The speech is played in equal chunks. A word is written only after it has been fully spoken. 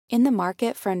In the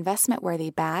market for investment-worthy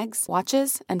bags,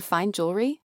 watches, and fine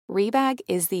jewelry, Rebag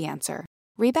is the answer.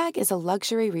 Rebag is a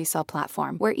luxury resale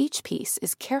platform where each piece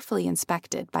is carefully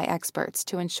inspected by experts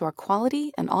to ensure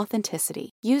quality and authenticity.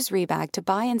 Use Rebag to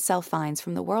buy and sell finds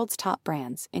from the world's top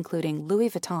brands, including Louis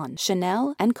Vuitton,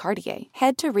 Chanel, and Cartier.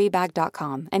 Head to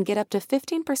Rebag.com and get up to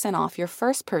 15% off your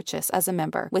first purchase as a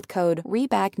member with code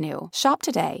REBAGNEW. Shop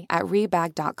today at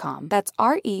Rebag.com. That's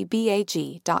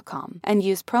REBAG.com. And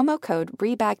use promo code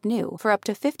REBAGNEW for up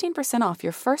to 15% off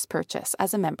your first purchase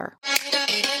as a member.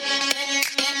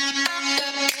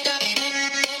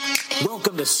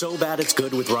 Welcome to So Bad It's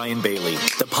Good with Ryan Bailey,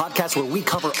 the podcast where we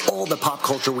cover all the pop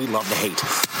culture we love to hate,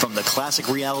 from the classic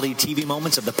reality TV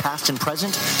moments of the past and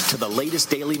present to the latest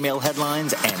Daily Mail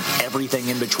headlines and everything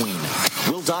in between.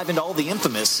 We'll dive into all the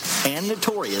infamous and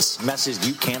notorious messes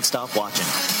you can't stop watching.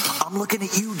 I'm looking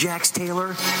at you, Jax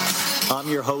Taylor. I'm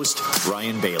your host,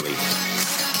 Ryan Bailey.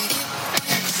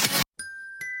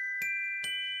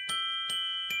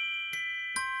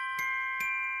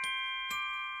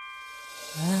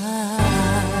 I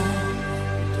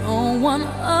don't want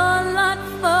a lot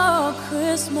for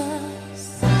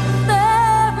Christmas.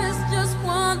 There is just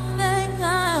one thing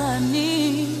I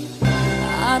need.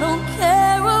 I don't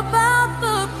care about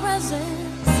the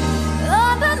presents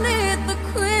underneath the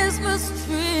Christmas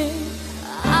tree.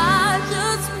 I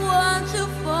just want you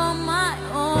for my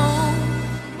own,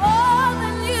 more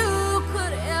than you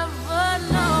could ever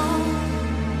know.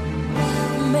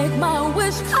 Make my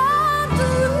wish come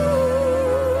true.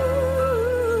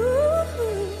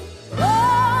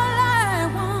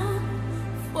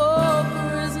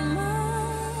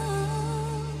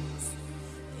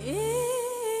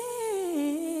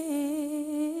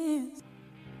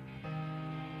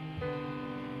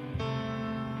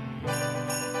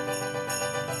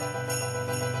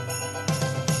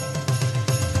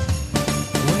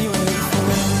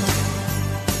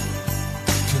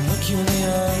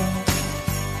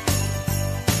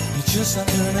 Just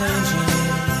like you're an angel,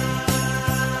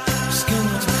 your skin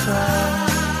makes me cry.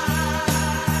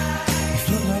 You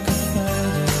float like a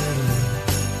feather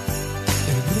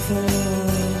in a beautiful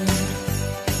world.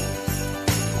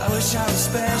 I wish I was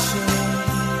special.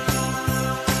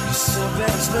 You're so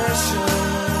very special,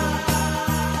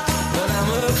 but I'm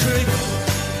a creep.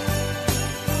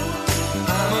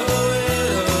 I'm a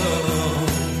widow.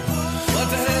 What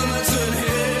the hell am I doing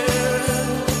here?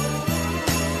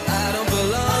 I don't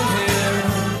belong here.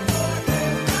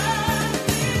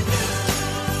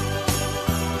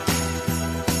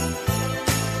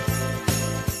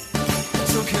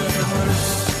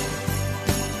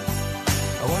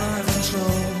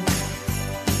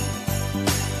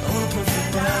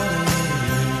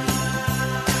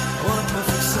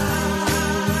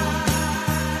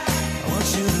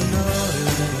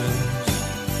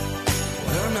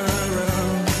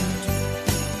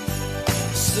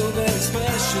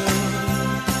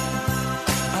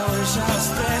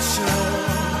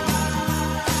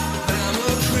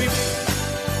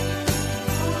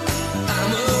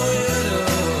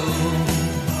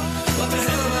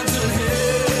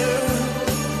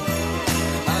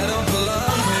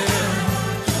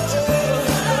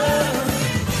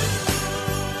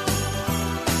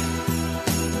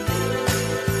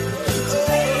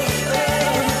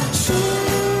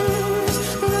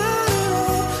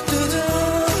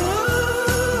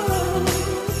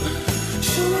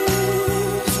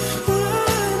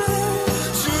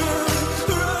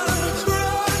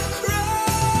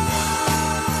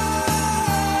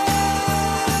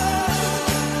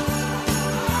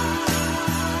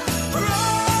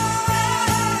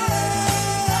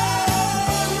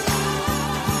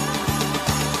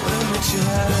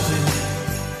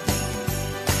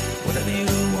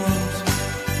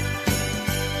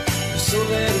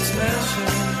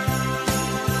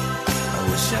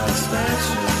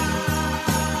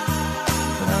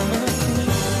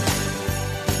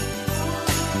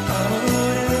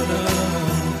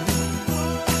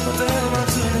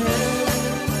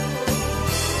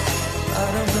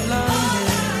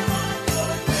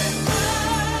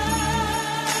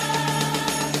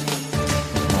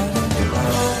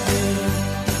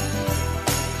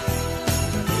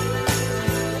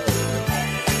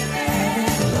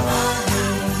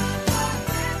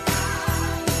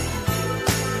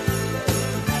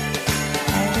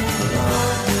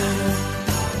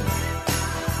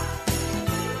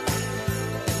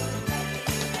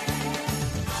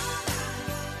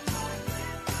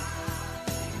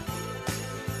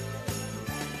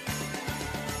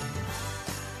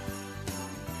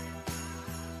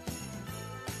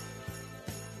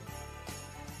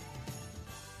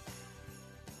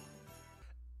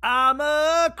 I'm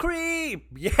a creep.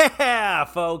 Yeah,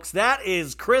 folks, that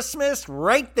is Christmas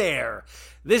right there.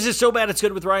 This is So Bad It's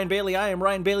Good with Ryan Bailey. I am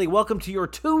Ryan Bailey. Welcome to your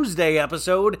Tuesday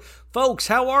episode. Folks,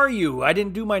 how are you? I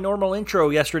didn't do my normal intro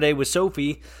yesterday with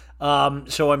Sophie,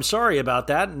 so I'm sorry about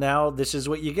that. Now this is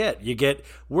what you get.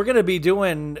 We're going to be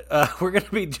doing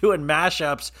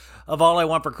mashups of All I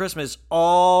Want for Christmas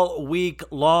all week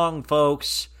long,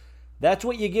 folks. That's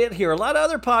what you get here. A lot of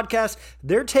other podcasts,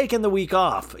 they're taking the week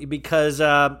off because,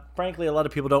 frankly, a lot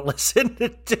of people don't listen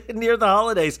near the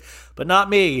holidays. But not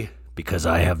me, because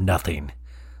I have nothing.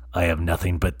 I have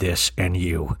nothing but this and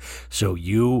you. So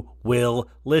you will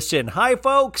listen. Hi,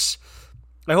 folks.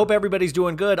 I hope everybody's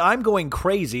doing good. I'm going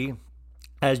crazy,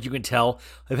 as you can tell.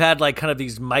 I've had like kind of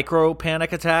these micro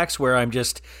panic attacks where I'm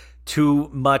just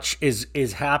too much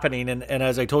is happening. And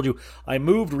as I told you, I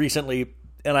moved recently.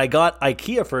 And I got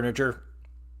IKEA furniture,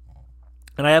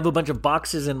 and I have a bunch of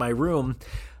boxes in my room.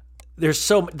 There's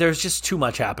just too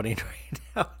much happening right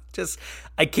now.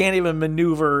 I can't even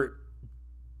maneuver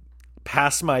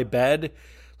past my bed.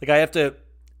 Like I have to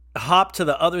hop to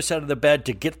the other side of the bed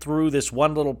to get through this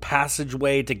one little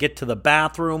passageway to get to the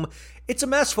bathroom. It's a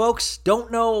mess, folks.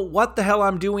 Don't know what the hell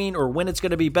I'm doing or when it's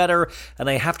going to be better. And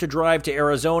I have to drive to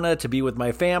Arizona to be with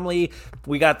my family.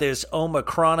 We got this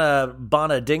Omicron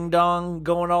Bana Ding Dong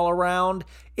going all around.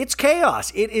 It's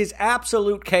chaos. It is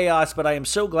absolute chaos, but I am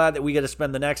so glad that we get to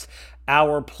spend the next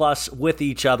hour plus with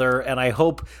each other. And I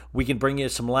hope we can bring you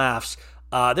some laughs.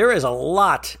 There is a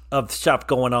lot of stuff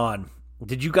going on.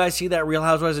 Did you guys see that Real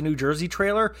Housewives of New Jersey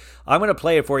trailer? I'm going to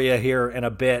play it for you here in a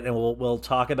bit, and we'll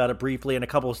talk about it briefly and a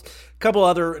couple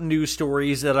other news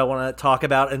stories that I want to talk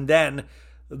about, and then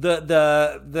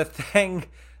the thing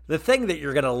that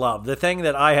you're going to love, the thing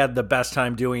that I had the best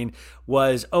time doing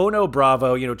was Ono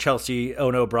Bravo, Chelsea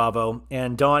Ono Bravo,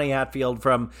 and Donny Hatfield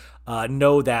from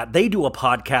Know That. They do a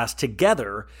podcast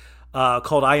together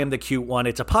called I Am the Cute One.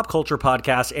 It's a pop culture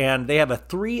podcast, and they have a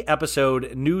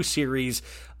 3-episode new series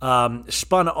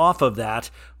spun off of that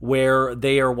where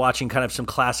they are watching kind of some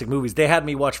classic movies. They had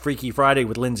me watch Freaky Friday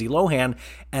with Lindsay Lohan,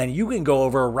 and you can go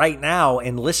over right now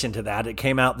and listen to that. It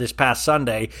came out this past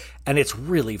Sunday, and it's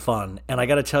really fun. And I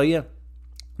got to tell you,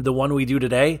 the one we do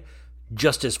today,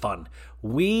 just as fun.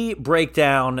 We break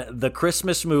down the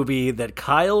Christmas movie that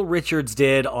Kyle Richards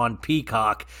did on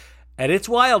Peacock. And it's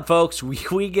wild, folks.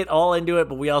 We get all into it,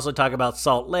 but we also talk about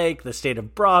Salt Lake, the state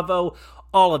of Bravo,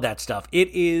 all of that stuff.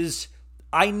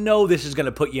 I know this is going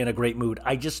to put you in a great mood.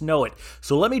 I just know it.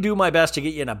 So let me do my best to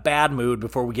get you in a bad mood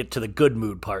before we get to the good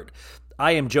mood part.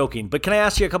 I am joking, but can I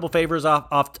ask you a couple favors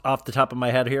off the top of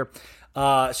my head here?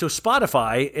 So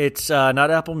Spotify, it's not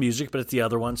Apple Music, but it's the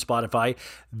other one, Spotify.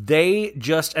 They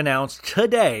just announced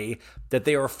today that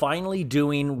they are finally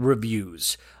doing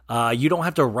reviews. You don't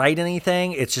have to write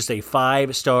anything. It's just a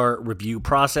 5-star review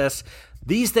process.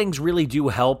 These things really do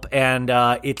help, and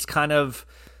it's kind of,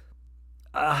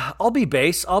 I'll be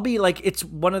base. I'll be like, it's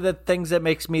one of the things that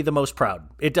makes me the most proud.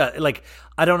 It does. Like,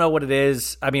 I don't know what it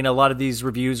is. I mean, a lot of these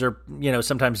reviews are,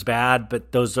 sometimes bad,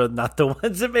 but those are not the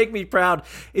ones that make me proud.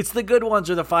 It's the good ones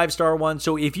or the 5-star ones.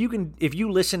 So if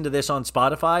you listen to this on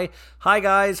Spotify, hi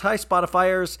guys, hi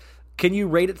Spotifyers. Can you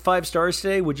rate it 5 stars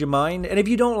today? Would you mind? And if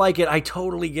you don't like it, I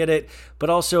totally get it. But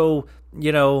also,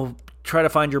 try to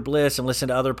find your bliss and listen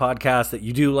to other podcasts that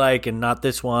you do like and not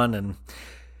this one. And,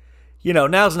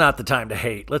 now's not the time to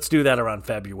hate. Let's do that around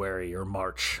February or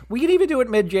March. We could even do it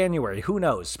mid-January. Who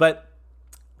knows? But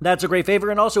that's a great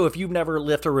favor. And also, if you've never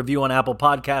left a review on Apple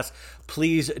Podcasts,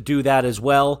 please do that as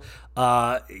well.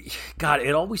 God,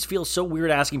 it always feels so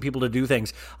weird asking people to do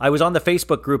things. I was on the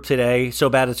Facebook group today, So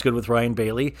Bad It's Good with Ryan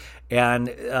Bailey, and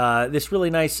this really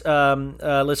nice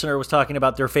listener was talking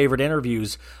about their favorite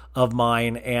interviews of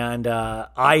mine, and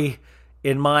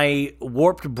in my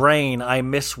warped brain, I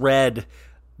misread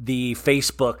the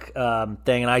Facebook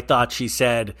thing, and I thought she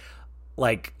said,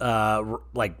 like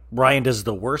Ryan does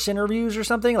the worst interviews or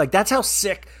something. Like, that's how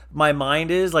sick my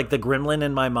mind is, like the gremlin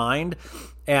in my mind.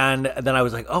 And then I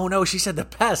was like, oh no, she said the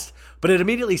best, but it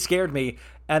immediately scared me.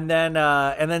 And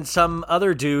then some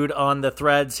other dude on the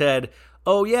thread said,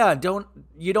 oh yeah,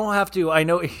 you don't have to. I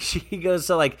know, she goes,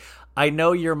 so like, I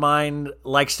know your mind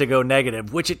likes to go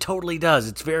negative, which it totally does.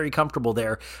 It's very comfortable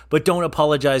there, but don't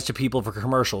apologize to people for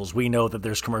commercials. We know that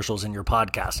there's commercials in your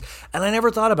podcast. And I never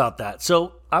thought about that.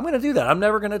 So I'm going to do that. I'm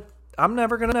never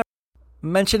going to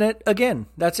mention it again.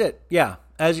 That's it. Yeah.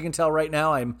 As you can tell right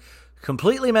now, I'm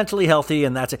completely mentally healthy,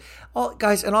 and that's it.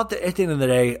 Guys, and at the end of the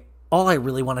day, all I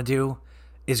really want to do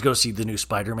is go see the new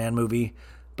Spider-Man movie.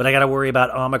 But I got to worry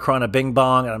about Omicron and Bing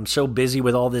Bong, and I'm so busy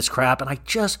with all this crap, and I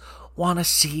just want to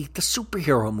see the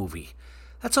superhero movie.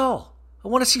 That's all. I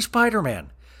want to see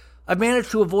Spider-Man. I've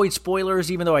managed to avoid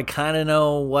spoilers, even though I kind of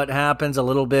know what happens a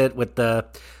little bit with a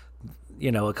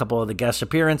couple of the guest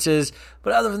appearances.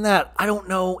 But other than that, I don't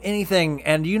know anything.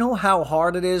 And you know how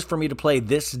hard it is for me to play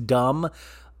this dumb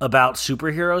about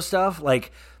superhero stuff?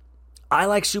 Like, I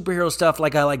like superhero stuff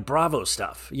like I like Bravo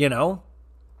stuff, you know?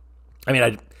 I mean,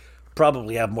 I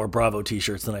probably have more Bravo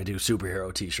t-shirts than I do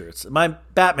superhero t-shirts.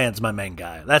 Batman's my main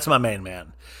guy. That's my main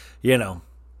man, you know?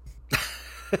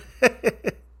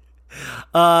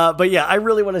 But yeah, I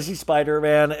really want to see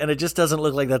Spider-Man, and it just doesn't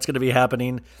look like that's going to be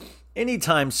happening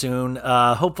anytime soon.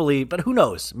 Hopefully, but who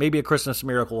knows? Maybe a Christmas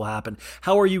miracle will happen.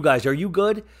 How are you guys? Are you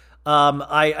good?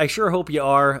 I sure hope you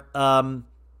are.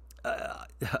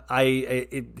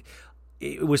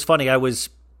 It was funny. I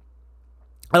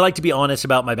like to be honest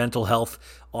about my mental health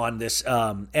on this,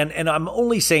 and I'm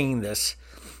only saying this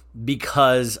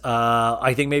because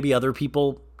I think maybe other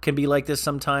people can be like this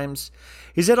sometimes.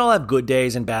 Is that I'll have good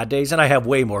days and bad days, and I have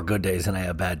way more good days than I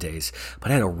have bad days.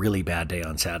 But I had a really bad day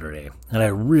on Saturday, and I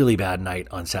had a really bad night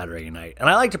on Saturday night. And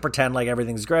I like to pretend like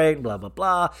everything's great, blah, blah,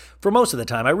 blah. For most of the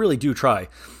time, I really do try.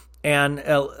 And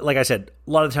like I said,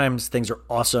 a lot of times things are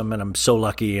awesome, and I'm so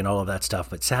lucky and all of that stuff.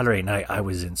 But Saturday night, I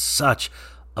was in such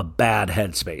a bad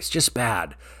headspace, just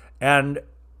bad. And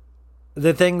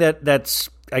the thing that's,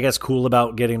 I guess, cool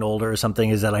about getting older or something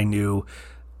is that I knew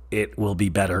it will be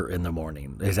better in the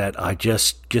morning, is that I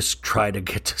just try to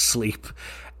get to sleep.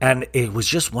 And it was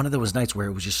just one of those nights where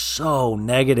it was just so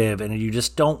negative, and you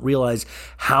just don't realize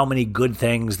how many good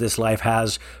things this life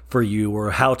has for you,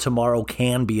 or how tomorrow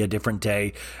can be a different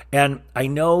day. And I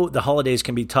know the holidays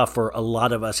can be tough for a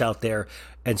lot of us out there.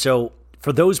 And so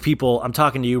for those people, I'm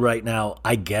talking to you right now,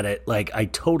 I get it. Like, I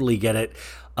totally get it.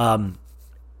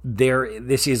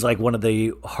 This is like one of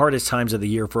the hardest times of the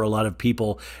year for a lot of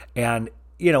people. And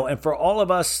and for all of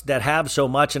us that have so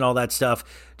much and all that stuff,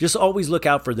 just always look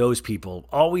out for those people.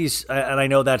 Always, and I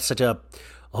know that's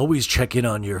always check in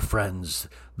on your friends,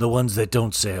 the ones that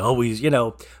don't say, always,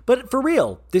 but for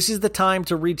real, this is the time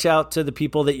to reach out to the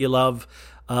people that you love,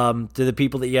 to the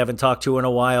people that you haven't talked to in a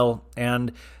while.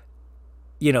 And,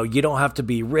 you don't have to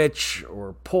be rich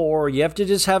or poor. You have to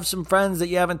just have some friends that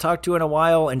you haven't talked to in a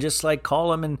while, and just like call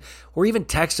them or even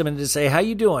text them and just say, how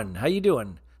you doing? How you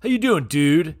doing? How you doing,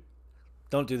 dude?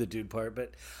 Don't do the dude part,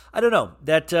 but I don't know.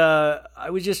 That I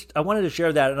wanted to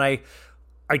share that, and I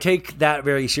take that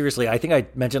very seriously. I think I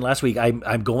mentioned last week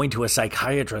I'm going to a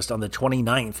psychiatrist on the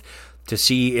 29th to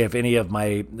see if any of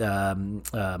my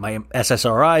my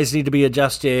SSRIs need to be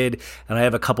adjusted, and I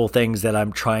have a couple things that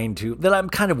I'm kind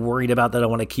of worried about that I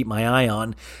want to keep my eye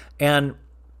on, and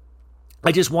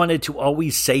I just wanted to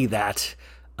always say that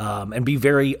and be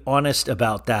very honest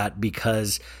about that,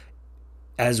 because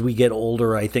as we get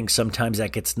older, I think sometimes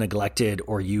that gets neglected,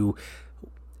 or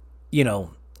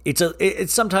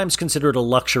it's sometimes considered a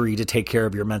luxury to take care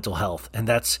of your mental health. And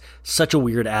that's such a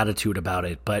weird attitude about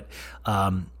it. But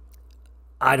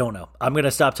I don't know. I'm going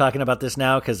to stop talking about this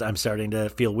now because I'm starting to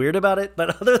feel weird about it.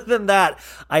 But other than that,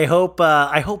 I hope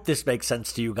this makes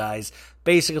sense to you guys.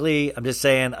 Basically, I'm just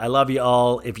saying I love you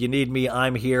all. If you need me,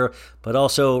 I'm here. But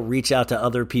also reach out to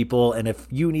other people. And if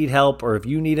you need help or if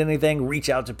you need anything, reach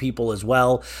out to people as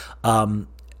well.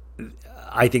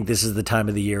 I think this is the time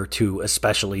of the year to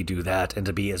especially do that and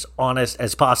to be as honest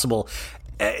as possible.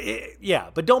 Yeah,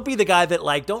 but don't be the guy that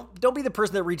don't be the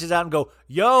person that reaches out and go,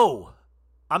 yo,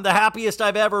 I'm the happiest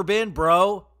I've ever been,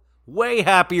 bro. Way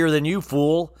happier than you,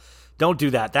 fool. Don't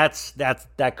do that.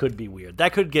 That could be weird.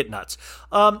 That could get nuts.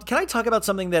 Can I talk about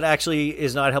something that actually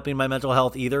is not helping my mental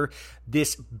health either?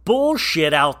 This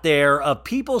bullshit out there of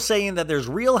people saying that there's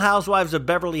Real Housewives of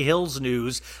Beverly Hills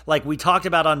news, like we talked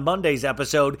about on Monday's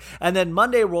episode, and then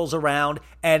Monday rolls around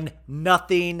and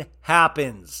nothing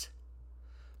happens.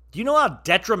 Do you know how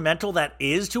detrimental that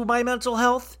is to my mental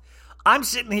health? I'm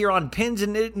sitting here on pins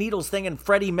and needles thinking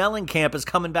Freddie Mellencamp is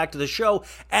coming back to the show,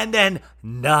 and then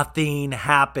nothing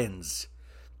happens.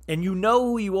 And you know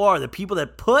who you are, the people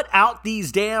that put out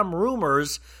these damn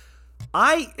rumors.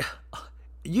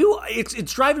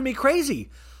 It's driving me crazy.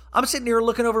 I'm sitting here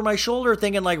looking over my shoulder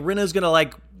thinking like Rinna's going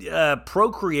to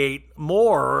procreate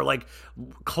more or like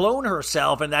clone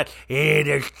herself and that, hey,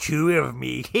 there's two of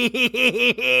me.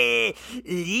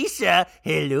 Lisa,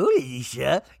 hello,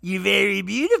 Lisa. You're very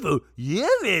beautiful.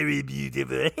 You're very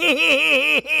beautiful.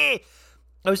 I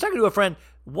was talking to a friend.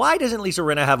 Why doesn't Lisa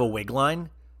Rinna have a wig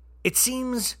line? It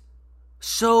seems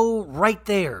so right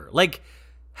there. Like,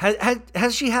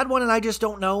 has she had one and I just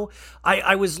don't know?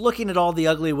 I was looking at all the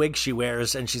ugly wigs she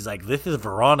wears and she's like, this is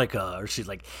Veronica. Or she's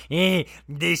like,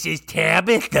 this is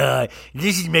Tabitha.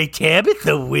 This is my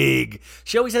Tabitha wig.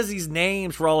 She always has these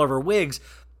names for all of her wigs.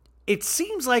 it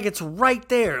seems like it's right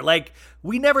there. Like,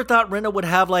 we never thought Rinna would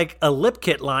have like a lip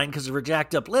kit line because of her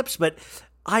jacked up lips, but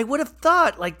I would have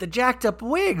thought like the jacked up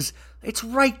wigs, it's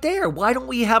right there. Why don't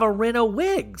we have a Rinna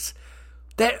wigs?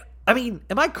 Am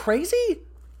I crazy?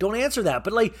 Don't answer that.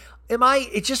 But like,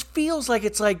 it just feels like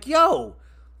it's like, yo,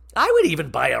 I would even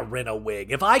buy a Rinna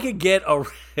wig. If I could get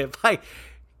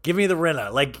give me the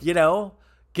Rinna, like, you know,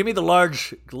 give me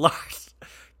the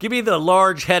give me the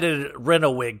large-headed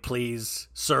Rinna wig, please,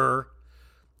 sir.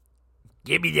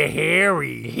 Give me the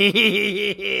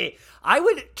hairy. I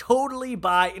would totally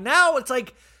buy. Now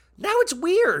it's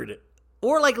weird.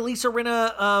 Or like Lisa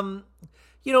Rinna,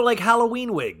 like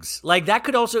Halloween wigs. Like that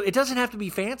could also, it doesn't have to be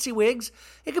fancy wigs.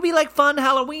 It could be like fun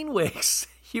Halloween wigs.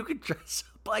 You could dress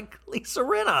up like Lisa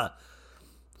Rinna.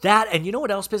 That, and you know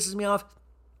what else pisses me off?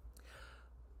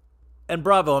 And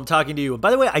Bravo, I'm talking to you. And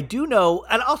by the way, I do know,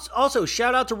 and also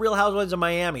shout out to Real Housewives of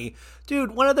Miami.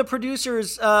 Dude, one of the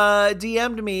producers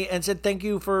DM'd me and said, thank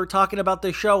you for talking about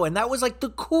the show. And that was like the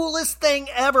coolest thing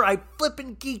ever. I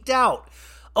flippin' geeked out.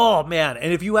 Oh, man.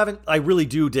 And if you haven't, I really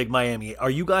do dig Miami. Are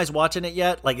you guys watching it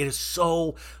yet? Like, it is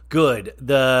so good.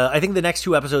 I think the next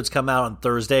 2 episodes come out on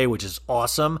Thursday, which is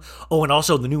awesome. Oh, and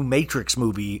also the new Matrix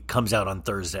movie comes out on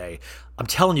Thursday. I'm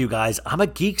telling you guys, I'm a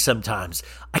geek sometimes.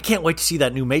 I can't wait to see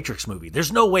that new Matrix movie.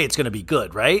 There's no way it's going to be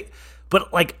good, right?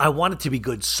 But, like, I want it to be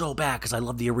good so bad because I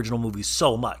love the original movie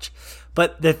so much.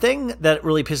 But the thing that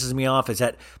really pisses me off is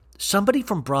that somebody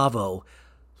from Bravo,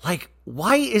 like,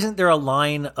 why isn't there a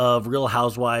line of Real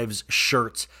Housewives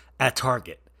shirts at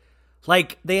Target?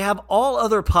 Like, they have all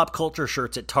other pop culture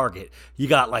shirts at Target. You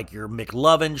got, like, your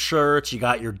McLovin shirts. You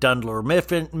got your Dundler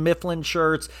Mifflin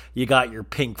shirts. You got your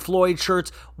Pink Floyd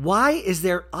shirts. Why is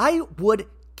there... I would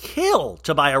kill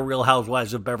to buy a Real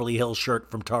Housewives of Beverly Hills shirt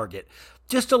from Target.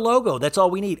 Just a logo. That's all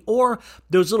we need. Or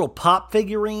those little pop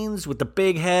figurines with the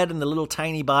big head and the little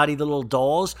tiny body, the little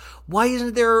dolls. Why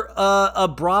isn't there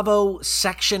a Bravo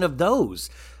section of those?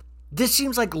 This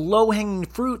seems like low-hanging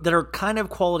fruit that are kind of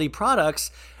quality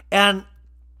products. And,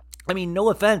 I mean, no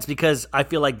offense, because I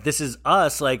feel like this is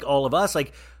us, like all of us,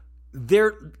 like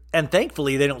and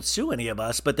thankfully they don't sue any of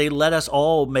us, but they let us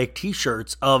all make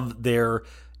t-shirts of their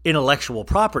intellectual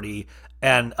property.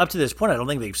 And up to this point, I don't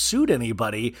think they've sued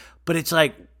anybody, but it's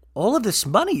like all of this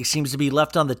money seems to be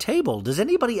left on the table. Does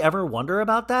anybody ever wonder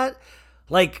about that?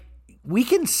 Like, we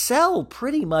can sell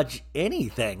pretty much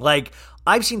anything. Like,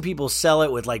 I've seen people sell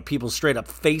it with like people's straight up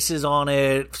faces on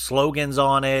it, slogans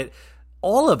on it,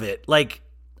 all of it. Like,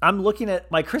 I'm looking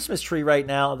at my Christmas tree right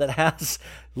now that has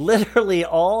literally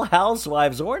all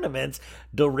Housewives ornaments.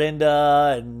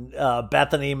 Dorinda and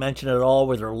Bethany mention it all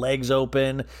with her legs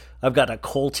open. I've got a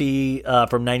Colty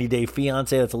from 90 Day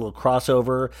Fiancé. That's a little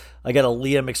crossover. I got a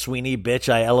Leah McSweeney,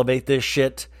 bitch, I elevate this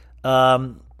shit.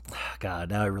 God,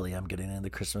 now I really am getting into the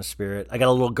Christmas spirit. I got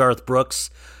a little Garth Brooks.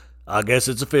 I guess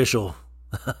it's official.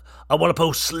 I want to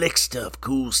post slick stuff,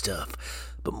 cool stuff.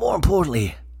 But more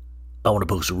importantly, I want to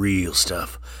post real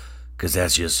stuff, because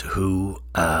that's just who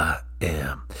I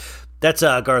am. That's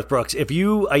Garth Brooks.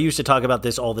 I used to talk about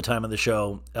this all the time on the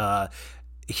show.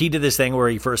 He did this thing where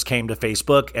he first came to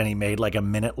Facebook and he made like a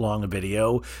minute-long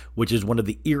video, which is one of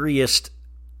the eeriest,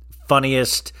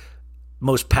 funniest,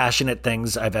 most passionate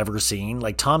things I've ever seen.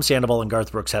 Like, Tom Sandoval and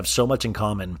Garth Brooks have so much in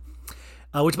common.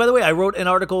 Which, by the way, I wrote an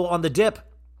article on The Dip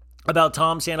about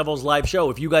Tom Sandoval's live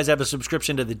show. If you guys have a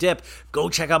subscription to The Dip, go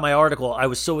check out my article. I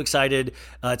was so excited.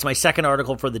 It's my second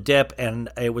article for The Dip, and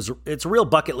it's a real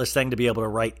bucket list thing to be able to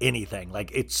write anything.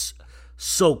 Like, it's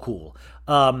so cool.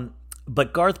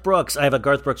 But Garth Brooks, I have a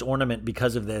Garth Brooks ornament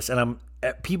because of this, and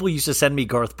people used to send me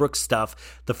Garth Brooks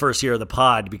stuff the first year of the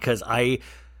pod because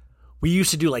we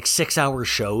used to do like 6-hour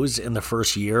shows in the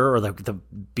first year, or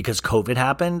because COVID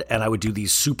happened, and I would do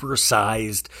these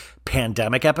super-sized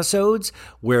pandemic episodes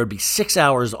where it'd be 6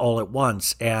 hours all at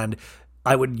once, and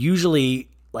I would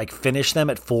usually like finish them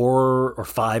at 4 or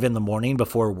 5 in the morning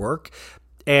before work,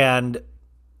 and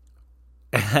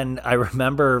I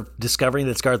remember discovering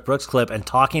this Garth Brooks clip and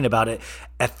talking about it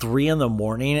at 3 in the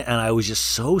morning, and I was just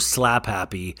so slap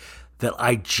happy that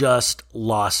I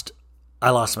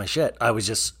lost my shit.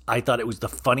 I thought it was the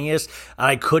funniest.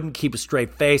 I couldn't keep a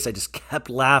straight face. I just kept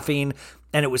laughing.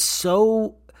 And it was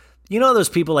so, you know, those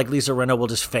people like Lisa Rinna will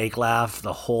just fake laugh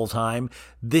the whole time.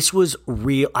 This was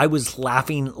real. I was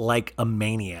laughing like a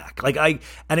maniac.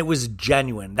 And it was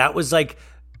genuine. Then I was like,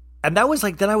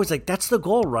 that's the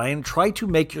goal, Ryan. Try to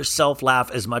make yourself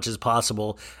laugh as much as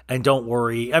possible and don't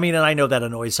worry. I mean, and I know that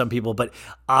annoys some people, but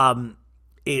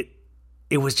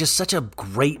it was just such a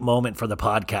great moment for the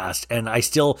podcast. And I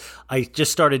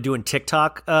just started doing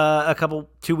TikTok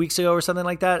 2 weeks ago or something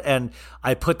like that. And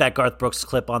I put that Garth Brooks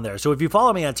clip on there. So if you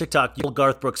follow me on TikTok, you'll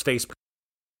Garth Brooks Facebook.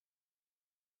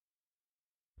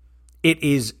 It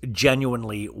is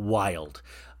genuinely wild.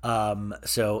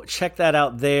 So check that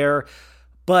out there.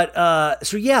 But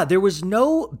there was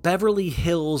no Beverly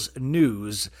Hills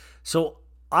news. So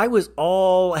I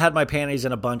had my panties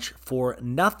in a bunch for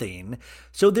nothing.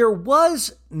 So there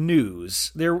was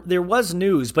news. There was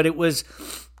news, but it was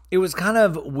kind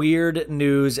of weird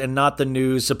news and not the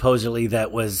news supposedly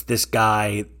that was this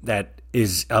guy that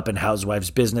is up in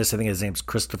Housewives business. I think his name's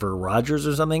Christopher Rogers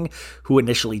or something, who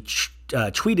initially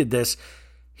tweeted this.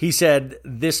 He said,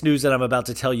 this news that I'm about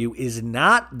to tell you is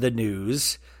not the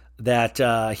news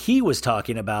that he was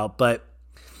talking about, but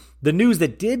the news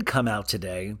that did come out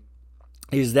today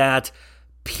is that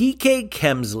PK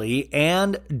Kemsley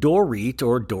and Dorit,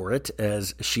 or Dorit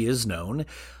as she is known,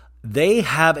 they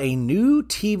have a new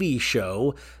TV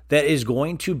show that is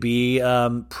going to be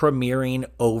premiering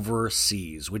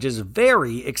overseas, which is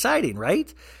very exciting,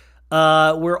 right?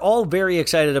 We're all very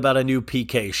excited about a new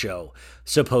PK show,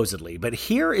 supposedly. But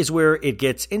here is where it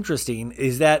gets interesting,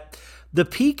 is that the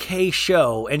PK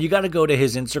show, and you got to go to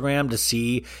his Instagram to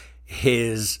see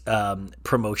his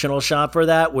promotional shot for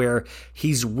that, where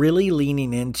he's really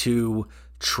leaning into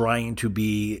trying to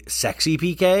be sexy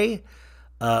PK,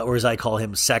 or as I call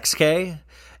him, Sex K,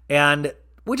 and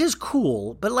which is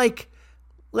cool, but like,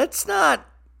 let's not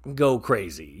go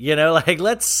crazy,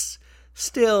 let's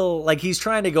still, like, he's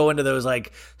trying to go into those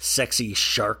like sexy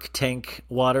Shark Tank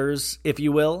waters, if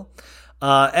you will,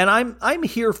 and I'm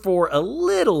here for a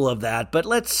little of that, but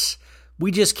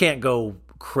we just can't go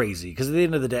crazy, because at the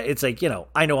end of the day, it's like,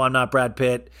 I know I'm not Brad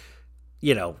Pitt,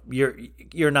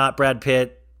 you're not Brad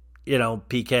Pitt,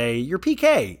 PK, you're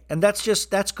PK, and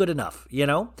that's good enough,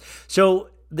 So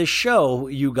the show,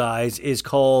 you guys, is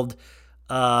called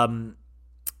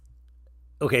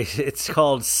it's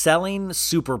called Selling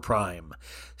Super Prime.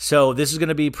 So this is going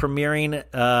to be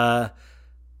premiering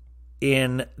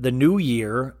in the new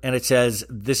year, and it says,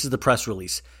 this is the press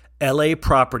release: LA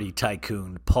property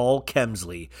tycoon Paul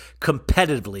Kemsley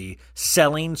competitively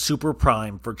selling Super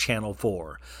Prime for Channel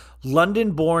 4.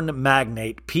 London-born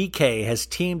magnate PK has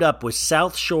teamed up with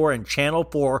South Shore and Channel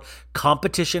 4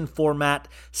 competition format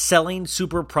Selling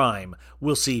Super Prime.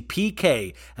 We'll see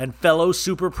PK and fellow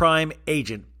Super Prime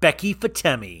agent Becky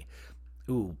Fatemi,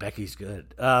 ooh, Becky's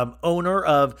good, owner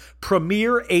of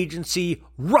premier agency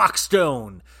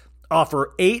Rockstone,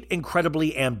 offer 8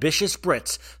 incredibly ambitious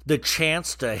Brits the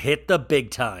chance to hit the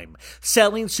big time.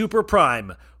 Selling Super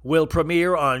Prime will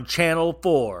premiere on Channel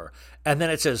 4. And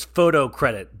then it says photo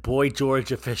credit, Boy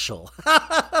George official.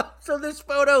 So this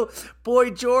photo, Boy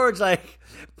George, like,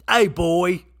 hey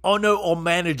boy, I know I'll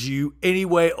manage you any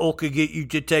way I could get you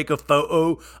to take a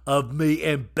photo of me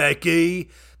and Becky.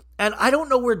 And I don't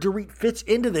know where Dorit fits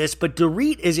into this, but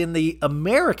Dorit is in the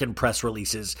American press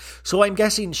releases. So I'm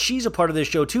guessing she's a part of this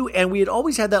show too. And we had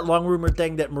always had that long rumored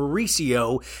thing that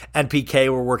Mauricio and PK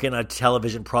were working on a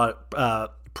television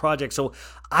project. So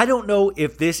I don't know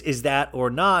if this is that or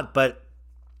not, but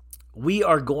we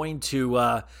are going to,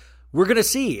 we're going to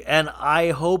see. And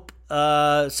I hope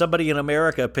somebody in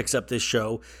America picks up this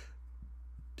show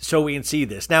so we can see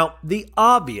this. Now, the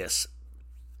obvious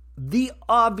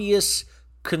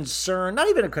concern, not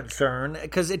even a concern,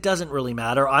 because it doesn't really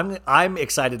matter. I'm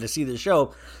excited to see this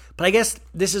show, but I guess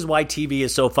this is why TV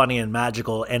is so funny and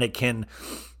magical, and it can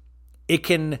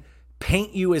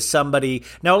paint you as somebody.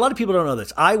 Now, a lot of people don't know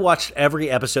this. I watched every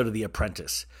episode of The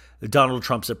Apprentice, Donald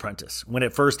Trump's Apprentice, when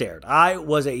it first aired. I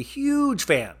was a huge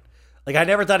fan. Like, I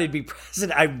never thought he'd be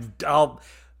president.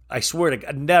 I swear to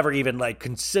God, I never even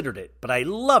considered it, but I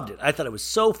loved it. I thought it was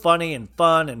so funny and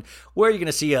fun. And where are you going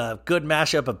to see a good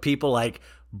mashup of people like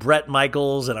Bret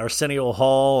Michaels and Arsenio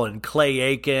Hall and Clay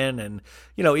Aiken and,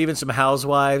 even some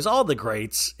housewives, all the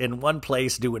greats in one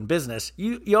place doing business?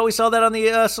 You always saw that on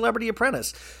the Celebrity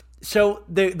Apprentice. So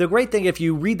the great thing, if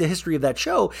you read the history of that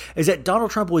show, is that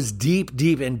Donald Trump was deep,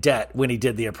 deep in debt when he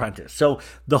did The Apprentice. So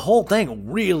the whole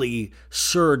thing really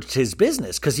surged his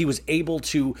business because he was able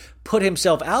to put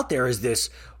himself out there as this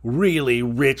really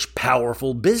rich,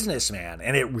 powerful businessman.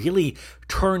 And it really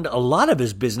turned a lot of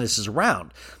his businesses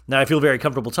around. Now, I feel very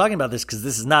comfortable talking about this because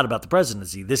this is not about the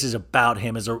presidency. This is about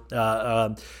him as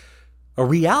a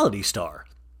reality star.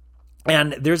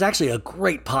 And there's actually a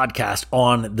great podcast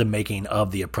on the making of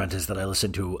The Apprentice that I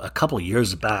listened to a couple of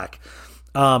years back.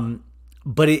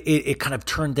 But it kind of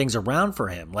turned things around for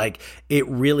him. Like, it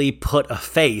really put a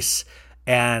face,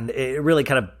 and it really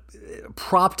kind of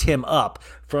propped him up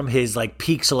from his like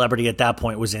peak celebrity at that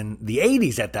point was in the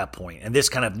 80s at that point, and this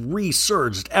kind of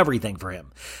resurged everything for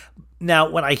him. Now,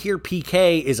 when I hear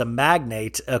PK is a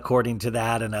magnate, according to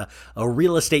that, and a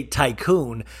real estate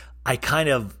tycoon, I kind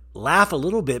of laugh a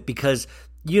little bit because,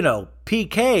 you know,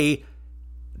 PK,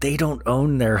 they don't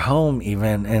own their home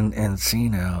even in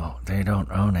Encino. They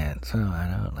don't own it, so I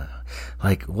don't know.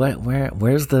 Like,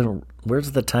 where's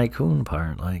the tycoon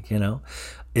part? Like, you know,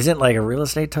 isn't like a real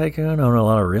estate tycoon own a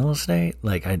lot of real estate?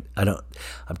 Like, I'm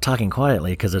talking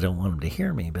quietly because I don't want him to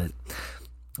hear me, but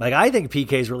like, I think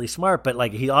PK is really smart, but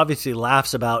like, he obviously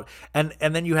laughs about, and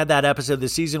then you had that episode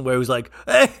this season where he was like,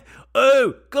 hey,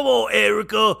 oh, come on,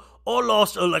 Erica. I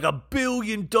lost like $1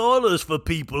 billion for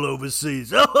people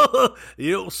overseas.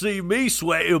 You don't see me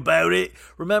sweating about it.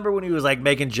 Remember when he was like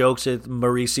making jokes at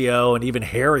Mauricio, and even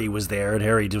Harry was there, and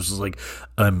Harry just was like,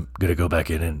 I'm going to go back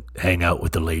in and hang out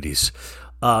with the ladies.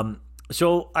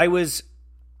 So I was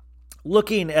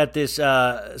looking at this,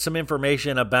 some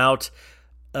information about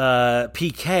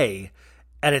PK,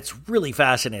 and it's really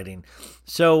fascinating.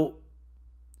 So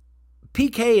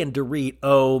PK and Dorit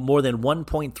owe more than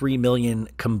 $1.3 million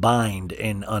combined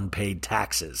in unpaid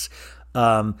taxes.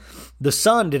 The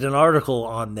Sun did an article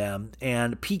on them,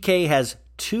 and PK has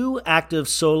 2 active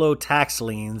solo tax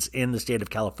liens in the state of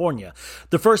California.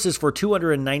 The first is for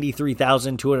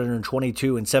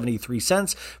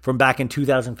 $293,222.73 from back in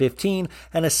 2015,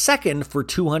 and a second for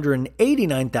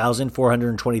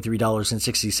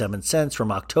 $289,423.67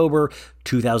 from October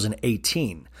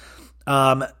 2018.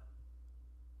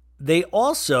 They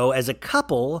also, as a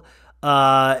couple,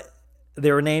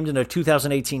 they were named in a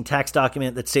 2018 tax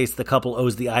document that states the couple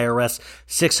owes the IRS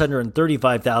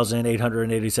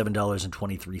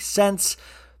 $635,887.23.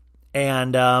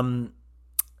 And,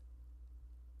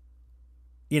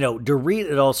 you know,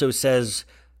 Dorit, it also says,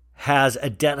 has a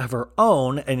debt of her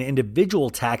own, an individual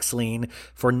tax lien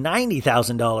for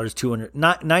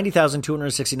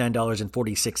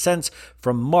 $90,269.46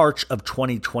 from March of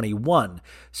 2021.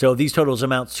 So these totals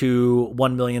amount to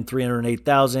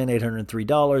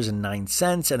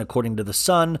 $1,308,803.09. And according to the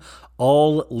Sun,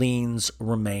 all liens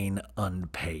remain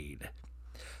unpaid.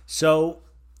 So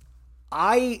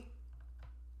I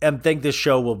think this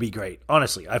show will be great.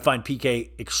 Honestly, I find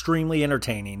PK extremely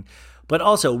entertaining. But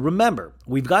also, remember,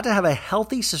 we've got to have a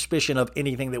healthy suspicion of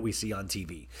anything that we see on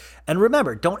TV. And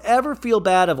remember, don't ever feel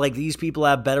bad of like these people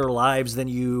have better lives than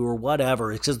you or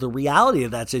whatever. It's because the reality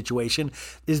of that situation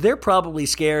is they're probably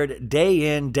scared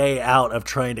day in, day out of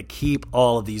trying to keep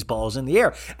all of these balls in the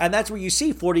air. And that's where you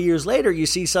see 40 years later, you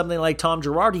see something like Tom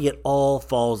Girardi, it all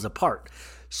falls apart.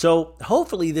 So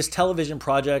hopefully this television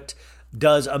project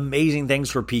does amazing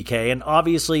things for PK. And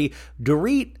obviously,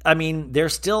 Dorit, I mean, they're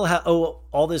still owe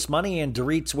all this money, and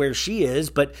Dorit's where she is,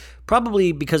 but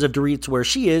probably because of Dorit's where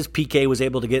she is, PK was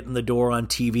able to get in the door on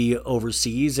TV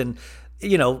overseas. And,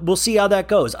 you know, we'll see how that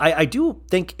goes. I do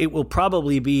think it will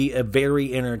probably be a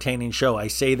very entertaining show. I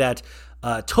say that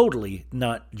totally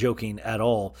not joking at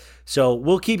all. So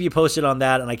we'll keep you posted on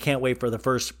that, and I can't wait for the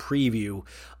first preview.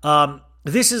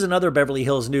 This is another Beverly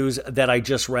Hills news that I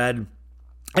just read.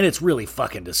 And it's really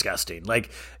fucking disgusting. Like,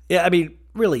 yeah, I mean,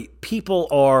 really, people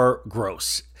are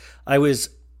gross. I was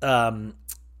I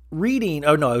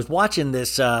was watching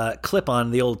this clip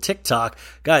on the old TikTok.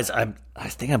 Guys, I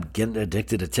think I'm getting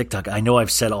addicted to TikTok. I know I've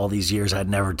said all these years I'd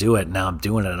never do it. Now I'm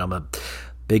doing it. I'm a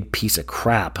big piece of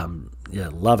crap. I'm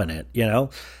loving it, you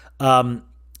know?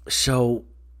 So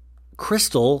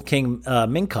Crystal King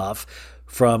Minkoff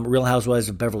from Real Housewives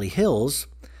of Beverly Hills,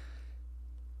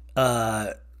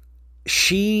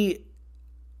 she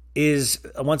is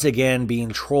once again being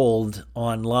trolled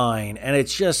online, and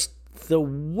it's just the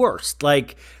worst.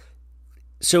 Like,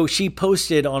 so she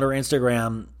posted on her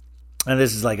Instagram, and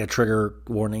this is like a trigger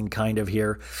warning kind of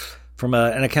here, from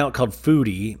an account called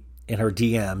Foodie in her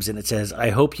DMs, and it says, "I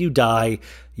hope you die,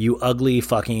 you ugly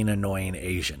fucking annoying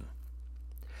Asian."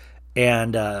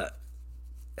 And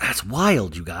that's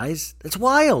wild, you guys. That's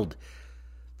wild.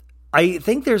 I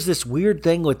think there's this weird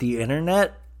thing with the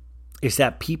internet, is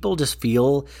that people just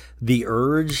feel the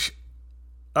urge.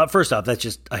 First off, that's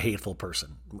just a hateful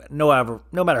person, no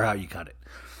matter how you cut it.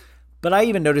 But I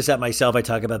even notice that myself. I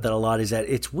talk about that a lot, is that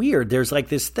it's weird. There's like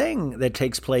this thing that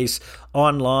takes place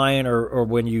online or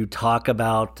when you talk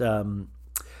about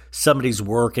somebody's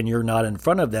work and you're not in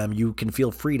front of them, you can feel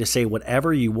free to say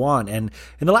whatever you want. And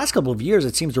in the last couple of years,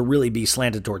 it seems to really be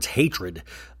slanted towards hatred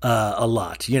a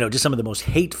lot. You know, just some of the most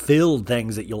hate-filled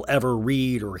things that you'll ever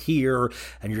read or hear.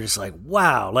 And you're just like,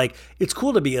 wow, like, it's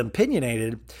cool to be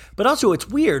opinionated. But also it's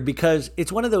weird because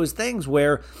it's one of those things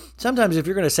where sometimes if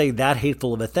you're going to say that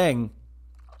hateful of a thing,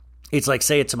 it's like,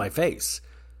 say it to my face.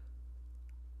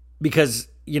 because,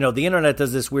 the internet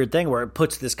does this weird thing where it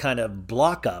puts this kind of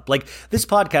block up. Like this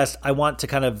podcast, I want to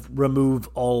kind of remove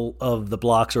all of the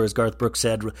blocks, or as Garth Brooks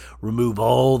said, remove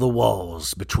all the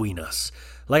walls between us.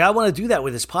 Like I want to do that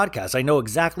with this podcast. I know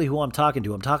exactly who I'm talking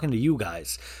to. I'm talking to you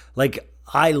guys. Like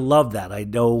I love that. I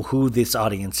know who this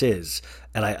audience is,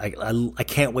 and I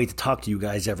can't wait to talk to you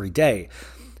guys every day.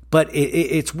 But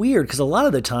it's weird because a lot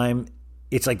of the time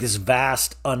it's like this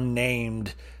vast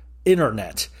unnamed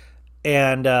internet.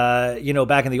 And,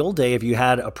 back in the old day, if you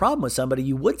had a problem with somebody,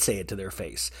 you would say it to their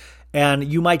face. And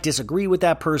you might disagree with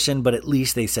that person, but at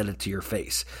least they said it to your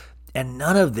face. And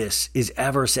none of this is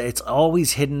ever said. It's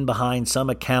always hidden behind some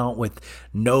account with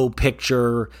no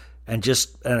picture and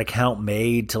just an account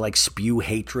made to like spew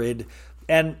hatred.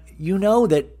 And you know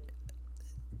that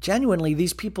genuinely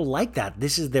these people like that.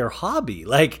 This is their hobby.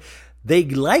 Like they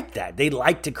like that. They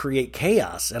like to create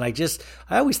chaos. And I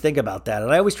always think about that.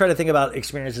 And I always try to think about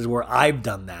experiences where I've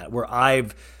done that, where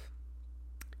I've,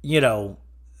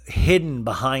 hidden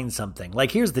behind something.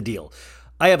 Like, here's the deal.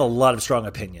 I have a lot of strong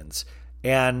opinions,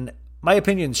 and my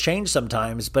opinions change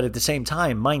sometimes, but at the same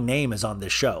time, my name is on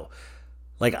this show.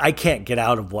 Like, I can't get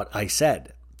out of what I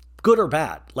said, good or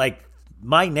bad. Like,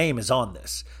 my name is on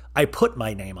this. I put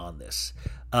my name on this.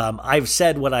 I've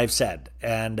said what I've said.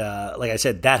 And like I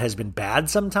said, that has been bad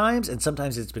sometimes, and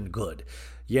sometimes it's been good,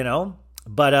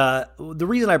 But the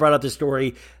reason I brought up this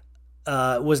story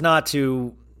was not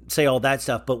to say all that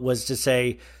stuff, but was to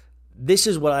say, this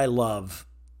is what I love.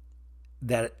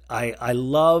 That I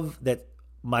love that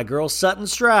my girl Sutton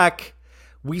Strack,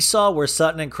 we saw where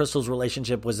Sutton and Crystal's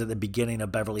relationship was at the beginning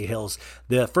of Beverly Hills.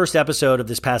 The first episode of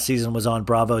this past season was on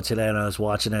Bravo today, and I was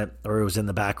watching it, or it was in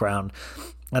the background.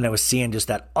 And I was seeing just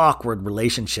that awkward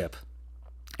relationship.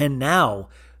 And now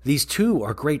these two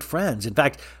are great friends. In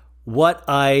fact, what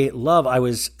I love,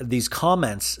 these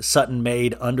comments Sutton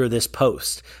made under this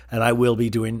post, and I will be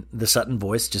doing the Sutton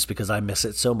voice just because I miss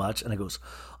it so much. And it goes,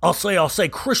 I'll say,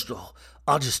 Crystal,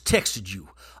 I just texted you.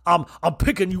 I'm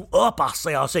picking you up.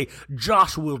 I'll say,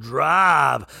 Josh will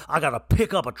drive. I got to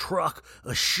pick up a truck,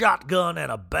 a shotgun,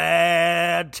 and a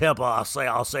bad temper.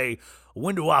 I'll say,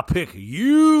 when do I pick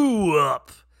you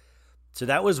up? So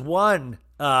that was one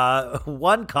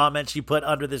comment she put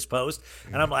under this post.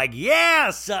 And I'm like, yeah,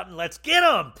 Sutton, let's get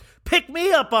him. Pick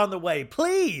me up on the way,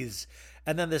 please.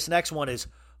 And then this next one is,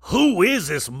 who is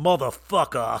this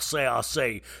motherfucker? I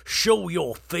say, show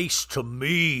your face to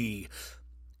me.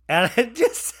 And it's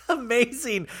just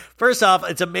amazing. First off,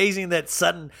 it's amazing that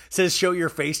Sutton says, show your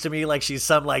face to me, like she's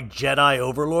some like Jedi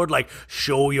overlord, like,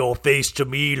 show your face to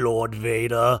me, Lord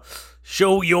Vader.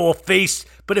 Show your face.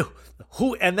 But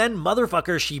who? And then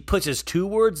motherfucker, she puts his two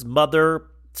words, mother,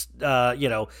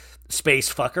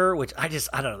 space fucker, which I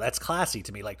don't know. That's classy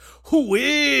to me. Like, who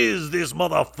is this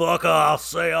motherfucker?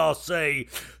 I'll say,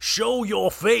 show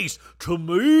your face to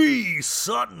me,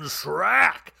 Sutton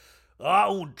Strack. I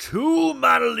own 2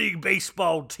 minor league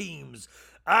baseball teams.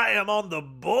 I am on the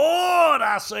board,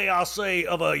 I say,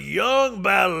 of a young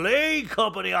ballet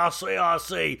company, I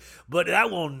say, but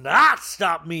that will not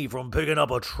stop me from picking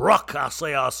up a truck, I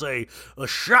say, a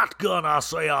shotgun, I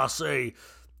say,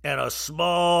 and a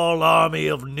small army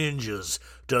of ninjas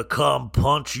to come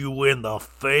punch you in the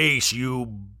face, you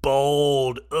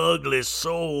bold,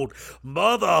 ugly-souled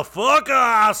motherfucker,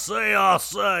 I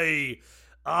say.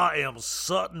 I am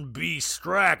Sutton B.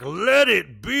 Strack. Let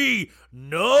it be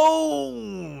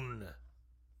known.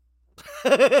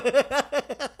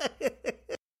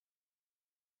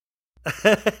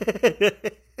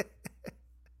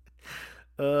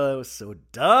 Oh, it was so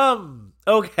dumb.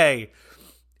 Okay.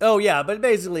 Oh, yeah, but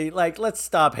basically, like, let's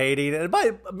stop hating. And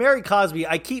by Mary Cosby,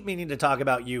 I keep meaning to talk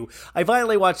about you. I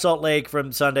finally watched Salt Lake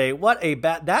from Sunday.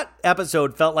 That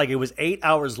episode felt like it was 8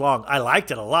 hours long. I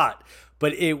liked it a lot.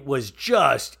 But it was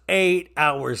just 8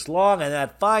 hours long, and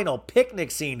that final picnic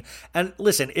scene. And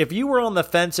listen, if you were on the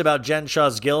fence about Jen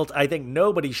Shah's guilt, I think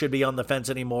nobody should be on the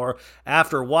fence anymore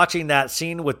after watching that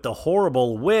scene with the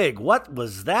horrible wig. What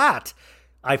was that?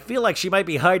 I feel like she might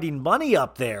be hiding money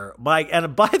up there.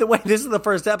 And by the way, this is the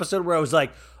first episode where I was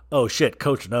like, oh shit,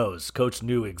 Coach knows. Coach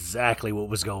knew exactly what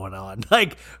was going on.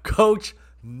 Like, Coach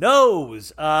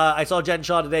knows. I saw Jen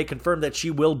Shah today confirm that she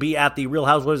will be at the Real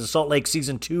Housewives of Salt Lake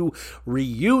Season 2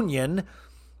 reunion.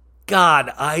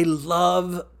 God, I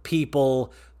love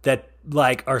people that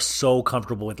like are so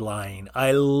comfortable with lying.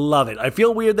 I love it. I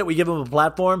feel weird that we give them a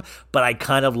platform, but I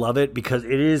kind of love it because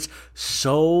it is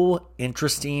so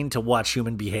interesting to watch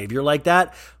human behavior like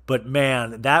that. But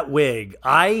man, that wig,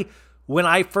 I when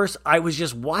I was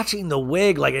just watching the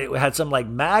wig, like it had some like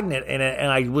magnet in it,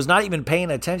 and I was not even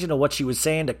paying attention to what she was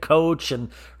saying to Coach and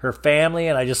her family,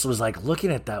 and I just was like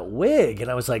looking at that wig, and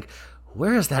I was like,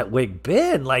 where has that wig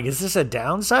been? Like, is this a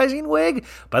downsizing wig?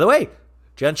 By the way,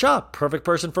 Jen Shaw, perfect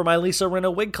person for my Lisa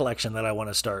Rinna wig collection that I want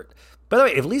to start. By the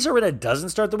way, if Lisa Rinna doesn't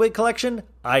start the wig collection,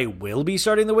 I will be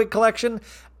starting the wig collection,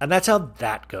 and that's how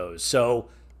that goes. So,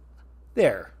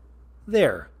 there.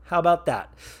 How about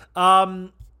that?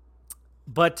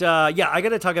 But yeah, I got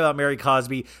to talk about Mary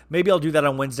Cosby. Maybe I'll do that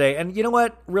on Wednesday. And you know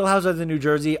what? Real Housewives of New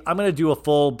Jersey, I'm going to do a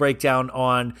full breakdown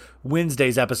on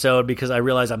Wednesday's episode because I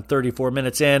realize I'm 34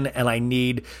 minutes in and I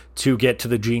need to get to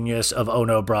the genius of Oh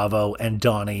No Bravo and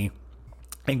Donny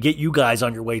and get you guys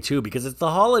on your way too because it's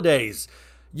the holidays.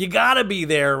 You got to be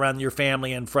there around your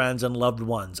family and friends and loved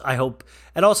ones. I hope.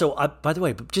 And also, by the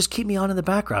way, just keep me on in the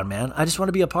background, man. I just want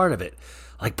to be a part of it.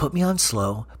 Like, put me on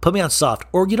slow, put me on soft,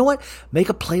 or you know what? Make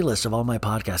a playlist of all my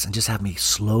podcasts and just have me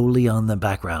slowly on the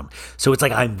background. So it's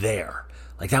like I'm there.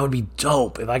 Like, that would be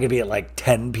dope if I could be at like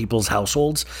 10 people's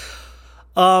households.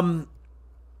 Oh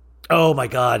my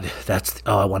God.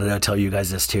 I wanted to tell you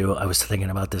guys this too. I was thinking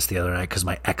about this the other night because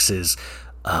my ex's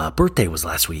birthday was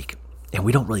last week and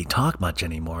we don't really talk much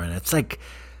anymore. And it's like,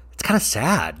 it's kind of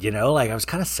sad, you know, like I was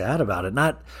kind of sad about it.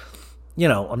 Not, you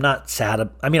know, I'm not sad.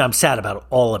 I mean, I'm sad about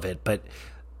all of it, but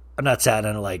I'm not sad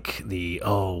in like we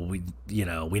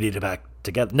need it back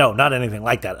together. No, not anything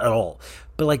like that at all.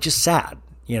 But like just sad,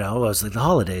 you know, it was like the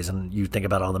holidays and you think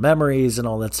about all the memories and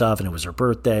all that stuff. And it was her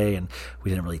birthday and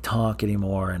we didn't really talk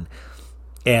anymore. And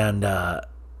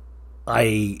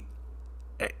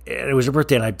it was her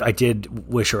birthday and I did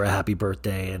wish her a happy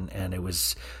birthday and it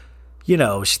was, you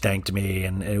know, she thanked me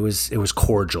and it was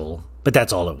cordial, but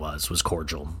that's all it was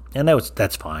cordial. And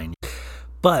that's fine.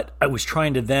 But I was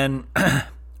trying to then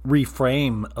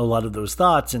reframe a lot of those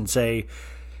thoughts and say,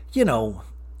 you know,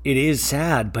 it is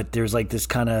sad, but there's like this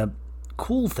kind of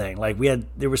cool thing. Like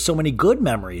there were so many good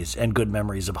memories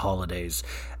of holidays.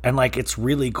 And like, it's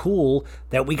really cool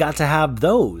that we got to have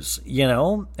those, you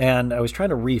know? And I was trying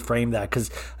to reframe that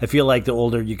because I feel like the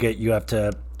older you get, you have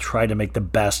to try to make the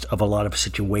best of a lot of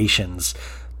situations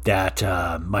that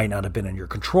might not have been in your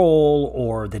control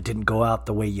or that didn't go out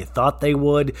the way you thought they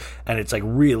would. And it's like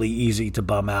really easy to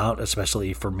bum out,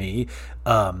 especially for me.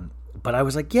 But I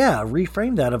was like, yeah,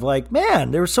 reframe that of like,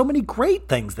 man, there were so many great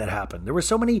things that happened. There were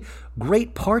so many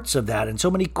great parts of that and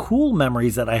so many cool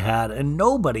memories that I had. And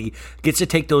nobody gets to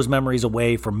take those memories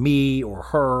away from me or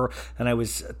her. And I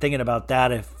was thinking about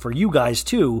that for you guys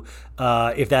too,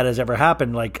 if that has ever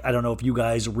happened. Like, I don't know if you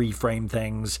guys reframe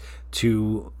things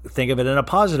to think of it in a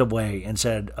positive way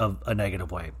instead of a negative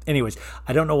way. Anyways,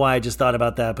 I don't know why I just thought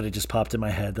about that, but it just popped in my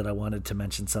head that I wanted to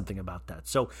mention something about that.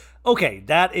 So, okay,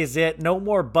 that is it. No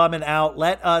more bumming out.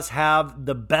 Let us have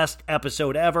the best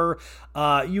episode ever.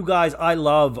 You guys, I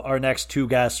love our next two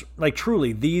guests. Like,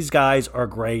 truly, these guys are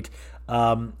great.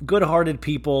 Good-hearted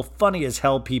people, funny as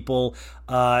hell people.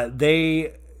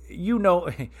 You know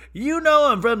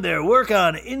them from their work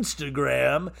on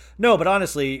Instagram. No, but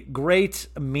honestly, great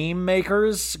meme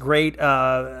makers, great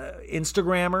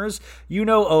Instagrammers. You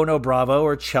know Oh No Bravo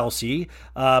or Chelsea,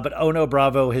 but Oh No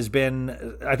Bravo has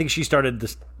been, I think she started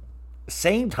the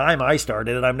same time I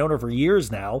started, and I've known her for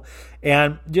years now,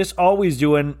 and just always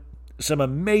doing some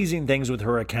amazing things with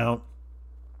her account.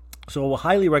 So I will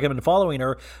highly recommend following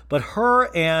her. But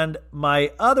her and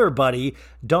my other buddy,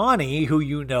 Donny, who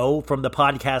you know from the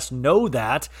podcast Know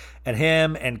That, and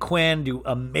him and Quinn do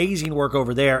amazing work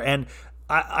over there. And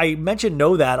I mentioned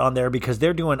Know That on there because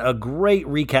they're doing a great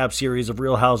recap series of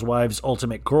Real Housewives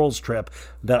Ultimate Girls Trip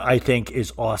that I think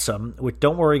is awesome. Which,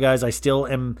 don't worry, guys, I still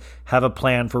have a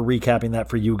plan for recapping that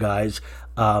for you guys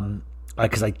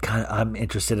because I'm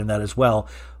interested in that as well.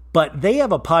 But they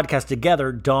have a podcast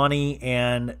together, Donny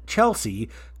and Chelsea,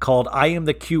 called I Am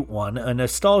the Cute One, a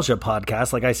nostalgia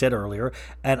podcast, like I said earlier.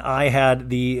 And I had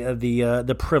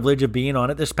the privilege of being on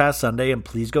it this past Sunday, and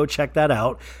please go check that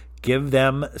out. Give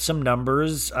them some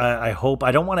numbers. I hope.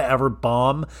 I don't want to ever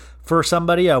bomb for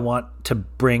somebody. I want to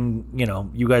bring,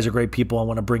 you guys are great people. I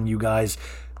want to bring you guys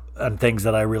on things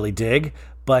that I really dig.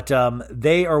 But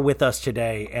they are with us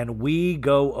today, and we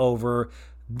go over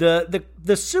the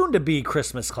soon-to-be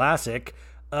Christmas classic.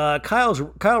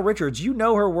 Kyle Richards, you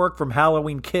know her work from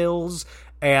Halloween Kills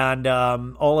and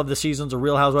all of the seasons of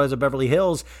Real Housewives of Beverly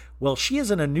Hills. Well, she is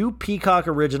in a new Peacock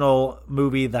original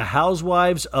movie, The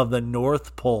Housewives of the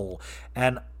North Pole.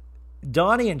 And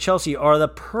Donny and Chelsea are the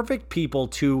perfect people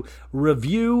to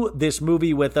review this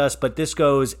movie with us, but this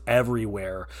goes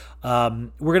everywhere. We're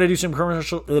going to do some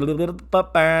commercial.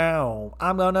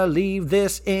 I'm going to leave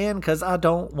this in because I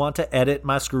don't want to edit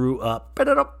my screw up.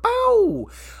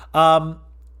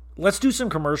 Let's do some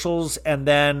commercials, and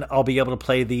then I'll be able to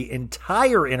play the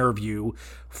entire interview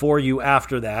for you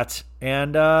after that.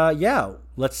 And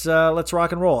let's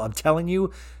rock and roll. I'm telling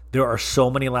you, there are so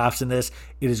many laughs in this.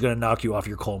 It is going to knock you off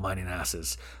your coal mining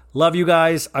asses. Love you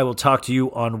guys. I will talk to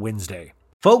you on Wednesday.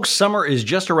 Folks, summer is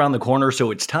just around the corner,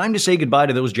 so it's time to say goodbye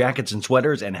to those jackets and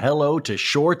sweaters and hello to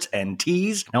shorts and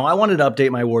tees. Now, I wanted to update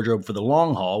my wardrobe for the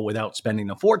long haul without spending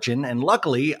a fortune, and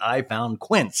luckily, I found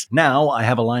Quince. Now, I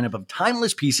have a lineup of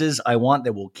timeless pieces I want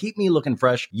that will keep me looking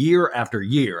fresh year after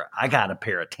year. I got a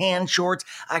pair of tan shorts.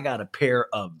 I got a pair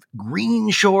of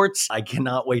green shorts. I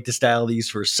cannot wait to style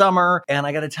these for summer, and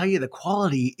I gotta tell you, the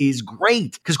quality is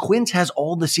great, because Quince has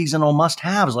all the seasonal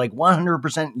must-haves, like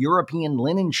 100% European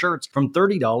linen shirts from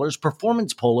 $30,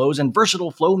 performance polos, and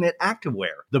versatile flow knit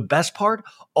activewear. The best part?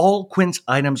 All Quince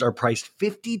items are priced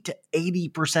 50 to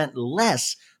 80%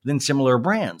 less than similar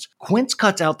brands. Quince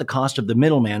cuts out the cost of the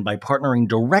middleman by partnering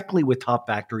directly with top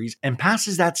factories and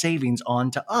passes that savings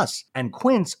on to us. And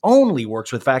Quince only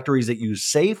works with factories that use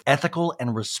safe, ethical,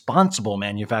 and responsible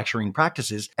manufacturing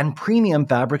practices and premium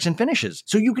fabrics and finishes,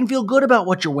 so you can feel good about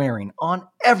what you're wearing on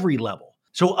every level.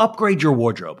 So upgrade your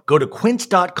wardrobe. Go to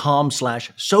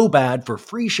quince.com/sobad for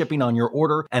free shipping on your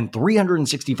order and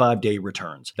 365-day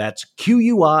returns. That's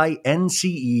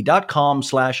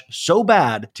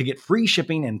QUINCE.com/sobad to get free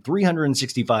shipping and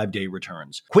 365-day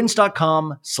returns.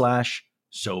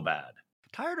 Quince.com/sobad.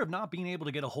 Tired of not being able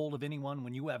to get a hold of anyone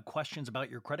when you have questions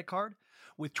about your credit card?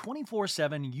 With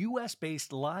 24/7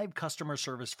 US-based live customer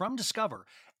service from Discover,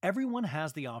 everyone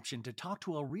has the option to talk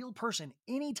to a real person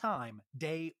anytime,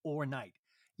 day or night.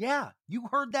 Yeah, you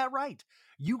heard that right.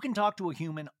 You can talk to a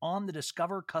human on the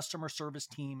Discover customer service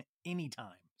team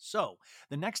anytime. So,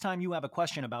 the next time you have a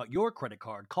question about your credit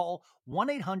card, call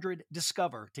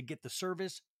 1-800-DISCOVER to get the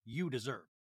service you deserve.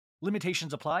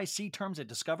 Limitations apply. See terms at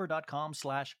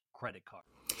discover.com/credit card.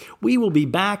 We will be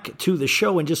back to the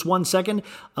show in just 1 second.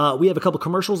 We have a couple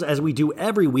commercials as we do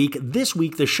every week. This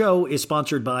week, the show is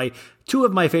sponsored by two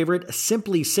of my favorite,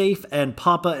 Simply Safe and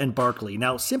Papa and Barkley.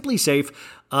 Now, Simply Safe,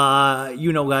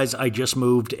 guys, I just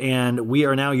moved, and we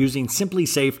are now using Simply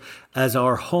Safe as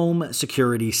our home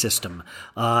security system.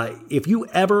 If you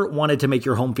ever wanted to make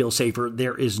your home feel safer,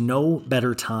 there is no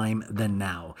better time than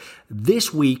now.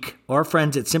 This week, our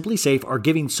friends at Simply Safe are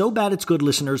giving So Bad It's Good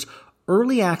listeners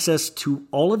early access to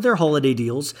all of their holiday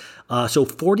deals, so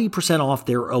 40% off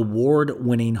their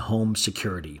award-winning home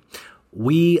security.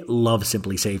 We love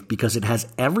Simply Safe because it has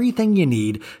everything you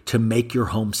need to make your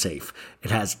home safe.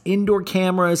 It has indoor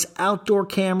cameras, outdoor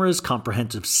cameras,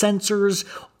 comprehensive sensors,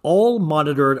 all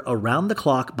monitored around the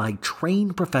clock by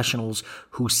trained professionals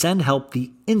who send help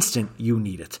the instant you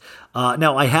need it.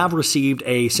 Now, I have received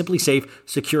a Simply Safe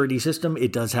security system.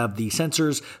 It does have the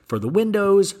sensors for the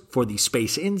windows, for the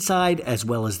space inside, as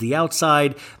well as the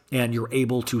outside, and you're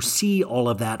able to see all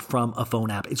of that from a phone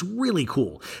app. It's really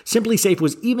cool. Simply Safe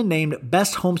was even named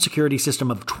Best Home Security System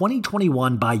of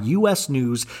 2021 by U.S.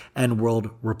 News and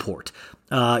World Report.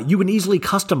 You can easily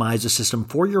customize a system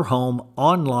for your home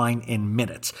online in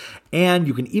minutes. And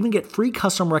you can even get free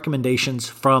custom recommendations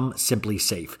from Simply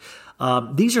Safe.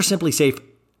 These are Simply Safe.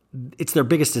 It's their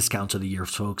biggest discounts of the year,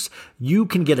 folks. You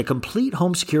can get a complete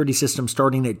home security system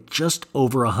starting at just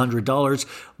over $100,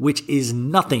 which is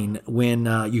nothing when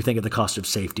you think of the cost of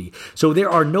safety. So there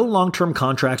are no long-term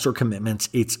contracts or commitments.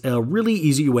 It's a really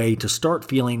easy way to start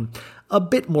feeling a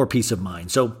bit more peace of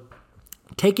mind. So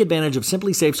take advantage of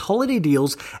Simply Safe's holiday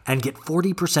deals and get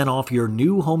 40% off your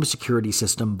new home security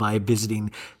system by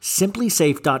visiting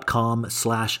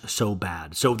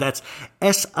simplysafe.com/sobad. So that's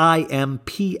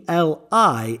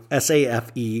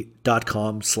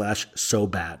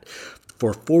simplisafe.com/sobad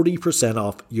for 40%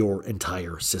 off your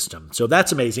entire system. So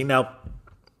that's amazing. Now,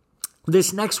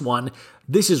 this next one,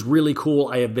 this is really cool.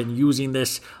 I have been using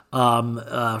this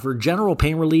for general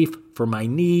pain relief for my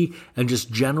knee and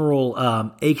just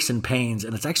general aches and pains.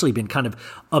 And it's actually been kind of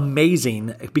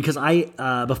amazing because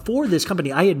before this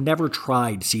company, I had never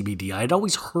tried CBD. I had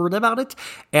always heard about it.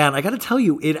 And I got to tell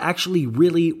you, it actually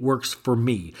really works for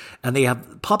me. And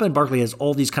Papa and Barkley has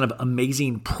all these kind of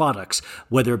amazing products,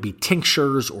 whether it be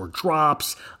tinctures or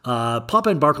drops. Papa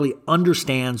and Barkley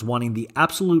understands wanting the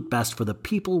absolute best for the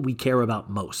people we care about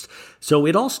most. So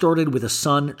it all started with a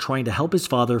son trying to help his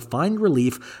father find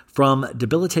relief from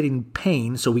debilitating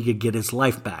pain so he could get his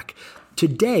life back.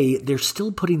 today they're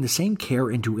still putting the same care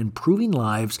into improving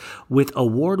lives with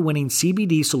award-winning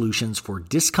CBD solutions for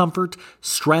discomfort,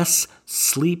 stress,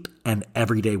 sleep, and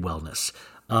everyday wellness.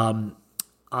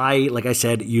 Like I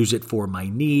said, use it for my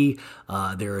knee.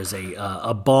 There is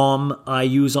a balm I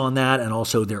use on that, and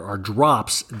also there are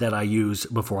drops that I use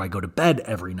before I go to bed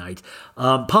every night.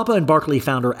 Papa and Barkley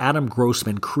founder Adam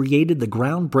Grossman created the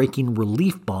groundbreaking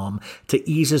relief balm to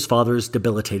ease his father's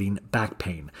debilitating back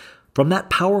pain. From that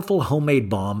powerful homemade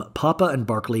balm, Papa and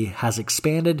Barkley has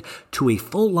expanded to a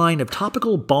full line of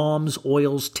topical balms,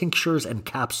 oils, tinctures, and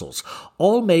capsules,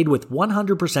 all made with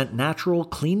 100% natural,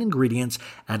 clean ingredients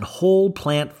and whole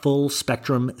plant full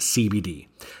spectrum CBD.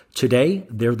 Today,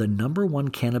 they're the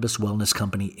 #1 cannabis wellness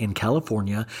company in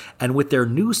California, and with their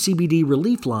new CBD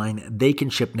relief line, they can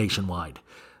ship nationwide.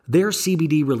 Their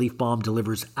CBD relief balm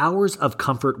delivers hours of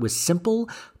comfort with simple,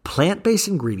 plant-based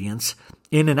ingredients.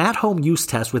 In an at-home use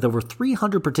test with over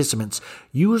 300 participants,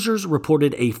 users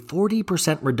reported a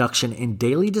 40% reduction in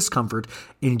daily discomfort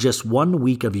in just 1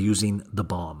 week of using the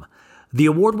balm. The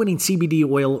award-winning CBD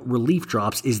oil relief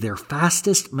drops is their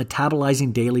fastest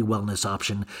metabolizing daily wellness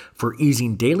option for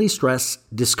easing daily stress,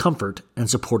 discomfort, and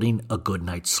supporting a good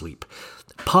night's sleep.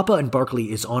 Papa and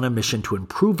Barkley is on a mission to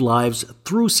improve lives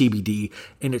through CBD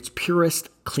in its purest,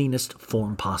 cleanest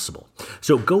form possible.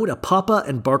 So go to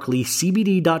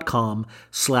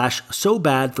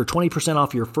papaandbarkleycbd.com/sobad for 20%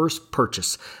 off your first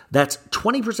purchase. That's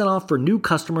 20% off for new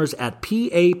customers at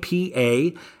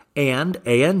PAPA and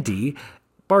AND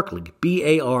Barkley,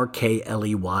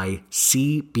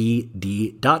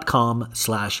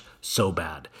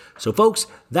 BARKLEYCBD.com/sobad. So folks,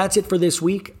 that's it for this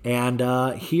week, and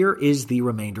here is the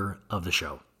remainder of the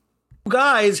show.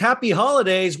 Guys, happy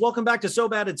holidays. Welcome back to So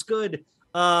Bad It's Good.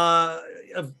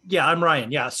 I'm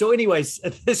Ryan. Yeah. So anyways,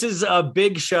 this is a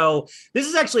big show. This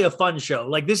is actually a fun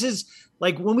show. This is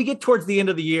when we get towards the end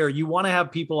of the year, you want to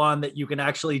have people on that you can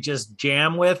actually just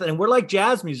jam with. And we're like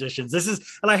jazz musicians.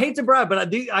 And I hate to brag,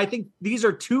 but I think these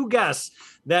are two guests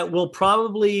that will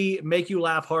probably make you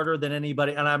laugh harder than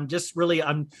anybody. And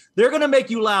they're going to make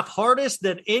you laugh hardest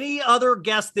than any other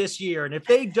guest this year. And if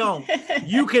they don't,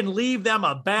 you can leave them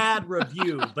a bad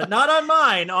review, but not on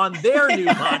mine, on their new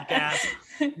podcast.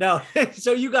 No.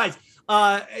 So you guys,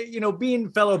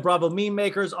 being fellow Bravo meme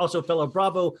makers, also fellow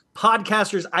Bravo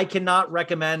podcasters, I cannot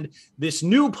recommend this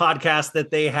new podcast that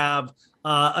they have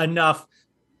enough.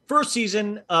 First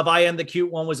season of I Am the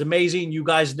Cute One was amazing. You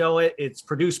guys know it. It's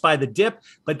produced by The Dip,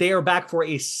 but they are back for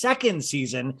a second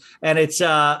season, and it's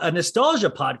a nostalgia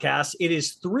podcast. It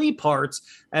is 3 parts,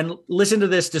 and listen to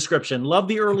this description. Love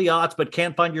the early aughts, but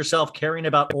can't find yourself caring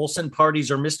about Olsen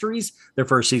parties or mysteries? Their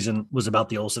first season was about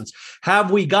the Olsens. Have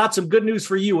we got some good news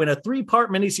for you? In a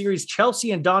 3-part miniseries,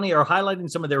 Chelsea and Donny are highlighting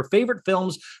some of their favorite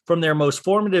films from their most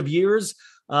formative years.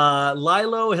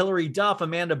 Lilo, Hilary Duff,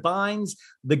 Amanda Bynes.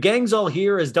 The gang's all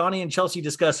here as Donny and Chelsea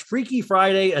discuss Freaky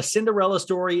Friday, A Cinderella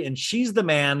Story, and She's the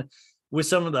Man with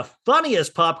some of the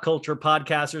funniest pop culture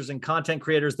podcasters and content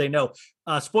creators they know.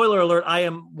 Spoiler alert, I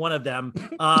am one of them.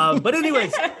 But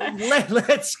anyways,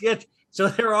 let's get... So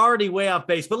they're already way off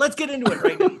base, but let's get into it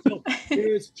right now. So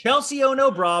there's Chelsea Ono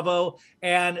Bravo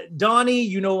and Donny.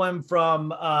 You know him from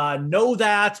Know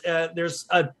That. There's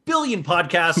a billion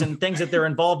podcasts and things that they're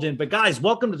involved in. But guys,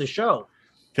 welcome to the show.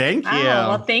 Thank you.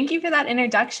 Well, thank you for that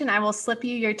introduction. I will slip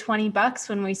you your $20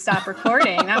 when we stop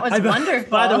recording. That was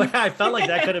wonderful. By the way, I felt like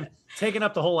that could have taken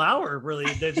up the whole hour, really,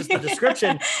 just the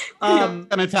description. I'm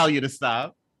going to tell you to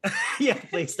stop. Yeah,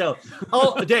 please don't.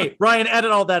 Oh, Dave, Ryan,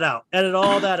 edit all that out. Edit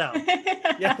all that out.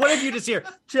 Yeah, what did you just hear?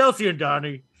 Chelsea and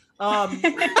Donny. So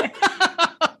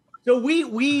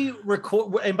we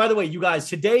record, and by the way, you guys,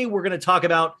 today we're going to talk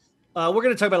about a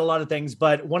lot of things,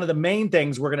 but one of the main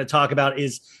things we're going to talk about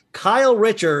is Kyle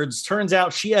Richards. Turns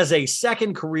out she has a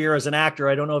second career as an actor.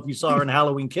 I don't know if you saw her in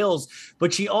Halloween Kills,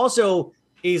 but she also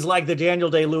is like the Daniel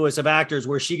Day-Lewis of actors,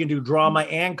 where she can do drama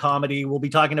and comedy. We'll be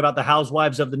talking about the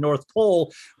Housewives of the North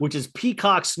Pole, which is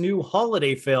Peacock's new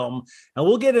holiday film. And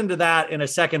we'll get into that in a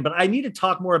second, but I need to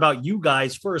talk more about you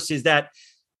guys first. Is that,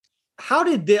 how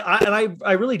did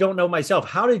I really don't know myself.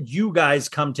 How did you guys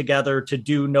come together to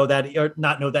do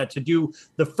to do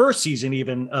the first season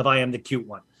even of I Am the Cute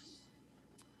One?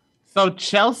 So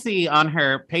Chelsea on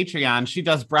her Patreon, she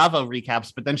does Bravo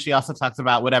recaps, but then she also talks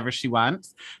about whatever she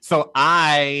wants. So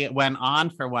I went on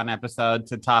for one episode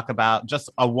to talk about just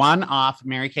a one-off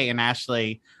Mary-Kate and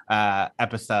Ashley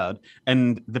episode,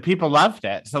 and the people loved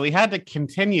it. So we had to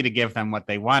continue to give them what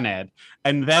they wanted.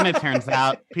 And then it turns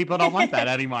out people don't want that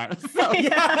anymore. So,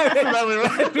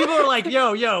 people are like,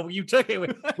 yo, you took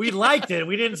it. We liked it.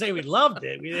 We didn't say we loved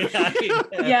it.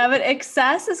 Yeah, but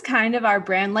excess is kind of our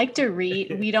brand. Like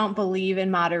Dorit, we don't believe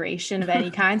in moderation of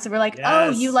any kind. So we're like,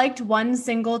 oh, you liked one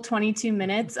single 22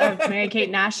 minutes of Mary-Kate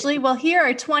and Ashley? Well, here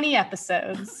are 20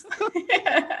 episodes.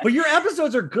 But your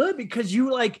episodes are good because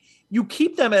you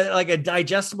keep them at like a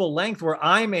digestible length, where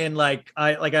I'm in like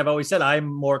I've always said, I'm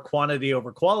more quantity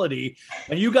over quality.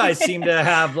 And you guys seem to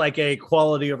have like a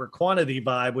quality over quantity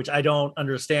vibe, which I don't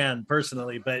understand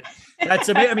personally, but that's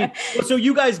I mean, so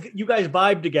you guys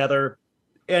vibe together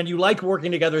and you like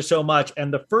working together so much.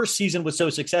 And the first season was so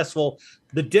successful.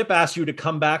 The Dip asked you to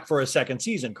come back for a second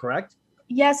season, correct?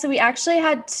 Yeah, so we actually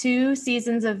had 2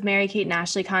 seasons of Mary-Kate and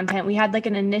Ashley content. We had like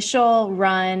an initial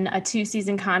run, a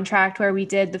 2-season contract where we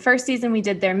did the first season, we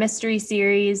did their mystery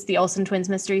series, the Olsen Twins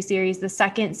mystery series. The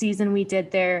second season, we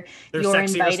did their You're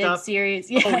Invited stuff?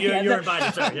 Series. Yeah, you're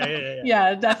invited. Sorry. Yeah.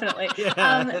 Yeah, definitely.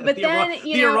 But then,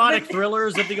 the erotic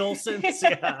thrillers of the Olsens.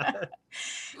 Yeah.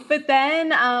 But then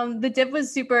the Dip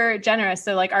was super generous.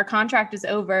 So like our contract is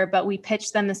over, but we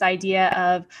pitched them this idea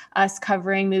of us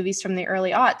covering movies from the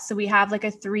early aughts. So we have like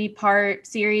a 3-part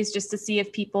series just to see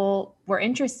if people were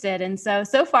interested. And so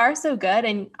far, so good.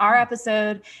 And our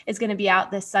episode is going to be out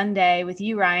this Sunday with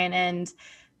you, Ryan. And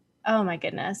oh my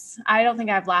goodness, I don't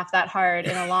think I've laughed that hard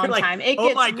in a long time. It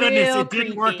gets it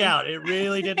didn't work out. It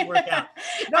really didn't work out.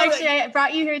 No, actually, I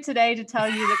brought you here today to tell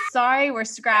you that sorry, we're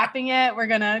scrapping it. We're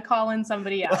gonna call in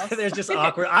somebody else. There's just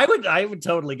awkward. I would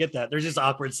totally get that. There's just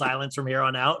awkward silence from here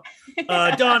on out.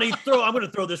 Donny, I'm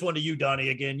gonna throw this one to you, Donny,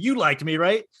 again. You liked me,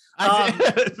 right?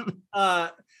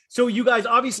 So you guys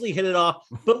obviously hit it off,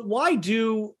 but why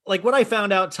do like what I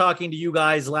found out talking to you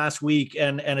guys last week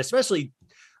and especially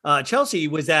Chelsea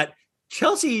was that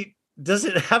Chelsea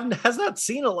has not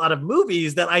seen a lot of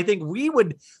movies that I think we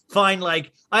would find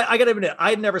like I gotta admit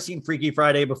I'd never seen Freaky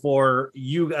Friday before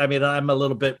you. I mean, I'm a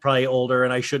little bit probably older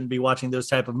and I shouldn't be watching those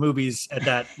type of movies at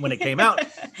that when it came out.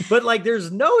 But like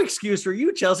there's no excuse for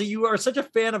you, Chelsea. You are such a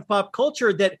fan of pop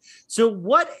culture that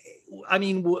I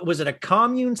mean, was it a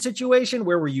commune situation?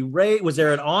 Where were you raised? Was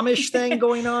there an Amish thing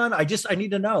going on? I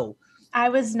need to know. I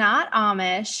was not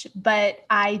Amish, but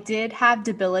I did have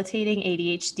debilitating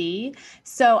ADHD.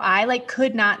 So I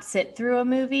could not sit through a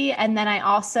movie. And then I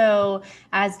also,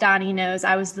 as Donny knows,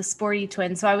 I was the sporty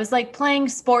twin. So I was playing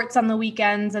sports on the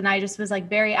weekends and I just was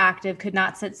very active, could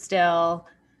not sit still.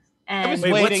 And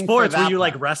wait, what sports were you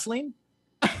wrestling?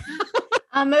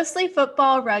 Mostly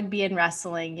football, rugby, and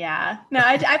wrestling. Yeah. No,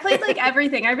 I played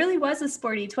everything. I really was a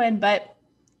sporty twin, but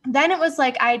then it was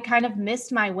I had kind of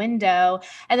missed my window.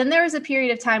 And then there was a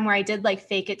period of time where I did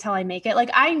fake it till I make it.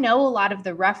 I know a lot of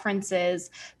the references,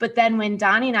 but then when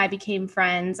Donny and I became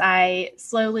friends, I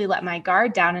slowly let my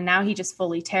guard down. And now he just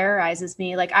fully terrorizes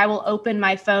me. I will open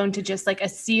my phone to just a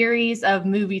series of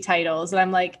movie titles. And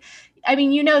I'm I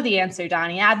mean, you know the answer,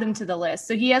 Donny. Add them to the list.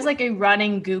 So he has a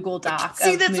running Google Doc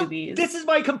of movies. This is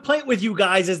my complaint with you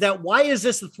guys is that why is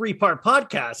this a 3-part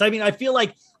podcast? I mean, I feel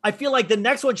like the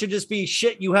next one should just be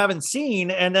shit you haven't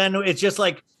seen. And then it's just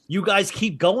you guys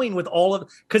keep going with all of,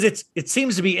 because it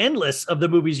seems to be endless of the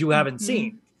movies you haven't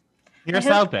seen. Here's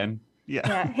hoping.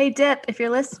 Yeah. Hey, Dip, if you're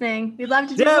listening, we'd love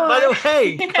to do more. By the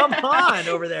way, come on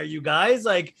over there, you guys.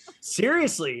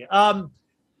 Seriously.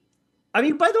 I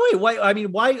mean, by the way, why?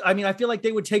 I mean, I feel like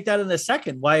they would take that in a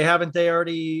second. Why haven't they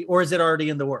already, or is it already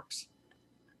in the works?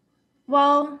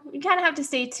 Well, you kind of have to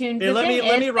stay tuned. Hey, let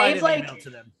me write an email to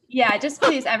them. Yeah, just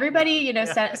please, everybody,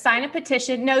 sign a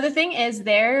petition. No, the thing is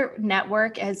their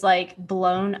network has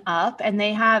blown up and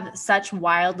they have such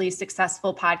wildly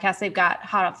successful podcasts. They've got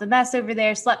Hot Off the Mess over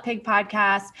there, Slut Pig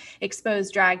Podcast,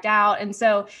 Exposed, Dragged Out. And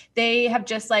so they have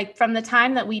just from the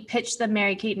time that we pitched them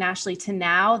Mary-Kate and Ashley to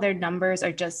now, their numbers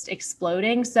are just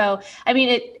exploding. So, I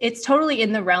mean, it's totally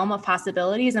in the realm of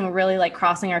possibilities and we're really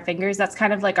crossing our fingers. That's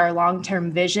kind of our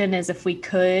long-term vision is if we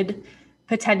could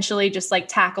potentially just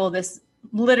tackle this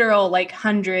literal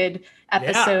 100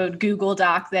 episode Google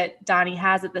Doc that Donny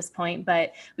has at this point,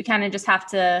 but we kind of just have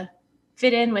to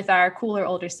fit in with our cooler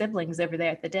older siblings over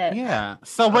there at the Dip. Yeah.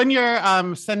 So when you're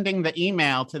sending the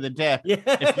email to the Dip,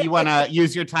 if you want to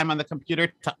use your time on the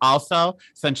computer to also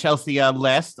send Chelsea a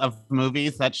list of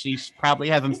movies that she probably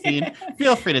hasn't seen,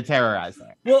 feel free to terrorize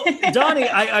her. Well, Donny,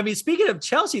 I mean, speaking of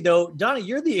Chelsea though, Donny,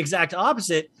 you're the exact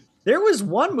opposite. There was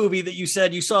one movie that you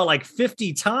said you saw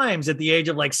 50 times at the age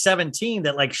of 17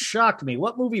 that shocked me.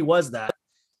 What movie was that?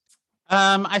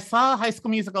 I saw High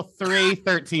School Musical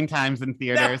 13 times in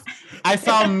theaters. I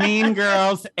saw Mean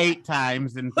Girls 8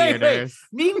 times in theaters.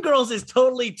 Wait. Mean Girls is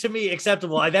totally, to me,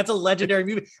 acceptable. That's a legendary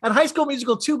movie. And High School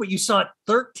Musical too, but you saw it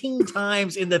 13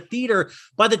 times in the theater.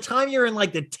 By the time you're in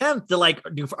like the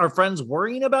 10th, are friends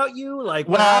worrying about you?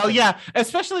 Well, yeah,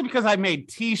 especially because I made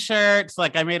t-shirts.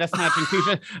 Like I made a matching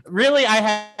t-shirt. Really,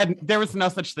 there was no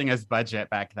such thing as budget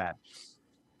back then.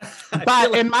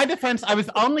 But in my defense, I was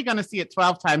only going to see it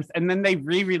 12 times, and then they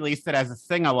re-released it as a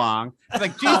sing-along. It's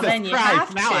like, Jesus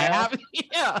Christ, now I have it.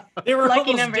 Yeah. They were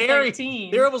Lucky number 13.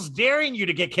 They were almost daring you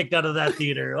to get kicked out of that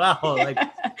theater. Wow.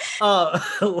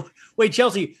 Wait,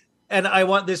 Chelsea, and I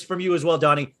want this from you as well,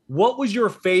 Donny. What was your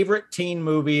favorite teen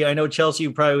movie? I know Chelsea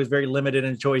probably was very limited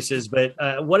in choices, but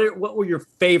what were your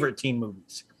favorite teen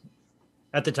movies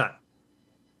at the time?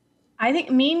 I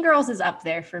think Mean Girls is up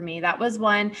there for me. That was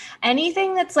one.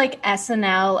 Anything that's like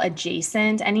SNL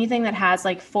adjacent, anything that has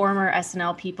like former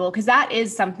SNL people, because that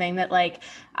is something that like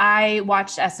I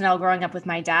watched SNL growing up with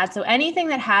my dad. So anything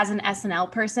that has an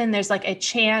SNL person, there's like a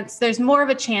chance, there's more of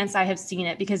a chance I have seen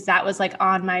it because that was like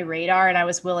on my radar and I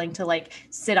was willing to like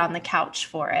sit on the couch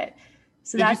for it.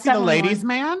 So Did you see The Ladies'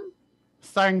 Man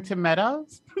starring Tim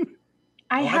Meadows?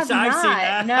 I have I've not. seen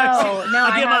that. No,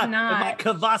 I have not.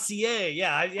 Cavassier.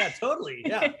 Yeah, totally.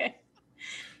 Yeah.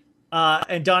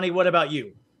 And Donny, what about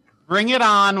you? Bring It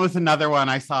On was another one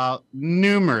I saw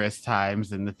numerous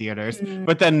times in the theaters,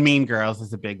 but then Mean Girls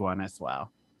is a big one as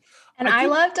well. And I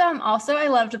loved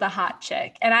The Hot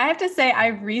Chick. And I have to say, I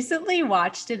recently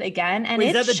watched it again, and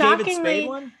Wait, it's is that the shockingly. David Spade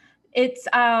one? It's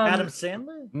Adam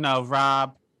Sandler? No,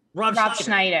 Rob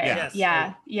Schneider. Yes.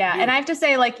 Yeah. And I have to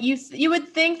say, like, you would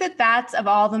think that that's of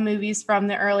all the movies from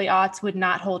the early aughts would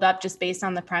not hold up just based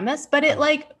on the premise, but it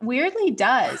like weirdly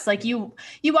does. Like you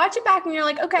watch it back and you're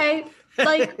like, okay,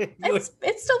 like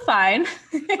it's still fine.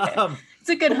 It's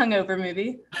a good hungover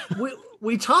movie.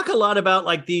 We talk a lot about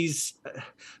like these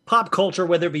pop culture,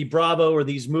 whether it be Bravo or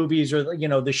these movies or,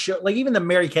 the show, like even the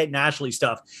Mary-Kate and Ashley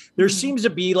stuff. There seems to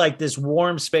be like this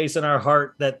warm space in our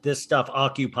heart that this stuff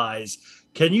occupies.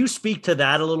 Can you speak to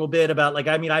that a little bit about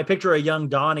I picture a young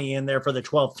Donny in there for the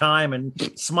 12th time and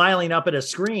smiling up at a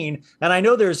screen. And I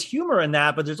know there's humor in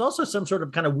that, but there's also some sort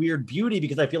of kind of weird beauty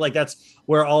because I feel like that's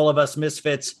where all of us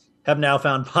misfits have now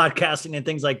found podcasting and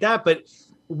things like that. But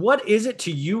what is it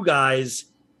to you guys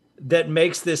that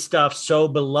makes this stuff so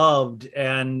beloved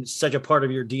and such a part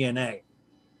of your DNA?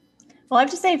 Well, I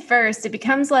have to say first, it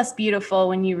becomes less beautiful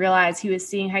when you realize he was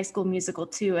seeing High School Musical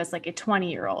 2 as like a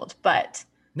 20-year-old, but...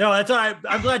 No, that's all right.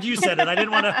 I'm glad you said it. I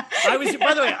didn't want to. By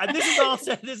the way,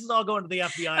 this is all going to the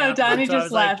FBI. Oh, Donny just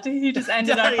left. He just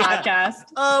ended our podcast.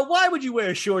 Why would you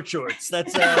wear short shorts?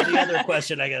 That's the other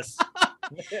question, I guess.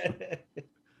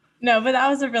 No, but that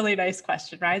was a really nice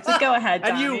question, right? So go ahead,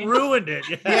 Donny. And you ruined it.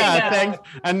 Yeah, thanks.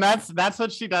 And that's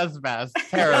what she does best.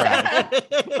 Terrorize.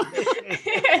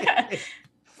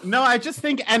 No, I just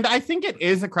think, and I think it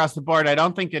is across the board. I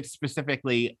don't think it's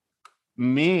specifically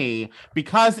me,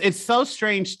 because it's so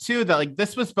strange too that like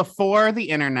this was before the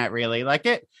internet, really. Like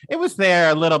it was there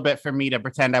a little bit for me to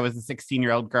pretend I was a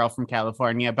 16-year-old girl from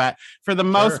California, but for the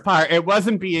most part it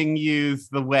wasn't being used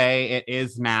the way it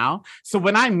is now. So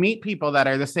when I meet people that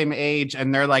are the same age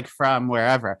and they're like from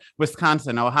wherever,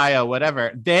 Wisconsin, Ohio,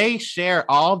 whatever, they share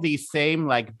all these same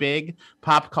like big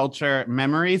pop culture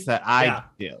memories that I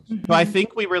do. So I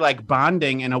think we were like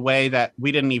bonding in a way that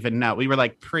we didn't even know. We were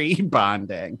like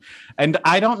pre-bonding. And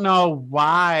I don't know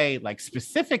why, like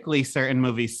specifically certain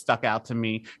movies stuck out to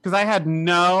me because I had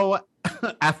no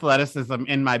athleticism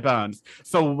in my bones.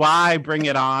 So why Bring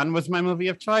It On was my movie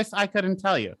of choice, I couldn't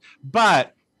tell you.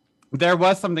 But there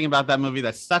was something about that movie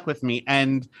that stuck with me.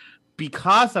 And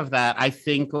because of that, I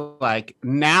think like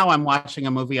now I'm watching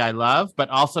a movie I love, but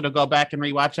also to go back and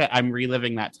rewatch it, I'm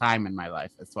reliving that time in my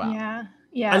life as well. Yeah.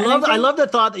 I love the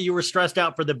thought that you were stressed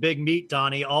out for the big meat,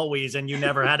 Donny, always, and you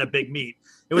never had a big meat.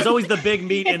 It was always the big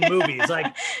meat in movies.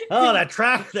 Like, oh, that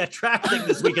track thing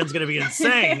this weekend's going to be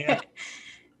insane.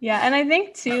 Yeah. And I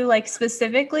think too, like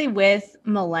specifically with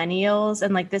millennials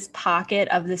and like this pocket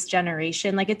of this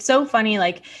generation, like it's so funny.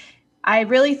 Like, I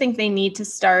really think they need to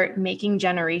start making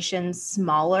generations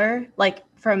smaller, like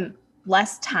from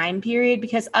less time period,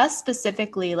 because us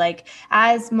specifically, like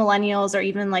as millennials or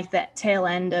even like the tail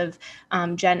end of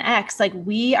Gen X, like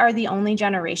we are the only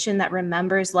generation that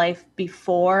remembers life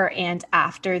before and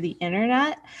after the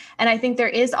internet. And I think there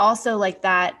is also like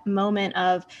that moment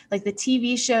of like the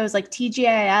TV shows like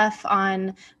TGIF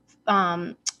on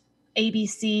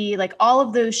ABC, like all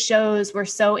of those shows were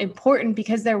so important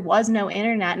because there was no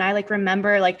internet. And I like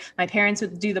remember like my parents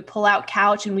would do the pull out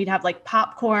couch and we'd have like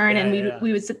popcorn and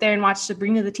we would sit there and watch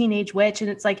Sabrina the Teenage Witch. And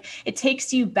it's like, it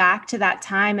takes you back to that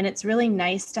time. And it's really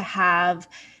nice to have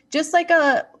just like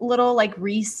a little like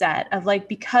reset of like,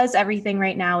 because everything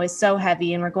right now is so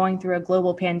heavy and we're going through a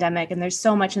global pandemic and there's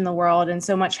so much in the world and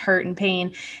so much hurt and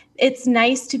pain. It's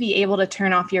nice to be able to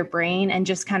turn off your brain and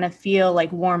just kind of feel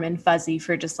like warm and fuzzy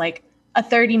for just like a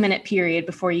 30-minute period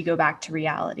before you go back to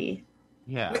reality.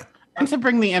 Yeah. And to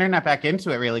bring the internet back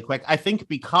into it really quick, I think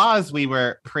because we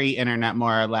were pre-internet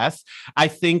more or less, I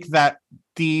think that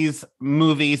these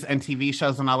movies and TV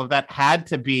shows and all of that had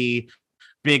to be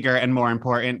bigger and more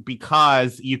important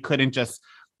because you couldn't just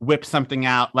whip something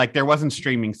out. Like there wasn't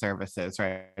streaming services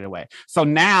right away. So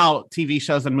now TV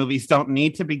shows and movies don't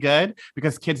need to be good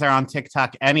because kids are on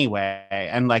TikTok anyway.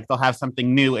 And like they'll have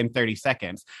something new in 30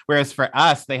 seconds. Whereas for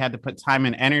us, they had to put time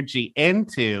and energy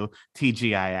into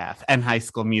TGIF and High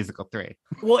School Musical 3.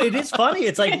 Well, it is funny.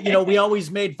 It's like, we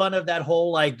always made fun of that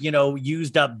whole like,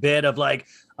 used up bit of like,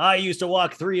 I used to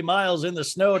walk 3 miles in the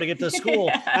snow to get to school.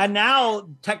 Yeah. And now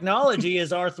technology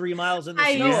is our 3 miles in the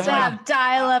snow. I used to have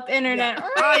dial-up internet. Yeah.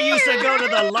 I used to go to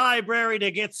the library to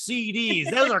get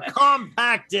CDs. Those are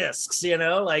compact discs,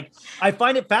 Like, I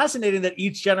find it fascinating that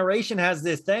each generation has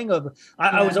this thing of,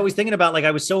 I was always thinking about, like,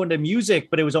 I was so into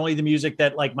music, but it was only the music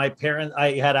that, like,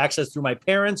 I had access through my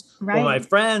parents or my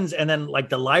friends. And then, like,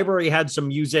 the library had some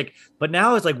music. But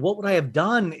now it's like, what would I have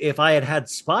done if I had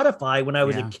Spotify when I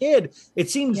was a kid? It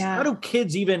seems, how do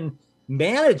kids even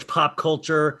manage pop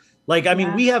culture? Like, I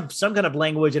mean, we have some kind of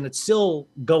language and it's still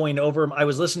going over. I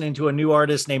was listening to a new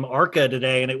artist named Arca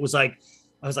today, and it was like,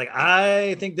 I was like,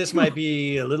 I think this might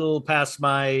be a little past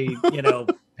my,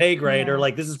 pay grade, or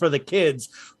like, this is for the kids.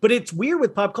 But it's weird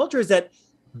with pop culture is that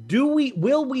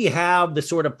will we have the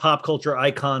sort of pop culture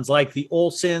icons like the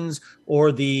Olsens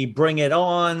or the Bring It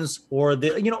Ons or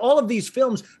the, all of these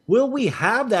films? Will we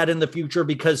have that in the future?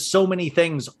 Because so many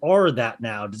things are that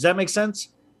now. Does that make sense?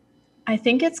 I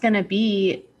think it's going to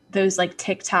be those like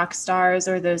TikTok stars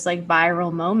or those like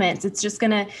viral moments. It's just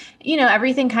going to,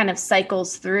 everything kind of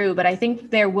cycles through, but I think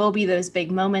there will be those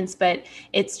big moments, but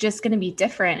it's just going to be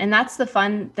different. And that's the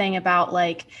fun thing about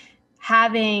like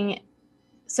having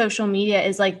social media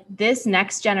is like this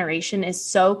next generation is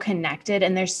so connected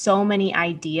and there's so many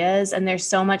ideas and there's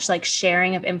so much like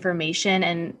sharing of information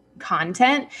and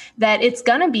content that it's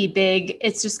going to be big.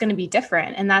 It's just going to be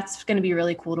different. And that's going to be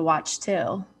really cool to watch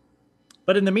too.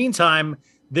 But in the meantime,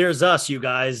 there's us, you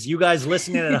guys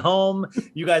listening at home,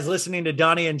 you guys listening to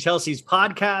Donny and Chelsea's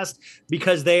podcast,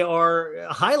 because they are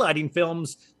highlighting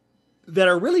films that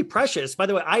are really precious. By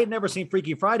the way, I had never seen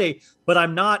Freaky Friday, but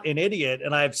I'm not an idiot.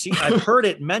 And I've heard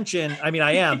it mentioned. I mean,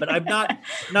 I am, but I'm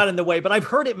not in the way, but I've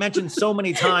heard it mentioned so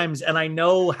many times. And I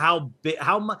know how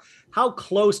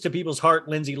close to people's heart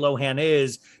Lindsay Lohan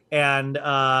is. And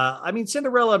I mean,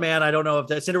 Cinderella Man, I don't know if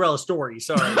that's Cinderella Story.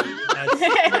 Sorry.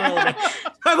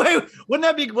 Wait, wouldn't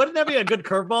that be a good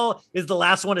curveball? Is the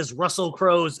last one is Russell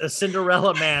Crowe's A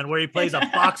Cinderella Man, where he plays a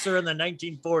boxer in the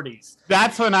 1940s.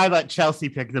 That's when I let Chelsea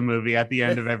pick the movie at the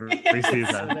end of every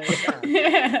season.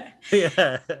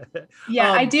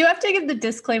 Yeah, I do have to give the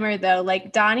disclaimer though.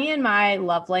 Like Donny and my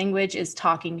love language is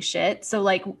talking shit. So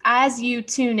like as you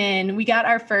tune in, we got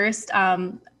our first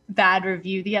bad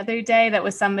review the other day that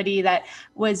was somebody that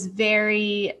was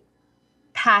very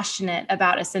passionate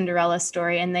about A Cinderella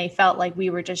Story and they felt like we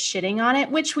were just shitting on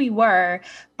it, which we were.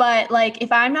 But like,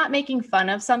 if I'm not making fun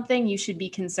of something, you should be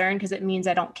concerned because it means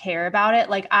I don't care about it.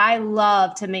 Like I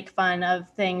love to make fun of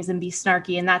things and be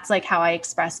snarky. And that's like how I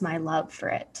express my love for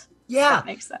it. Yeah. That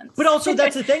makes sense. But also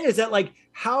that's the thing is that like,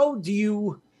 how do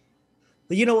you,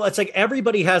 it's like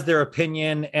everybody has their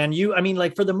opinion and I mean,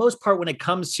 like for the most part, when it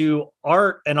comes to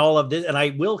art and all of this, and I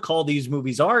will call these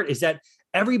movies art, is that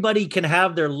everybody can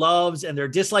have their loves and their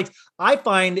dislikes. I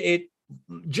find it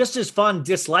just as fun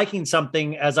disliking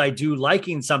something as I do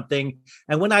liking something.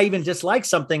 And when I even dislike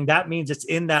something, that means it's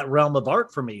in that realm of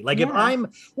art for me. Like if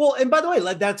and by the way,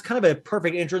 like that's kind of a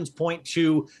perfect entrance point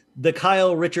to the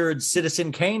Kyle Richards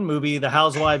Citizen Kane movie, The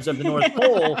Housewives of the North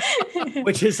Pole,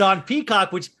 which is on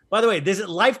Peacock, which by the way, this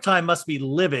Lifetime must be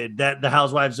livid that The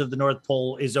Housewives of the North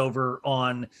Pole is over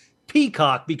on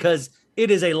Peacock because it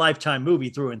is a Lifetime movie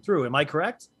through and through. Am I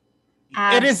correct?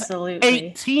 Absolutely. It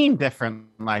is 18 different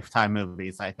Lifetime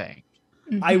movies, I think.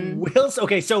 Mm-hmm. I will.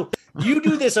 Okay, so you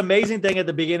do this amazing thing at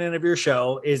the beginning of your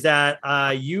show is that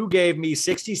you gave me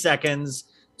 60 seconds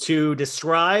to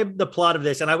describe the plot of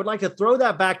this. And I would like to throw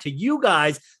that back to you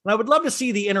guys. And I would love to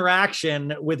see the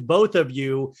interaction with both of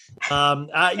you.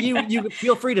 You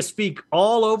feel free to speak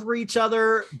all over each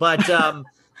other, but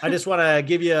I just want to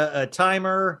give you a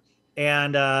timer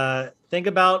and think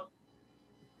about,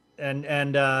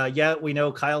 and yeah, we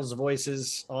know Kyle's voice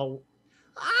is all,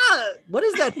 what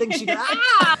is that thing she does?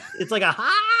 It's like a,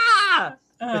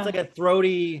 it's like a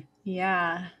throaty.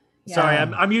 Yeah. Sorry,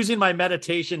 I'm using my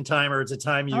meditation timer to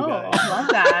time you guys. I love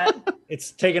that.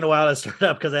 It's taken a while to start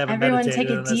up because I haven't meditated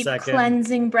in a second. Everyone take a deep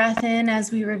cleansing breath in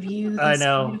as we review this. I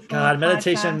know. God,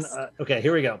 meditation. Okay,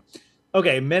 here we go.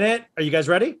 Okay, minute. Are you guys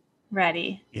ready?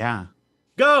 Ready. Yeah.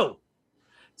 Go.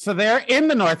 So they're in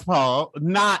the North Pole,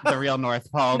 not the real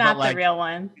North Pole, not but like the real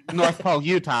one. North Pole,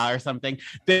 Utah or something.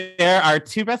 There are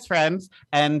two best friends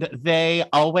and they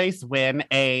always win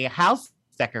a house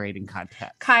decorating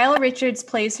contest. Kyle Richards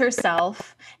plays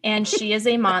herself and she is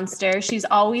a monster. She's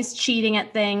always cheating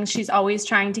at things. She's always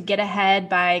trying to get ahead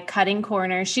by cutting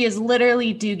corners. She is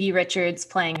literally Doogie Richards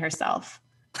playing herself.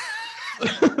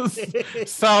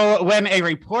 So when a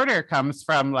reporter comes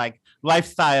from like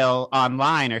Lifestyle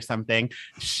Online or something,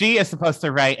 she is supposed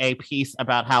to write a piece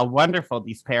about how wonderful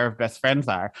these pair of best friends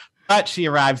are. But she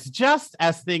arrives just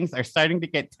as things are starting to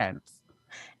get tense.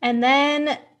 And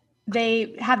then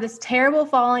they have this terrible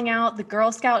falling out. The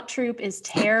Girl Scout troop is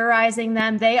terrorizing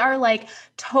them. They are like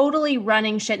totally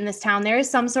running shit in this town. There is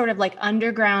some sort of like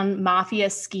underground mafia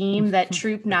scheme that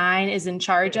Troop 9 is in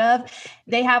charge of.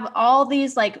 They have all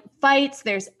these like fights.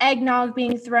 There's eggnog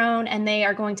being thrown and they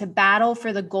are going to battle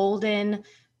for the golden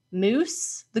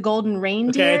moose, the golden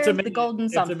reindeer, the golden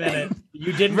something. It's a minute.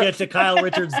 You didn't get to Kyle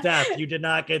Richards' death. You did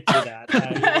not get to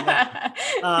that.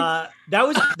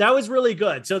 That was really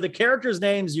good. So the characters'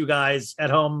 names, you guys at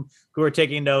home who are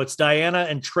taking notes, Diana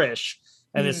and Trish,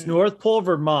 and it's North Pole,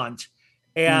 Vermont.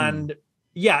 And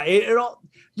yeah, it all,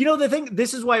 you know, the thing,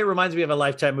 this is why it reminds me of a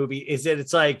Lifetime movie, is that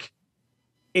it's like,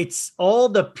 it's all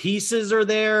the pieces are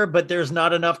there, but there's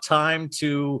not enough time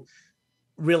to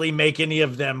really make any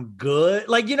of them good.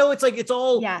 Like, you know, it's like, it's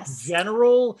all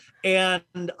general.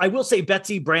 And I will say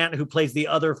Betsy Brandt, who plays the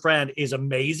other friend, is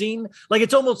amazing. Like,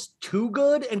 it's almost too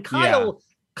good. And Kyle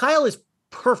is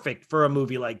perfect for a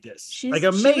movie like this. She's like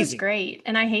amazing. She was great.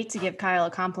 And I hate to give Kyle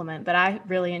a compliment, but I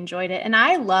really enjoyed it. And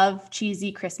I love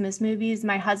cheesy Christmas movies.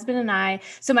 My husband and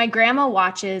so my grandma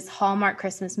watches Hallmark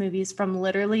Christmas movies from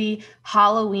literally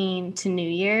Halloween to New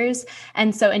Year's.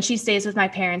 And she stays with my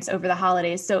parents over the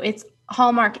holidays. So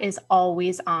Hallmark is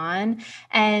always on.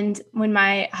 And when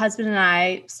my husband and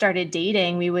I started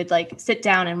dating, we would like sit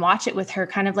down and watch it with her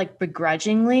kind of like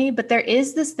begrudgingly. But there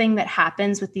is this thing that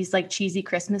happens with these like cheesy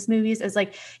Christmas movies is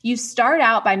like you start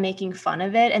out by making fun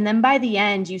of it. And then by the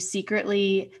end, you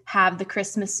secretly have the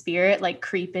Christmas spirit like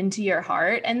creep into your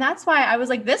heart. And that's why I was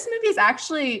like, this movie is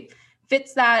actually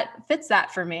fits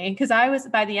that for me. Cause I was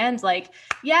by the end like,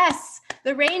 yes,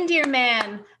 the reindeer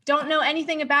man, don't know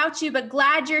anything about you, but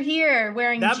glad you're here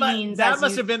wearing jeans. That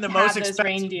must have been the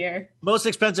most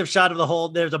expensive shot of the whole.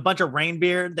 There's a bunch of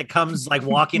reindeer that comes like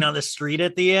walking on the street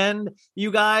at the end,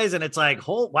 you guys. And it's like,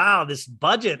 oh, wow, this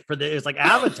budget for this, it's like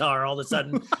Avatar all of a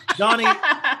sudden. Donny,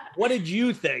 what did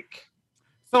you think?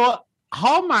 So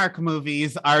Hallmark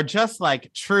movies are just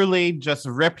like truly just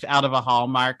ripped out of a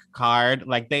Hallmark card.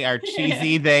 Like they are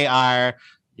cheesy. They are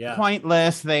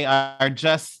pointless. They are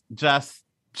just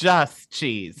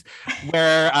cheese.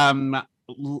 Where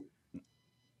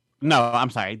no, I'm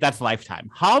sorry, that's Lifetime.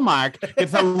 Hallmark,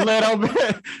 it's a little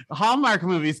bit. Hallmark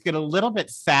movies get a little bit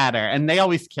sadder, and they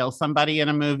always kill somebody in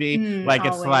a movie.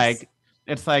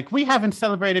 It's like we haven't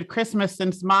celebrated Christmas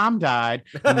since Mom died,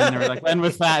 and then they were like, "When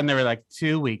was that?" And they were like,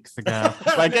 2 weeks ago.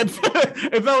 Like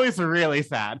it's always really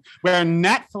sad. Where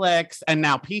Netflix and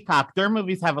now Peacock, their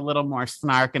movies have a little more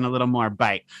snark and a little more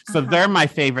bite. So they're my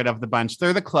favorite of the bunch.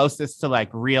 They're the closest to like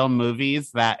real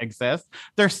movies that exist.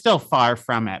 They're still far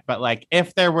from it, but like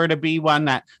if there were to be one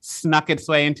that snuck its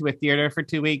way into a theater for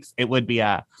 2 weeks, it would be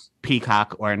a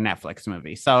Peacock or a Netflix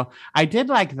movie. So I did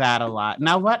like that a lot.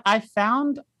 Now, what I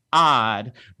found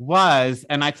odd was,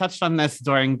 and I touched on this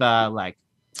during the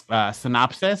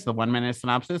synopsis, the 1 minute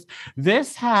synopsis,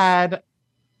 this had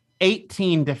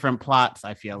 18 different plots.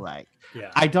 I feel like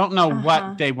I don't know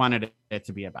what they wanted it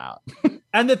to be about.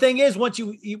 And the thing is, once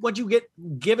you get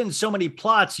given so many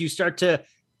plots, you start to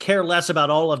care less about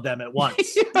all of them at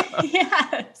once.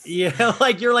 Yes. Yeah,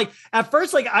 like you're like at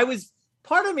first, like I was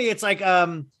part of me. It's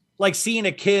like seeing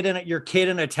your kid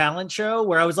in a talent show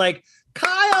where I was like,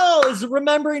 Kyle is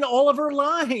remembering all of her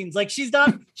lines. Like she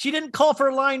didn't call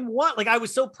for line one. Like I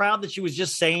was so proud that she was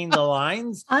just saying the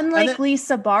lines. Unlike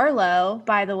Lisa Barlow,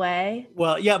 by the way.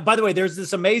 Well, yeah, by the way, there's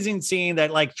this amazing scene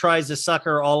that like tries to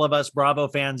sucker all of us Bravo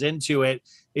fans into it,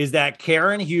 is that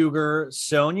Karen Huger,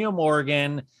 Sonia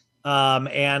Morgan,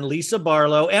 and Lisa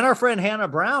Barlow, and our friend Hannah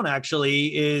Brown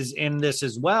actually is in this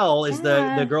as well, is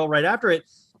the girl right after it,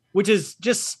 which is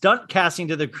just stunt casting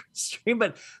to the extreme.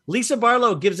 But Lisa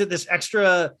Barlow gives it this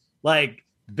extra, like,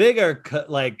 bigger,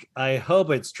 like, I hope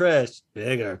it's Trish,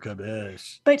 bigger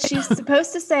kabish. But she's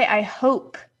supposed to say, I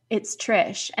hope it's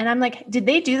Trish. And I'm like, did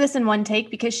they do this in one take?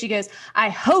 Because she goes, I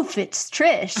hope it's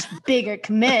Trish, bigger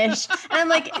commish. And I'm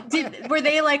like, were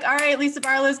they like, all right, Lisa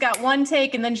Barlow's got one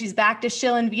take and then she's back to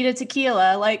shilling Vita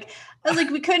Tequila. Like, I was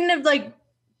like, we couldn't have like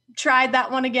tried that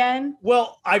one again.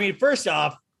 Well, I mean, first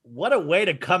off, what a way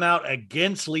to come out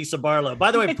against Lisa Barlow.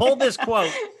 By the way, pull this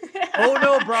quote. Oh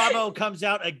no, Bravo comes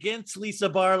out against Lisa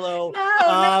Barlow.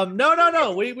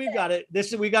 No. We've got it.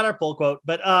 We got our full quote.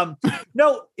 But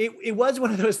no, it was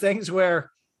one of those things where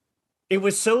it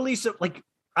was so Lisa, like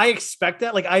I expect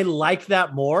that. Like I like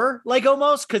that more, like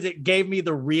almost because it gave me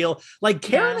the real, like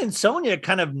Karen and Sonia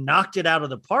kind of knocked it out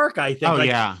of the park, I think. Oh, like,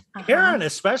 yeah. Karen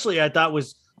especially I thought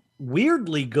was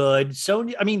weirdly good.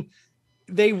 Sonia, I mean,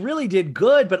 they really did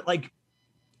good, but like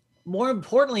more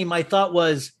importantly, my thought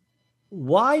was,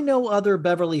 why no other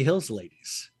Beverly Hills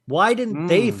ladies? Why didn't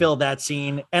they fill that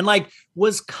scene? And like,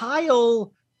 was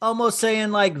Kyle almost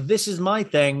saying like, this is my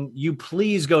thing, you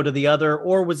please go to the other,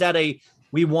 or was that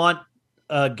we want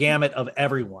a gamut of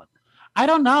everyone? I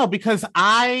don't know, because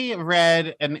I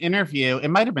read an interview. It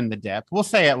might have been The Dip. We'll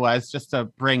say it was, just to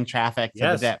bring traffic to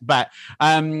The Dip. But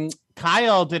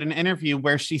Kyle did an interview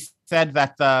where she said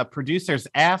that the producers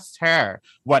asked her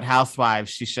what housewives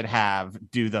she should have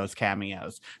do those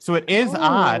cameos. So it is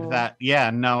odd that,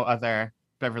 no other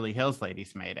Beverly Hills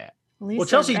ladies made it. Well,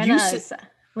 Chelsea,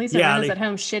 Lisa Rinna's at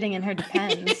home shitting in her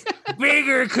Depends.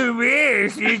 Bigger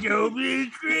careers is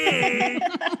only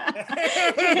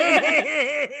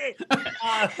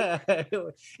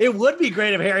It would be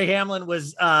great if Harry Hamlin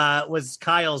was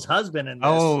Kyle's husband in this.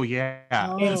 Oh,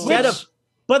 yeah. Instead of,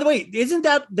 by the way, isn't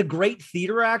that the great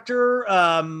theater actor?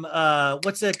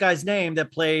 What's that guy's name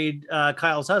that played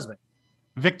Kyle's husband?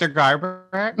 Victor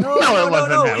Garber? No, it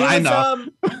wasn't him. I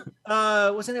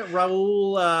know. Wasn't it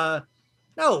Raul?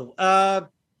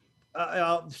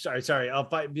 Sorry. I'll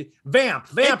fight. Vamp,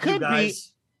 you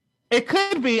guys. It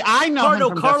could be. I know him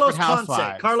from Carlos Desperate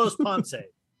Housewives. Carlos Ponce. Is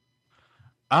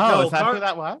that who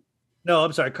that was? No,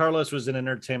 I'm sorry. Carlos was in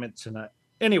Entertainment Tonight.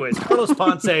 Anyways, Carlos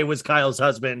Ponce was Kyle's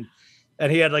husband, and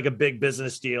he had like a big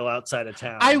business deal outside of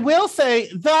town. I will say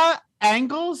the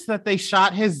angles that they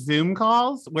shot his Zoom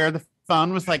calls, where the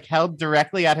phone was like held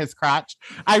directly at his crotch,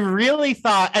 I really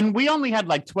thought, and we only had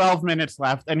like 12 minutes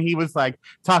left, and he was like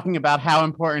talking about how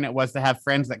important it was to have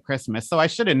friends at Christmas. So I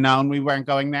should have known we weren't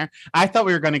going there. I thought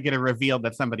we were going to get a reveal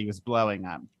that somebody was blowing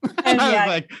up. And I was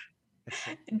like,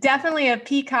 definitely a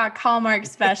Peacock Hallmark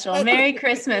special. Merry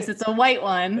Christmas. It's a white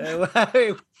one.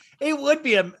 It would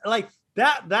be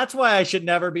that's why I should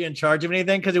never be in charge of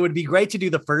anything, because it would be great to do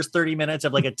the first 30 minutes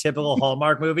of like a typical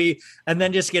Hallmark movie and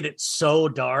then just get it so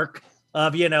dark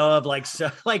of like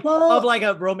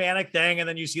a romantic thing, and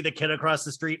then you see the kid across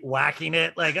the street whacking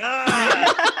it like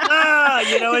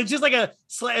it's just like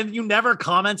and you never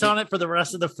comment on it for the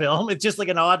rest of the film. It's just like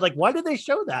an odd, like, why did they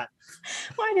show that?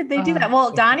 Why did they do that?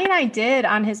 Well, Donny and I did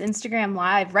on his Instagram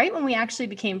live right when we actually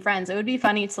became friends. It would be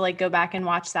funny to like go back and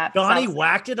watch that. Donny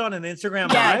whacked it on an Instagram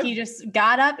live? Yeah, he just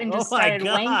got up and just started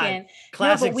wanking.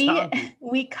 Classic. No, but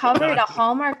we covered a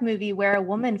Hallmark movie where a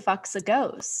woman fucks a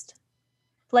ghost.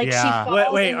 Like she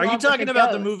falls wait, in are you love with talking a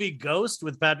about ghost. the movie Ghost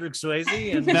with Patrick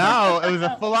Swayze? And no, it was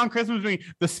a full-on Christmas movie.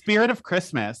 The Spirit of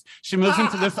Christmas. She moves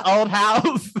into this old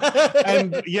house,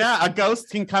 and a ghost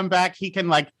can come back. He can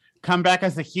like come back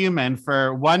as a human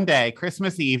for one day,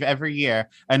 Christmas Eve every year.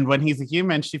 And when he's a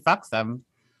human, she fucks him.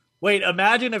 Wait,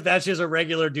 imagine if that's just a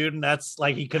regular dude and that's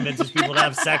like he convinces people to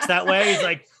have sex that way. He's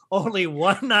like, only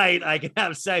one night I can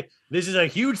have sex. This is a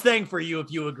huge thing for you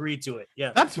if you agree to it.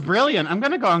 Yeah. That's brilliant. I'm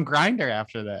going to go on Grindr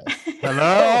after this.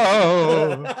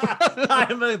 Hello.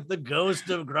 I'm the ghost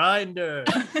of Grindr.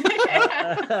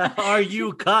 Are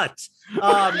you cut?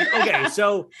 Okay,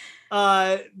 so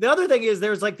the other thing is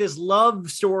there's like this love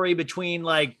story between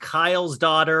like Kyle's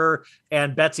daughter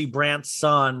and Betsy Brandt's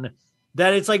son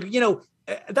that it's like,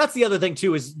 that's the other thing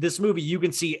too, is this movie, you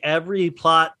can see every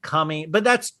plot coming, but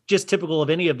that's just typical of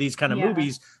any of these kind of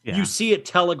movies. Yeah. You see it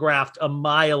telegraphed a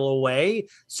mile away.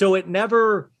 So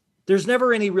there's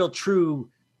never any real true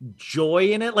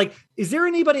joy in it. Like, is there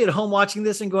anybody at home watching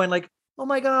this and going like, oh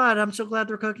my God, I'm so glad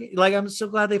they're cooking. Like, I'm so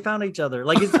glad they found each other.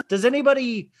 Like, does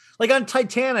anybody, like on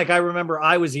Titanic, I remember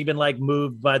I was even like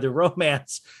moved by the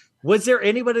romance. Was there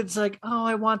anybody that's like, oh,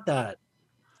 I want that?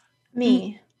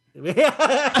 Me.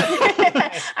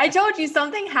 I told you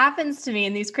something happens to me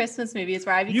in these Christmas movies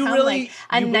where I become like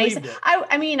a nice,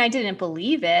 I mean, I didn't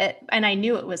believe it and I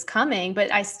knew it was coming,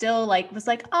 but I still like was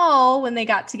like, oh, when they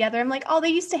got together, I'm like, oh, they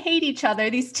used to hate each other.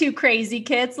 These two crazy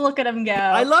kids, look at them go.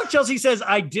 I love Chelsea says,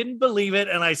 I didn't believe it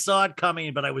and I saw it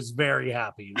coming, but I was very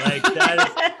happy. Like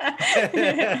that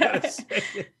is,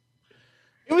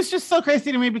 it was just so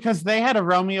crazy to me because they had a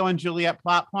Romeo and Juliet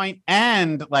plot point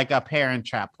and like a Parent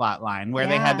Trap plot line where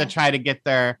they had to try to get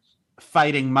their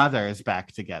fighting mothers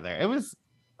back together. It was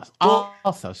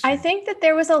also strange. I think that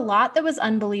there was a lot that was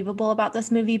unbelievable about this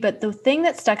movie, but the thing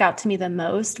that stuck out to me the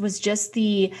most was just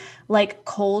the like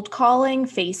cold calling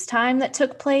FaceTime that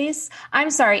took place.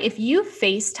 I'm sorry, if you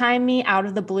FaceTime me out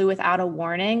of the blue without a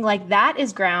warning, like that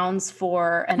is grounds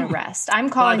for an arrest.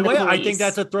 I'm calling the police. By the way, I think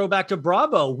that's a throwback to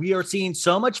Bravo. We are seeing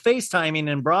so much FaceTiming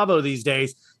in Bravo these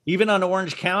days. Even on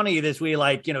Orange County this week,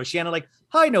 like, you know, Shannon, like,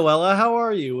 hi, Noella, how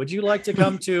are you? Would you like to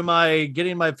come to my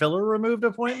getting my filler removed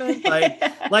appointment?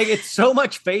 Like it's so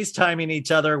much FaceTiming each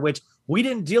other, which we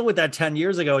didn't deal with that 10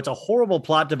 years ago. It's a horrible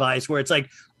plot device where it's like,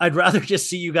 I'd rather just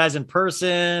see you guys in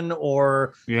person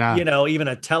or, you know, even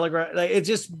a telegram. Like,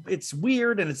 it's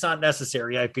weird and it's not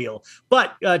necessary, I feel.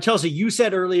 But Chelsea, you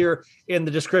said earlier in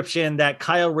the description that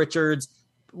Kyle Richards,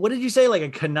 what did you say? Like a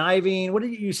conniving? What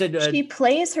did you said? She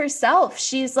plays herself.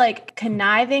 She's like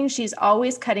conniving. She's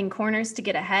always cutting corners to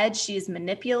get ahead. She's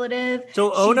manipulative.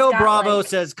 So Ono Bravo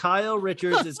says Kyle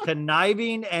Richards is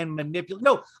conniving and manipulative.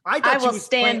 No, I will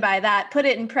stand by that. Put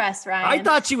it in press, Ryan. I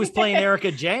thought she was playing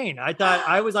Erica Jane.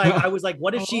 I was like,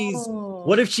 what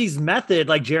if she's method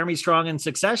like Jeremy Strong in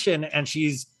Succession, and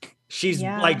she's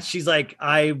like,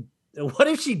 what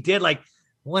if she did like,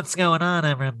 what's going on,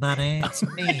 everybody? It's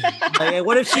me. Like,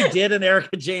 what if she did an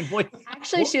Erica Jane voice?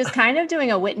 Actually, she was kind of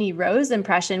doing a Whitney Rose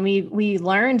impression. We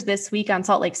learned this week on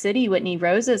Salt Lake City, Whitney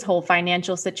Rose's whole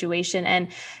financial situation. And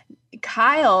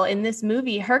Kyle in this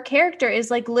movie, her character is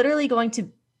like literally going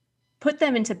to put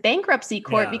them into bankruptcy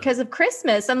court because of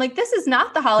Christmas. I'm like, this is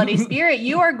not the holiday spirit.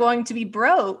 You are going to be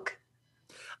broke.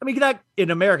 I mean, that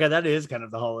in America, that is kind of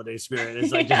the holiday spirit.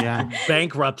 It's like just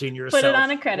bankrupting yourself. Put it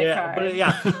on a credit card.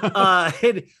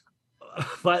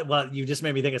 But you just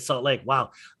made me think of Salt Lake. Wow.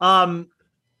 So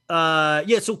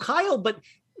Kyle, but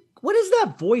what is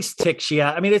that voice tick she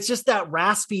has? I mean, it's just that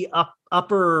raspy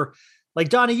upper, like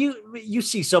Donny, you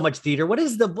see so much theater. What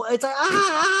is it's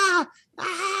like,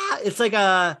 it's like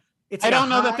a, I don't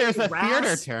know that there's a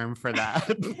theater term for that.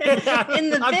 In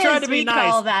the biz, trying to be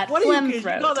nice. Call that what do you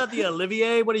call that? The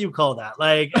Olivier? What do you call that?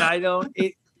 Like, I don't,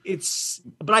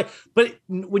 but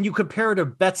when you compare it to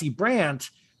Betsy Brandt,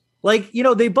 like, you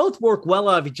know, they both work well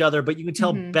off each other, but you can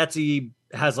tell Betsy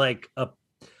has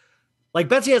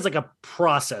Betsy has like a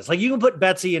process. Like, you can put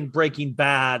Betsy in Breaking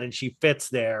Bad and she fits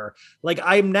there. Like,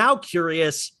 I'm now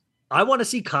curious. I want to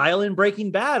see Kyle in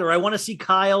Breaking Bad, or I want to see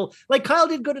Kyle, like Kyle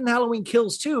did good in Halloween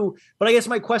Kills too. But I guess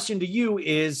my question to you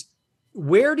is,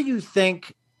 where do you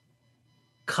think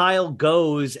Kyle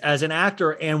goes as an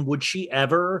actor? And would she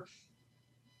ever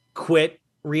quit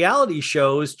reality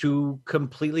shows to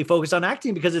completely focus on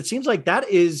acting? Because it seems like that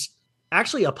is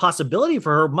actually a possibility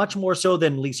for her, much more so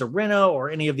than Lisa Rinna or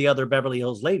any of the other Beverly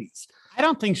Hills ladies. I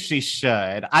don't think she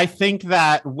should. I think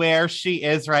that where she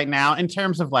is right now, in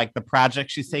terms of like the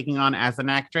project she's taking on as an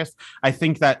actress, I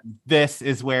think that this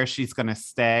is where she's going to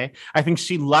stay. I think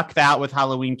she lucked out with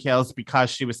Halloween Kills because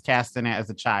she was cast in it as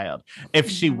a child. If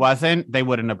she wasn't, they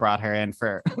wouldn't have brought her in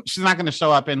for, she's not going to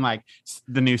show up in like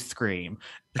the new Scream.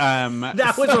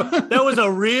 That was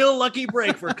a real lucky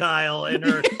break for Kyle, and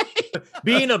her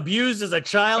being abused as a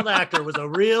child actor was a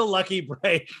real lucky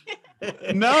break.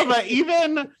 No, but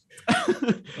even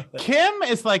Kim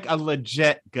is like a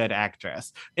legit good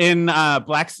actress. In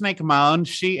Black Snake Moan,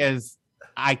 she is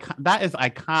that is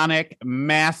iconic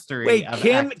mastery. Wait, of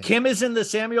Kim acting. Kim is in the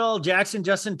Samuel L. Jackson,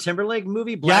 Justin Timberlake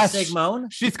movie Black Snake Moan?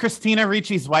 She's Christina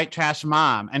Ricci's white trash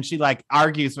mom, and she like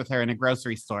argues with her in a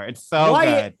grocery store. It's so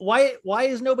good. Why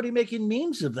is nobody making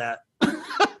memes of that?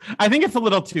 I think it's a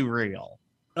little too real.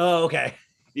 Oh, okay.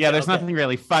 Yeah, there's nothing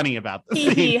really funny about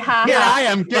this. Yeah, I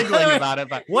am giggling about it.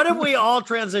 But what if we all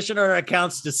transition our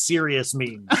accounts to serious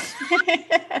memes?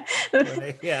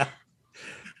 Yeah.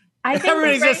 I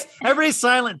think everybody's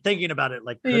silent thinking about it.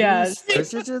 Like, yes,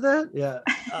 should do that?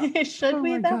 Yeah. Should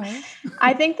we though?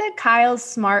 I think that Kyle's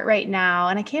smart right now,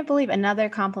 and I can't believe another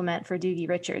compliment for Doogie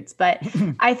Richards, but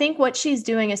I think what she's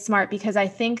doing is smart because I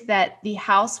think that the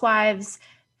Housewives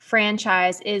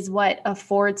franchise is what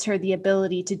affords her the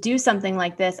ability to do something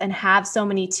like this and have so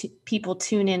many people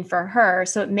tune in for her.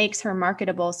 So it makes her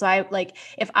marketable. So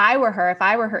if I were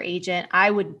her agent,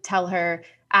 I would tell her,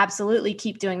 absolutely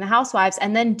keep doing the Housewives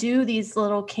and then do these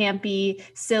little campy,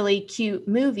 silly, cute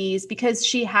movies, because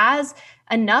she has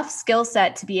enough skill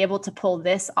set to be able to pull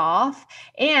this off.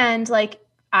 And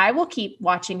I will keep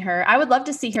watching her. I would love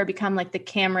to see her become like the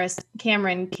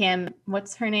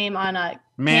what's her name on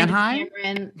Manheim?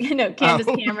 Candace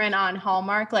Cameron on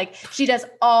Hallmark. Like she does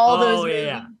all those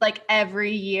movies like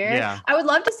every year. Yeah. I would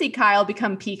love to see Kyle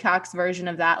become Peacock's version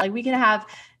of that. Like we can have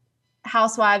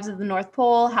Housewives of the North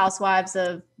Pole, Housewives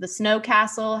of the Snow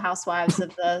Castle, Housewives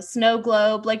of the Snow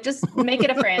Globe, like just make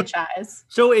it a franchise.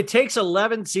 So it takes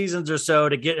 11 seasons or so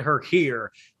to get her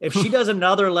here. If she does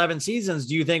another 11 seasons,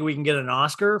 do you think we can get an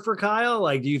Oscar for Kyle?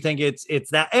 Like, do you think it's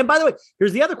that? And by the way,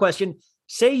 here's the other question.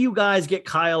 Say you guys get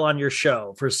Kyle on your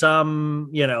show for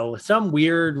some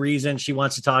weird reason she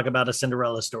wants to talk about a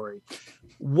Cinderella story.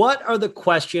 What are the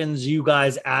questions you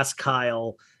guys ask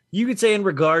Kyle? You could say in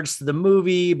regards to the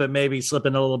movie, but maybe slip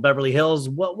in a little Beverly Hills.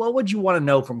 What would you want to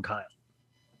know from Kyle?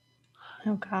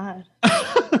 Oh, God.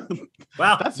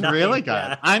 Wow, that's really good.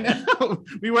 Yeah. I know.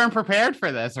 We weren't prepared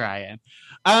for this, Ryan.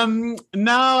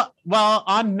 No, well,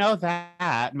 on Know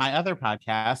That, my other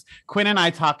podcast, Quinn and I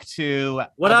talk to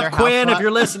what up, Quinn? If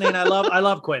you're listening, I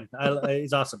love Quinn.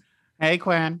 He's awesome. Hey,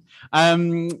 Quinn.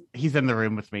 He's in the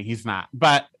room with me. He's not.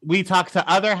 But we talk to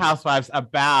other housewives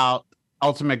about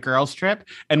Ultimate Girls Trip,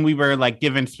 and we were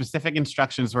given specific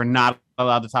instructions. We're not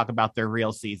allowed to talk about their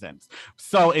real seasons.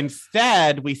 So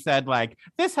instead we said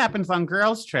this happens on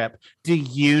Girls Trip. Do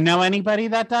you know anybody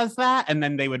that does that? And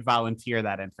then they would volunteer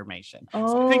that information.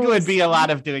 So I think it would be a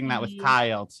lot of doing that with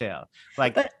Kyle too.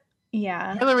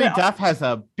 Yeah. Hillary Duff has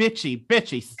a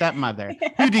bitchy stepmother.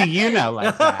 Who do you know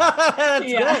like that?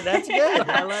 That's good.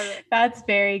 I love it. That's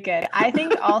very good. I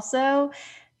think also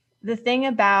the thing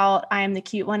about I Am the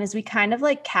Cute One is we kind of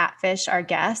catfish our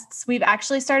guests. We've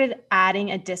actually started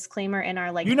adding a disclaimer in our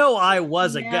I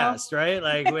was a guest, right?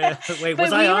 Wait,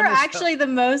 was I on? We were actually the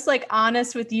most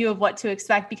honest with you of what to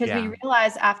expect, because we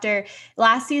realized after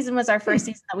last season was our first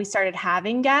season that we started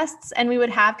having guests, and we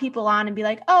would have people on and be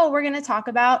like, oh, we're going to talk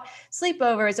about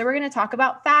sleepovers, or we're going to talk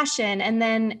about fashion. And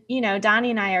then,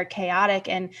 Donny and I are chaotic.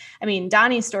 And I mean,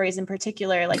 Donny's stories in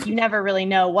particular, you never really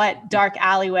know what dark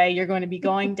alleyway you're going to be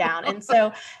going down. And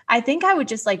so I think I would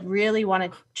just really want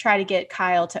to try to get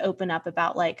Kyle to open up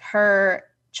about her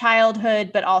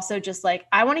childhood, but also just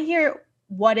I want to hear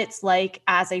what it's like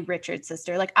as a Richards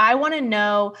sister. I want to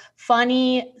know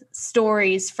funny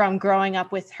stories from growing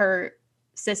up with her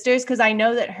sisters, because I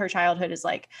know that her childhood is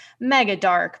mega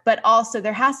dark, but also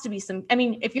there has to be some,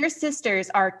 if your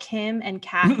sisters are Kim and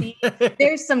Kathy,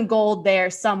 there's some gold there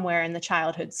somewhere in the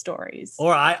childhood stories.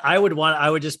 Or I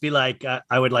would just be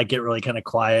I would get really kind of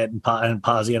quiet and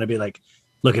pausey, and I'd be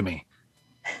look at me.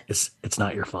 It's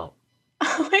not your fault.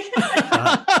 Oh my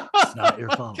God. It's not your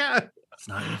fault. It's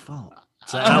not your fault.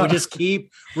 So I would just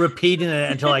keep repeating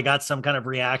it until I got some kind of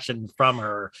reaction from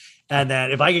her. And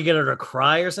then if I could get her to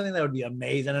cry or something, that would be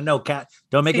amazing. And no, Kat,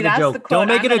 don't make it a joke. Don't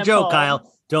make it a joke,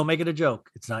 Kyle. Don't make it a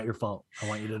joke. It's not your fault. I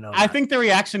want you to know. I think the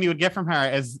reaction you would get from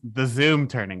her is the Zoom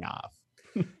turning off.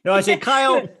 No, I say,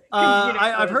 Kyle,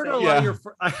 I've heard a lot of your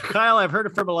Kyle. I've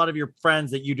heard from a lot of your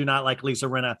friends that you do not like Lisa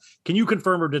Rinna. Can you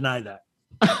confirm or deny that?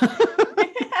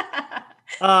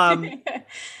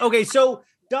 Okay, so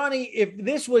Donny, if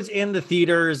this was in the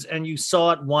theaters and you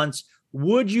saw it once,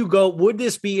 would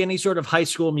this be any sort of High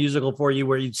School Musical for you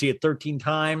where you'd see it 13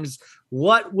 times?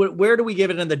 Where do we give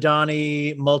it in the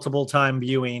Donny multiple time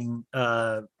viewing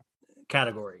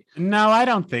category? No, I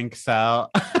don't think so.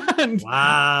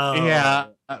 Wow. Yeah.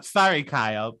 Sorry,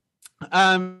 Kyle.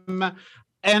 And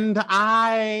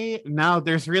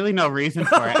there's really no reason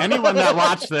for it. Anyone that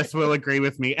watched this will agree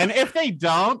with me. And if they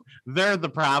don't, they're the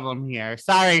problem here.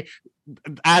 Sorry.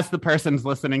 As the person's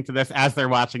listening to this, as they're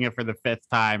watching it for the 5th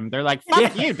time, they're like,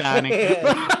 fuck you, Donny.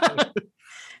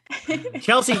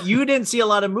 Chelsea, you didn't see a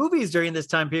lot of movies during this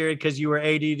time period because you were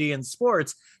ADD in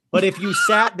sports. But if you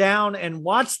sat down and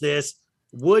watched this,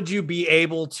 would you be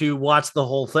able to watch the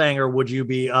whole thing, or would you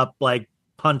be up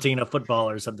punting a football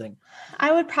or something?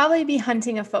 I would probably be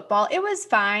hunting a football. It was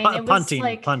fine. It was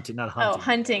punting, not hunting. Oh,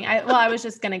 hunting. I was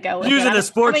just going to go with using a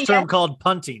sports term called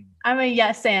punting. I'm a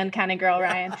yes and kind of girl,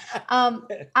 Ryan.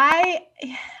 I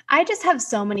just have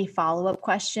so many follow-up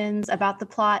questions about the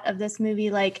plot of this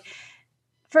movie.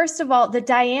 First of all, the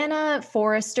Diana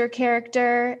Forrester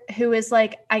character, who is I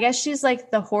guess she's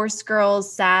the horse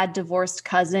girl's sad divorced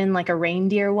cousin, a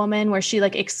reindeer woman, where she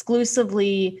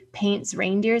exclusively paints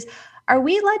reindeers. Are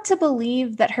we led to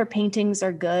believe that her paintings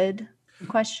are good?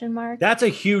 Question mark. That's a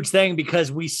huge thing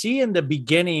because we see in the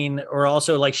beginning, or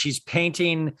also like she's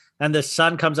painting and the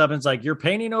son comes up and it's like, you're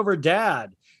painting over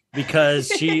dad because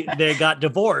they got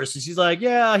divorced. And she's like,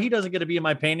 yeah, he doesn't get to be in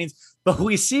my paintings. But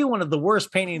we see one of the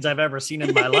worst paintings I've ever seen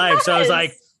in my life. So I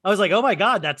was like, oh my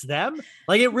God, that's them.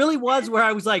 Like, it really was where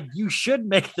I was like, you should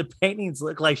make the paintings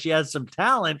look like she has some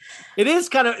talent. It is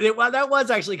kind of, that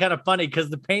was actually kind of funny because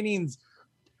the paintings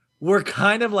were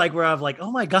kind of like where I was like,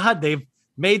 oh my God, they've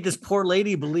made this poor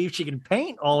lady believe she can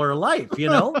paint all her life, you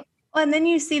know? Well, and then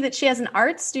you see that she has an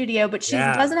art studio, but she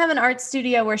doesn't have an art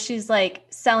studio where she's like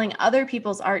selling other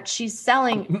people's art. She's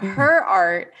selling her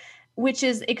art, which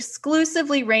is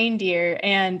exclusively reindeer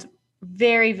and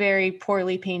very, very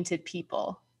poorly painted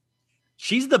people.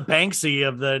 She's the Banksy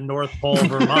of the North Pole,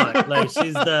 Vermont. Like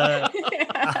she's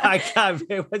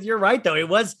you're right though. It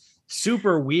was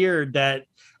super weird that,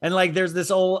 and like, there's this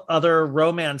whole other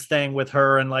romance thing with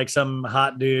her and like some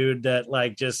hot dude that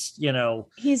like, just, you know,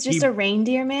 he's just a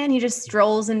reindeer man. He just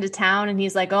strolls into town and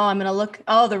he's like, oh, I'm going to look.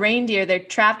 Oh, the reindeer, they're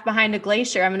trapped behind a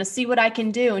glacier. I'm going to see what I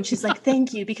can do. And she's like,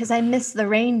 thank you, because I miss the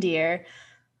reindeer.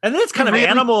 And then it's kind of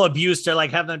animal abuse to like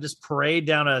have them just parade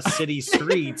down a city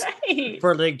street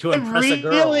for like to impress a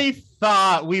girl. I really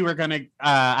thought we were gonna.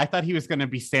 I thought he was gonna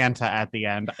be Santa at the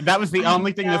end. That was the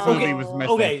only thing this movie was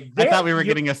missing. Okay, I thought we were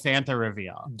getting a Santa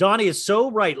reveal. Donny is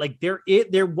so right. Like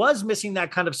there was missing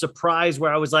that kind of surprise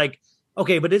where I was like,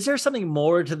 okay, but is there something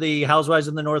more to the Housewives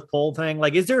of the North Pole thing?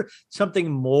 Like, is there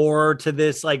something more to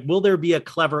this? Like, will there be a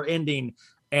clever ending?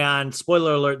 And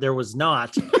spoiler alert, there was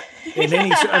not. In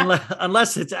any,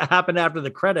 unless it's happened after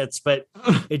the credits, but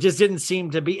it just didn't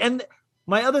seem to be. And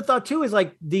my other thought too is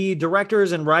like the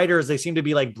directors and writers, they seem to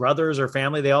be like brothers or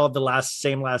family. They all have the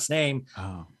same last name.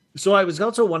 Oh. So I was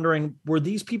also wondering, were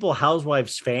these people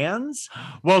Housewives fans?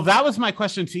 Well, that was my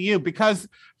question to you, because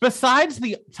besides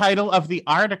the title of the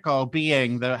article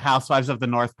being the Housewives of the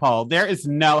North Pole, there is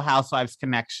no Housewives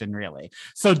connection really.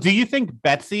 So do you think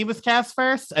Betsy was cast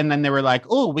first and then they were like,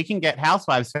 oh, we can get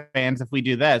Housewives fans if we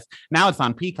do this. Now it's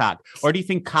on Peacock. Or do you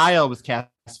think Kyle was cast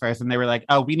first and they were like,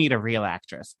 oh, we need a real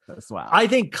actress as well? I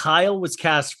think Kyle was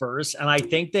cast first, and I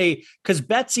think because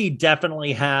Betsy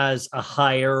definitely has a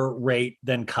higher rate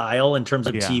than Kyle in terms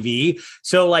of TV.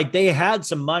 So like they had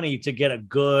some money to get a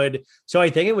good, so I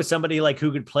think it was somebody like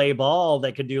who could play ball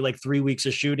that could do like 3 weeks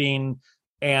of shooting.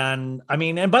 And I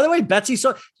mean, and by the way, Betsy,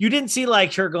 so you didn't see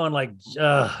like her going like,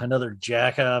 another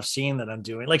jack off scene that I'm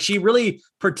doing. Like she really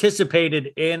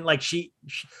participated in, like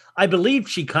I believe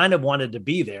she kind of wanted to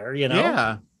be there, you know?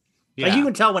 Yeah. Like you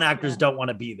can tell when actors don't want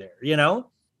to be there, you know?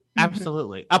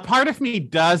 Absolutely. A part of me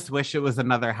does wish it was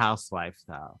another housewife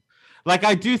though. Like,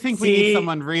 I do think we need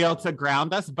someone real to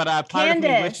ground us, but part of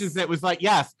me wishes it was like,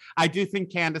 yes, I do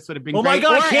think Candace would have been great. My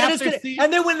God, Candace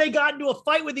and then when they got into a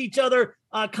fight with each other,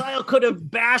 Kyle could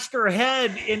have bashed her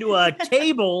head into a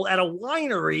table at a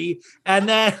winery, and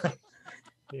then...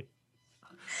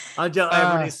 drag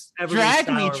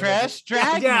me, Trish.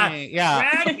 Drag me.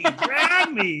 Yeah.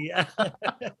 Drag me.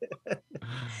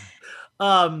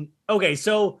 Okay,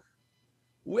 so,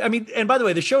 I mean, and by the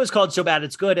way, the show is called So Bad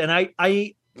It's Good, and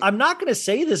I'm not going to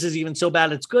say this is even so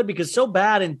bad it's good, because so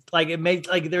bad and like it makes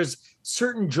like there's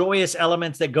certain joyous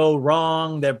elements that go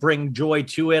wrong that bring joy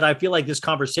to it. I feel like this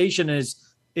conversation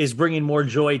is bringing more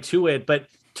joy to it, but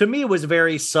to me it was a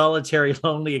very solitary,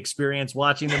 lonely experience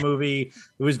watching the movie.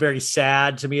 It was very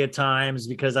sad to me at times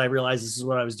because I realized this is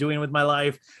what I was doing with my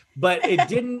life, but it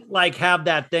didn't like have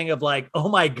that thing of like, oh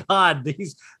my God,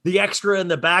 the extra in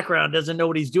the background doesn't know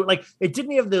what he's doing. Like it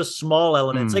didn't have those small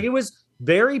elements. Like it was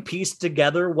very pieced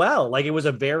together well. Like it was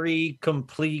a very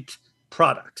complete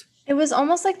product. It was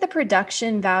almost like the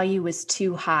production value was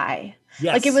too high.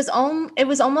 Yes. Like it was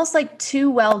almost like too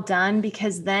well done,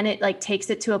 because then it like takes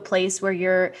it to a place where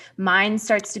your mind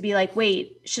starts to be like,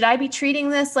 wait, should I be treating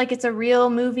this like it's a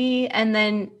real movie? And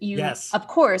then you, of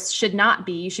course, should not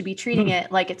be. You should be treating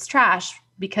it like it's trash,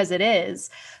 because it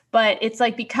is. But it's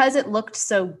like, because it looked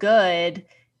so good,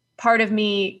 part of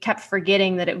me kept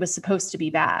forgetting that it was supposed to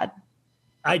be bad.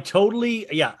 I totally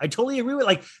agree with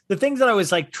like the things that I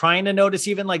was like trying to notice.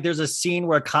 Even like there's a scene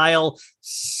where Kyle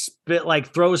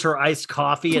throws her iced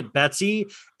coffee at Betsy,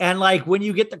 and like when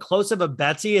you get the close up of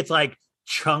Betsy, it's like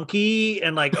chunky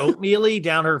and like oatmeal-y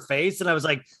down her face, and I was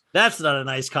like, that's not a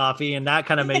nice coffee, and that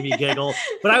kind of made me giggle.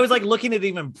 But I was like looking at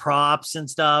even props and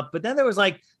stuff, but then there was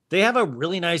like they have a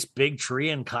really nice big tree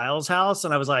in Kyle's house,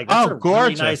 and I was like, that's a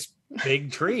gorgeous. Really nice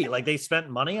big tree. Like they spent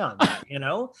money on that, you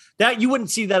know, that you wouldn't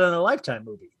see that in a Lifetime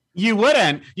movie. You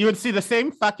wouldn't. You would see the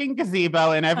same fucking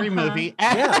gazebo in every movie.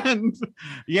 And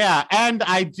and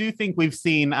I do think we've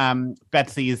seen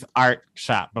Betsy's art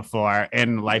shop before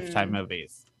in Lifetime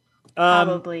movies.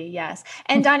 Probably, yes.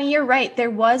 And Donny, you're right.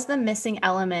 There was the missing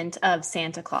element of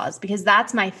Santa Claus, because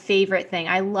that's my favorite thing.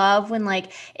 I love when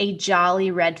like a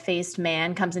jolly red-faced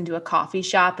man comes into a coffee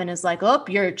shop and is like, "Oh,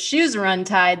 your shoes are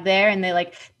untied there." And they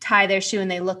like tie their shoe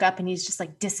and they look up and he's just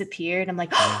like disappeared. I'm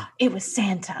like, "Oh, it was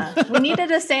Santa. We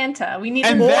needed a Santa. We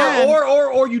needed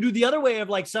or you do the other way of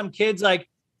like some kids like,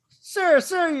 Sir,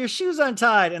 your shoe's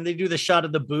untied." And they do the shot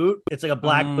of the boot. It's like a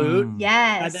black boot.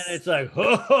 Yes. And then it's like,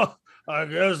 "Oh, I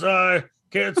guess I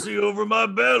can't see over my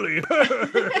belly."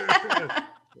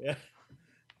 Yeah.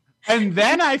 And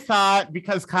then I thought,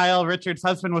 because Kyle Richards'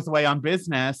 husband was away on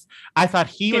business, I thought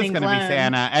he was going to be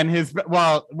Santa. And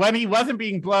when he wasn't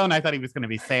being blown, I thought he was going to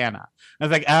be Santa. I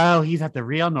was like, oh, he's at the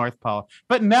real North Pole.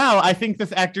 But no, I think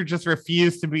this actor just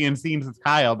refused to be in scenes with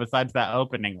Kyle besides that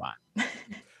opening one.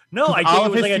 No, I think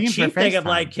it was like a cheap thing of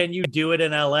like, can you do it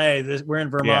in LA? We're in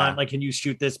Vermont. Yeah. Like, can you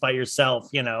shoot this by yourself?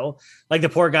 You know, like the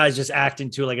poor guy's just acting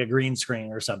to like a green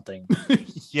screen or something.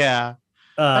 Yeah.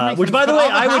 Which, by the way,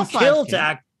 I would kill to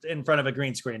act in front of a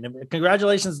green screen. And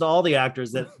congratulations to all the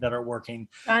actors that are working.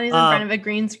 Johnny's in front of a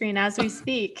green screen as we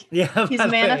speak. Yeah. He's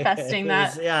manifesting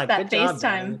that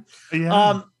FaceTime.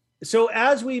 Yeah. So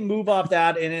as we move off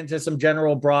that and into some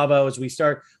general Bravo, as we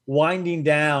start winding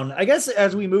down, I guess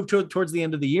as we move towards the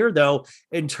end of the year, though,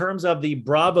 in terms of the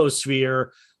Bravo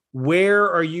sphere,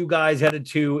 where are you guys headed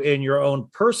to in your own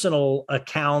personal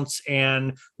accounts?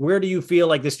 And where do you feel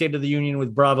like the state of the union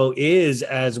with Bravo is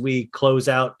as we close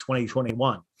out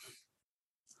 2021?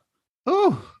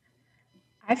 Oh,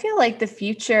 I feel like the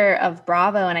future of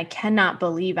Bravo, and I cannot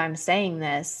believe I'm saying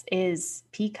this, is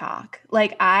Peacock.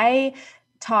 Like, I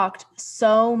talked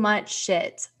so much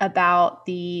shit about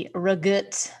the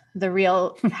RHOSLC, the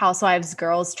Real Housewives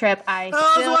girls trip.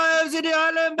 Housewives in the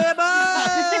island,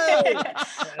 baby!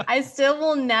 I still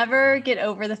will never get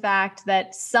over the fact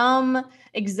that some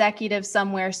executive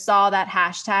somewhere saw that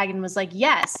hashtag and was like,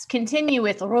 yes, continue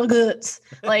with RHOSLC.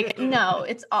 Like, no,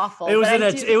 it's awful. It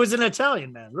was an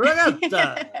Italian man.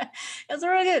 It was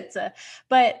RHOSLC.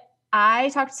 But I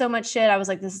talked so much shit. I was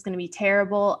like, this is going to be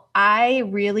terrible. I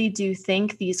really do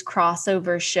think these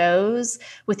crossover shows,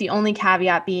 with the only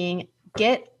caveat being,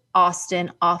 get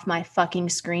Austin off my fucking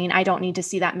screen. I don't need to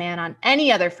see that man on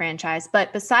any other franchise.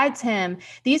 But besides him,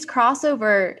 these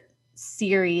crossover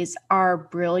series are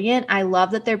brilliant. I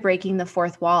love that they're breaking the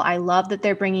fourth wall. I love that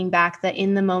they're bringing back the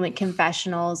in the moment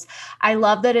confessionals. I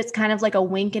love that it's kind of like a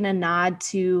wink and a nod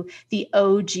to the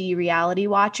OG reality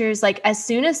watchers. Like, as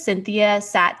soon as Cynthia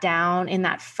sat down in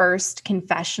that first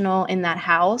confessional in that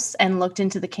house and looked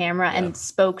into the camera and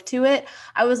spoke to it,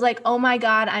 I was like, oh my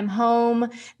God, I'm home.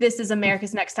 This is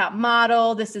America's Next Top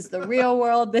Model. This is the real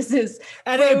world. This is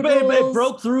and it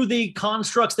broke through the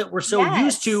constructs that we're so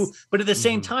used to, but at the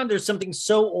same time, there's something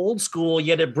so old school,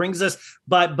 yet it brings us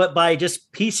by just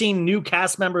piecing new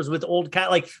cast members with old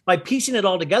like by piecing it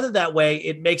all together that way,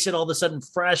 it makes it all of a sudden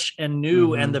fresh and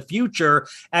new and the future.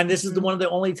 And this is one of the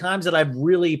only times that I've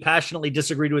really passionately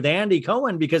disagreed with Andy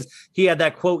Cohen, because he had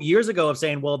that quote years ago of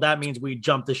saying, well, that means we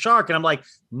jumped the shark. And I'm like,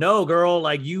 no, girl,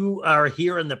 like, you are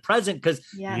here in the present, because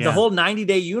the whole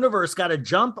 90-day universe got to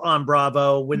jump on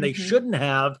Bravo when they shouldn't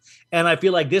have. And I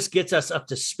feel like this gets us up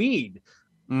to speed.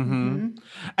 Mm-hmm.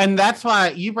 And that's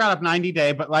why you brought up 90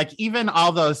 Day, but like even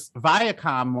all those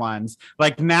Viacom ones,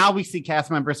 like now we see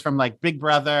cast members from like Big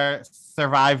Brother,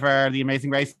 Survivor, The Amazing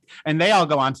Race, and they all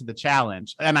go on to the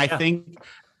challenge. And I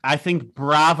think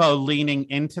Bravo leaning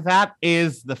into that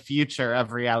is the future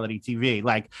of reality TV.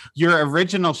 Like, your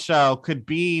original show could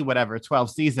be whatever, 12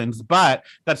 seasons, but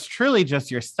that's truly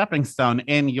just your stepping stone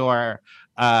in your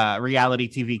reality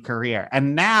TV career.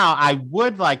 And now I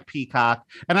would like Peacock,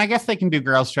 and I guess they can do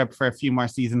Girls Trip for a few more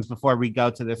seasons before we go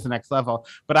to this next level,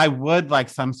 but I would like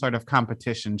some sort of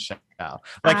competition show,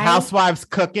 like Housewives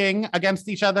cooking against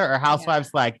each other, or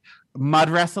Housewives like mud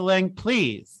wrestling,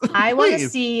 please. I want to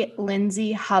see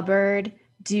Lindsay Hubbard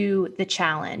do the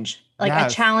challenge, like a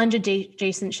challenge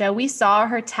adjacent show. We saw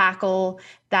her tackle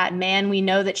that man. We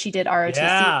know that she did ROTC.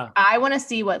 Yeah. I want to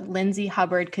see what Lindsay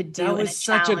Hubbard could do. That was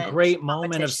such a great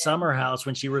moment of Summer House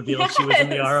when she revealed she was in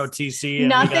the ROTC.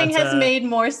 Nothing has made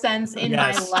more sense in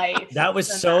my life. That was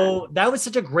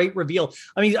such a great reveal.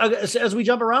 I mean, as we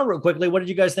jump around real quickly, what did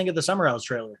you guys think of the Summer House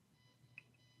trailer?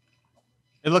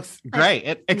 It looks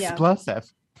great.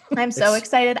 Explosive. I'm so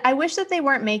excited. I wish that they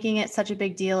weren't making it such a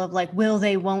big deal of like, will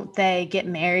they, won't they get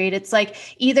married? It's like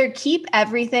either keep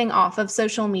everything off of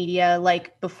social media,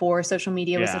 like before social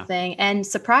media was a thing, and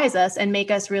surprise us and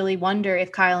make us really wonder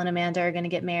if Kyle and Amanda are going to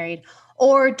get married,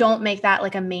 or don't make that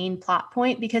like a main plot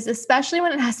point, because especially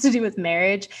when it has to do with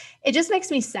marriage, it just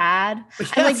makes me sad.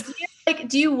 Yes. I'm like,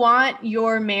 do you want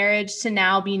your marriage to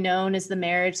now be known as the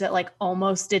marriage that like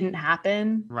almost didn't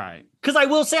happen? Right. Because I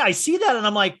will say, I see that and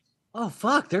I'm like, oh,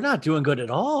 fuck, they're not doing good at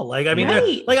all. Like, I mean,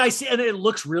 like I see, and it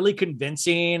looks really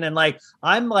convincing. And like,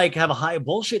 I'm like, have a high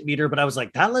bullshit meter, but I was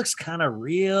like, that looks kind of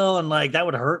real. And like, that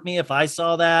would hurt me if I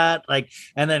saw that. Like,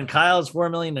 and then Kyle's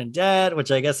 $4 million in debt,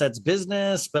 which I guess that's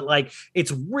business, but like,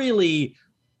 it's really,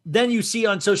 then you see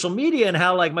on social media and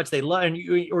how like much they love, and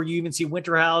or you even see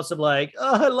Winter House of like,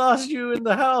 oh, I lost you in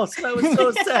the house. I was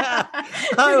so sad.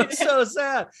 I was so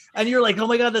sad. And you're like, oh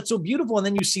my God, that's so beautiful. And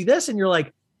then you see this and you're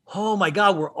like, oh my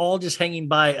God, we're all just hanging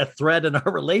by a thread in our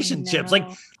relationships. Like,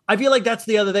 I feel like that's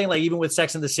the other thing, like even with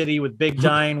Sex and the City with Big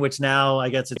dying, which now I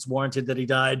guess it's warranted that he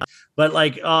died. But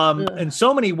like, in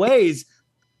so many ways,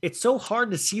 it's so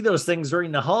hard to see those things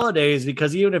during the holidays,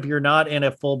 because even if you're not in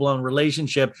a full blown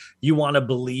relationship, you want to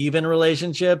believe in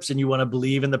relationships and you want to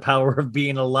believe in the power of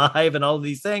being alive and all of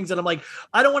these things. And I'm like,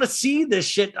 I don't want to see this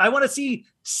shit. I want to see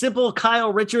simple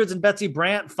Kyle Richards and Betsy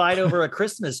Brandt fight over a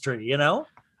Christmas tree, you know?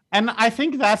 And I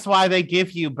think that's why they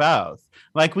give you both.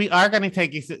 Like, we are going to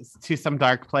take you to some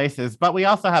dark places, but we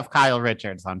also have Kyle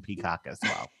Richards on Peacock as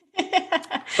well.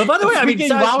 But by the way, I mean,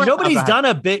 nobody's done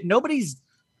a bit.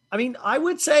 I mean, I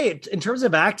would say in terms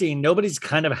of acting, nobody's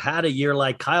kind of had a year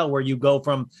like Kyle, where you go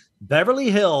from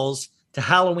Beverly Hills to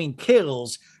Halloween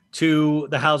Kills to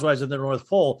the Housewives of the North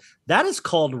Pole. That is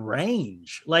called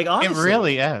range. Like, honestly. It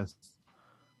really is.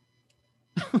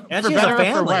 And she has a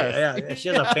family. Yeah, she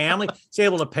has a family. She's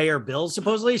able to pay her bills,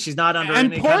 supposedly. She's not under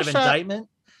any kind of indictment.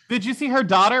 Did you see her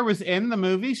daughter was in the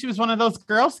movie? She was one of those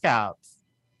Girl Scouts.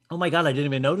 Oh my God, I didn't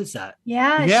even notice that.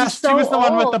 Yeah, she was the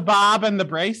one with the bob and the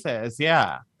braces.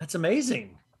 Yeah. That's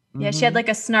amazing. Yeah, she had like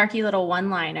a snarky little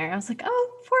one-liner. I was like,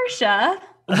 oh, Portia.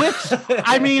 Which,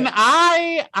 I mean,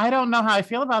 I don't know how I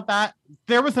feel about that.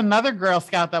 There was another Girl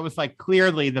Scout that was like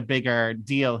clearly the bigger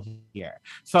deal here.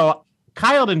 So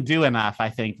Kyle didn't do enough, I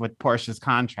think, with Portia's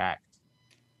contract.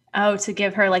 Oh, to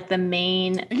give her like the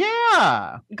main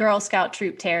Girl Scout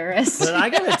troop terrorist. But I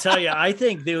gotta tell you, I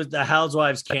think there was the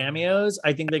Housewives cameos.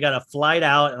 I think they got a flight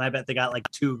out, and I bet they got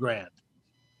like $2,000.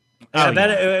 I bet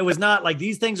it was not like,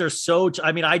 these things are so.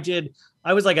 I mean,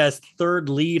 I was like a third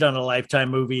lead on a Lifetime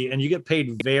movie, and you get paid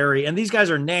and these guys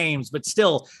are names, but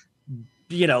still,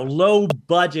 you know, low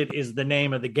budget is the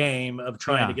name of the game of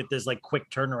trying to get this like quick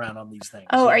turnaround on these things.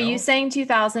 Oh, are you saying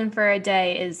 $2,000 for a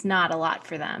day is not a lot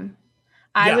for them?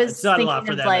 I was thinking of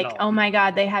like, oh my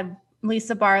God, they had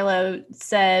Lisa Barlow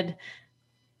said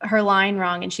her line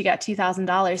wrong and she got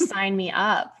 $2,000. Sign me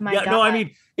up. My God. No, I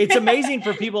mean, it's amazing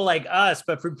for people like us,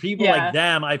 but for people like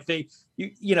them, I think,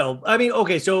 you know, I mean,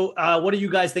 okay. So what are you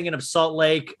guys thinking of Salt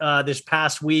Lake this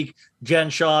past week? Jen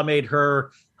Shaw made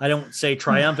her, I don't say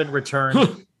triumphant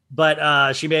return,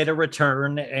 but she made a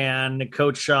return, and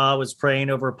Coach Shaw was praying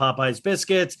over Popeye's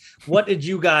biscuits. What did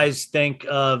you guys think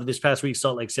of this past week,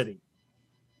 Salt Lake City?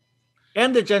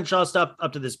 And the Jen Shaw stuff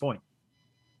up to this point?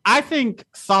 I think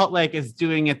Salt Lake is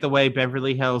doing it the way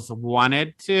Beverly Hills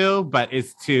wanted to, but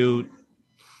is too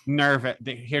nervous.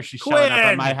 Here she's showing up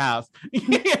at my house.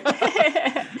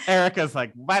 Erica's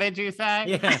like, what did you say?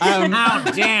 Yeah.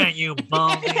 How dare you,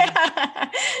 Baldy?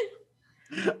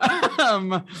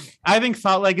 I think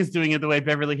Salt Lake is doing it the way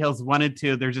Beverly Hills wanted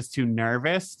to. They're just too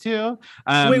nervous to.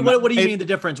 Wait, what do you mean the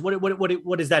difference?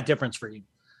 What is that difference for you?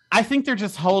 I think they're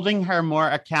just holding her more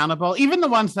accountable. Even the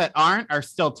ones that aren't are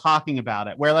still talking about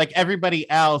it, where like everybody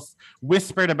else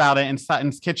whispered about it in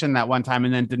Sutton's kitchen that one time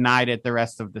and then denied it the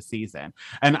rest of the season.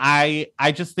 And I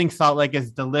just think Salt Lake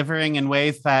is delivering in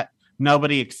ways that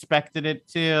nobody expected it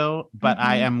to, but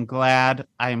I am glad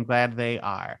they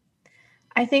are.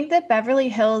 I think that Beverly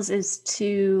Hills is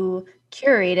too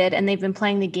curated and they've been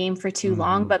playing the game for too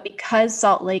long, but because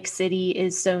Salt Lake City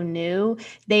is so new,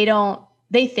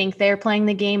 they think they're playing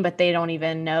the game, but they don't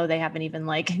even know. They haven't even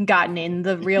like gotten in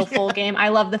the real full game. I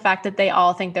love the fact that they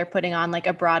all think they're putting on like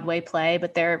a Broadway play,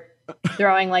 but they're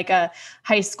throwing like a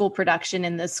high school production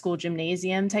in the school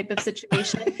gymnasium type of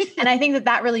situation. And I think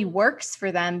that really works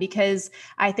for them, because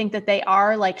I think that they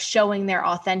are like showing their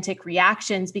authentic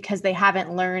reactions because they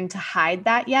haven't learned to hide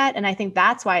that yet. And I think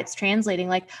that's why it's translating.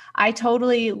 Like, I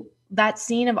totally that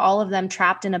scene of all of them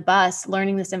trapped in a bus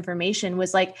learning this information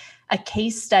was like a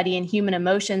case study in human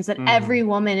emotions, that every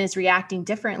woman is reacting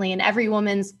differently, and every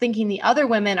woman's thinking the other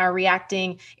women are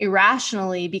reacting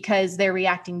irrationally because they're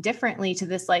reacting differently to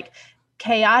this like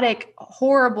chaotic,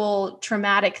 horrible,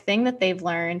 traumatic thing that they've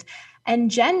learned.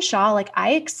 And Jen Shaw, like,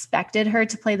 I expected her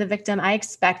to play the victim. I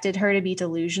expected her to be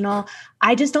delusional.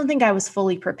 I just don't think I was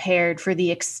fully prepared for the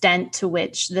extent to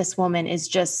which this woman is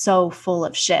just so full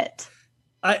of shit.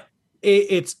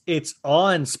 It's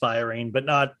awe-inspiring, but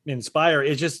not inspire.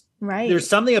 It's just, there's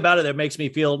something about it that makes me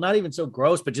feel not even so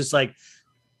gross, but just like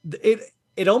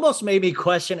it almost made me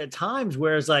question at times,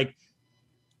 where it's like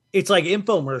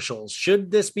infomercials. Should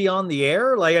this be on the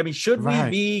air? Like, I mean, should we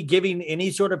be giving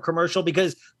any sort of commercial?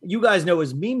 Because you guys know,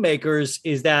 as meme makers,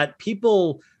 is that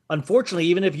people, unfortunately,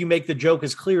 even if you make the joke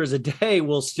as clear as a day,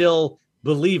 will still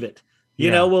believe it. You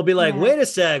know, we'll be like, wait a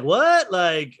sec, what?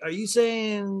 Like, are you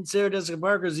saying Sarah Jessica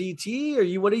Parker's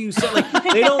E.T.? What are you saying? Like,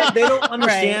 they don't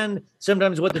understand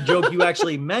sometimes what the joke you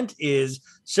actually meant is.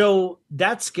 So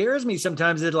that scares me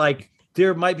sometimes, that like,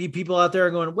 there might be people out there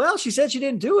going, well, she said she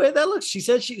didn't do it. She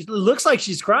said she looks like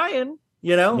she's crying,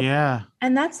 you know? Yeah.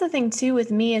 And that's the thing too with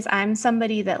me, is I'm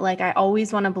somebody that like, I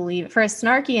always want to believe, for as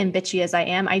snarky and bitchy as I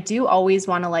am, I do always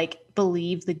want to like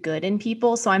believe the good in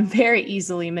people. So I'm very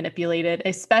easily manipulated,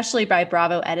 especially by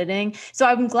Bravo editing. So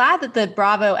I'm glad that the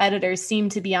Bravo editors seem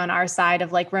to be on our side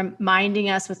of like reminding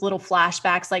us with little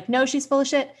flashbacks, like, no, she's full of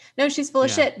shit. No, she's full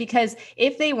of shit. Because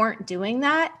if they weren't doing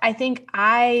that, I think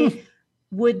I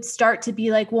would start to be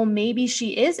like, well, maybe she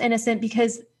is innocent,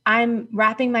 because I'm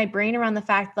wrapping my brain around the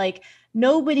fact like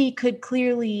nobody could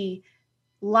clearly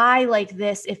lie like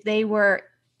this if they were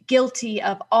guilty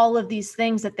of all of these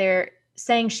things that they're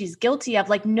saying she's guilty of.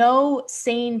 Like, no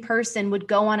sane person would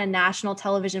go on a national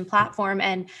television platform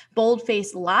and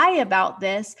boldface lie about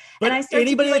this. But and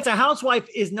anybody that's a housewife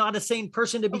is not a sane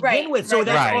person to begin with. So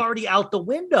that's already out the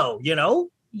window, you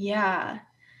know? Yeah.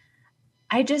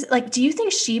 I just like, do you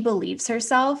think she believes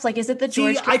herself? Like, is it the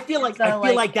George? I feel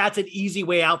like that's an easy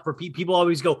way out for people. People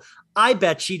always go, I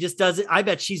bet she just does it. I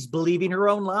bet she's believing her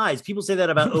own lies. People say that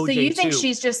about OJ. So you think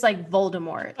she's just like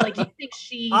Voldemort? Like, you think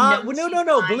she?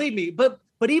 No. Believe me, but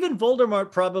even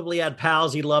Voldemort probably had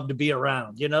pals he loved to be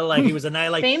around. You know, like he was a night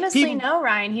like famously. No,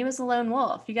 Ryan, he was a lone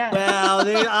wolf. You got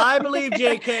I believe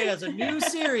JK has a new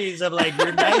series of like,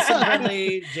 you're nice and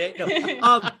friendly.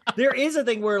 There is a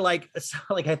thing where like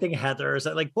I think Heather or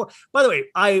something, like. By the way,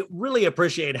 I really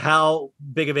appreciate how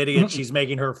big of an idiot she's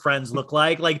making her friends look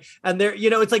like. Like, and they're, you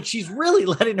know, it's like she's really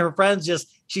letting her friends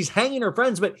she's hanging her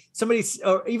friends. But somebody,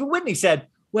 or even Whitney said,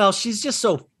 well, she's just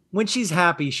so. When she's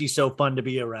happy, she's so fun to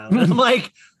be around. And I'm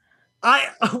like,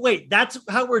 wait, that's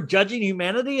how we're judging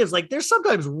humanity? Is like, there's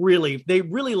sometimes they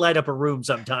really light up a room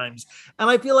sometimes. And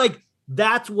I feel like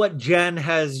that's what Jen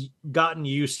has gotten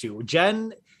used to.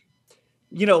 Jen,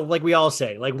 you know, like we all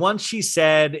say, like once she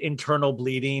said internal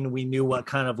bleeding, we knew what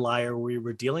kind of liar we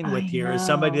were dealing with here. Is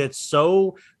somebody that's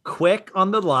so quick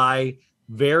on the lie,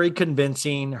 very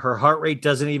convincing. Her heart rate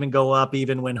doesn't even go up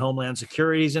even when Homeland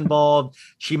Security is involved.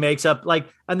 She makes up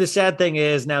and the sad thing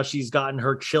is now she's gotten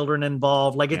her children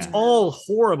involved. Like it's all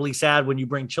horribly sad when you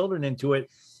bring children into it.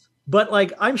 But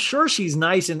like, I'm sure she's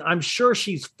nice and I'm sure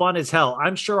she's fun as hell.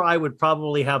 I'm sure I would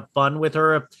probably have fun with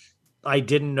her if I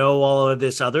didn't know all of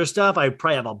this other stuff. I'd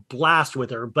probably have a blast with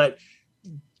her, but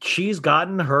she's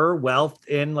gotten her wealth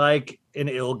in like an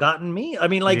ill-gotten means. I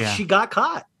mean, she got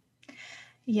caught.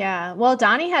 Yeah. Well,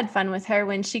 Donny had fun with her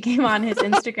when she came on his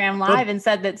Instagram live and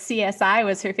said that CSI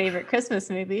was her favorite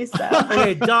Christmas movie. So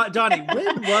okay, Donny,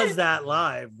 when was that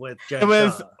live with Jen? It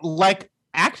was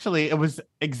actually, it was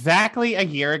exactly a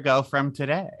year ago from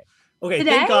today. Okay,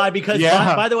 thank God, because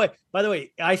by the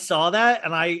way, I saw that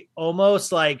and I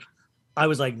almost I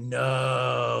was like,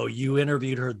 no, you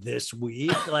interviewed her this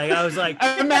week. Like, I was like,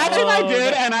 imagine I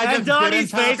did. And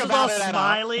Donny's face was all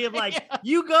smiley. I'm like,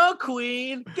 you go,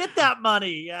 queen, get that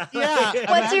money. Yeah.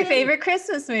 What's your favorite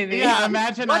Christmas movie? Yeah.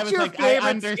 Imagine what's your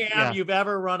favorite scam you've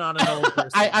ever run on an old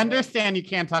person? I understand you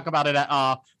can't talk about it at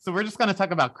all. So we're just going to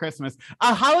talk about Christmas.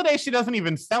 A holiday she doesn't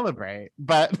even celebrate,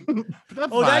 but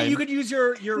that's fine. That you could use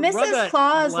your Mrs.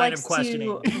 Claus line likes of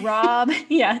questioning. to rob.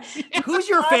 Yeah. Who's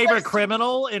your favorite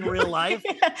criminal in real life?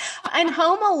 In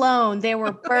Home Alone, they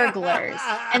were burglars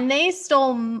and they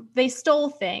stole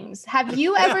things. Have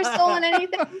you ever stolen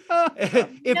anything?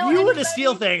 If you were to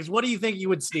steal things, what do you think you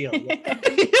would steal?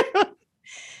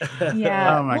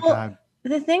 Yeah. Oh my God.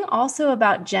 The thing also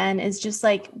about Jen is just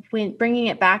like when bringing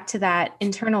it back to that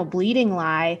internal bleeding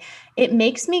lie, it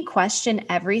makes me question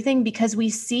everything because we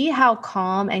see how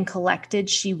calm and collected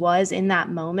she was in that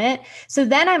moment. So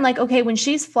then I'm like, okay, when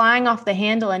she's flying off the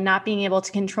handle and not being able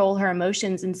to control her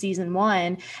emotions in season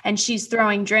 1, and she's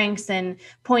throwing drinks and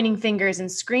pointing fingers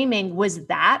and screaming, was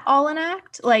that all an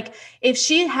act? Like, if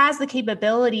she has the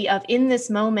capability of in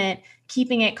this moment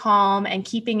keeping it calm and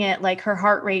keeping it like her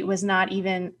heart rate was not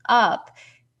even up,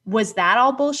 was that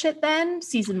all bullshit then,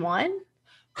 season 1?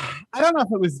 I don't know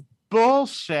if it was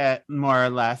bullshit, more or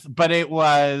less, but it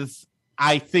was,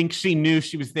 I think she knew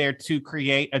she was there to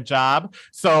create a job.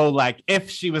 So like if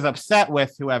she was upset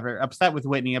with whoever, upset with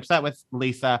Whitney, upset with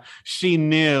Lisa, she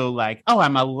knew like, oh,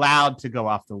 I'm allowed to go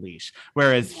off the leash.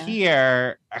 Whereas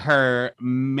here, her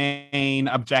main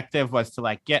objective was to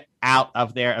like get out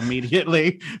of there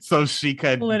immediately so she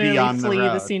could literally be on flee the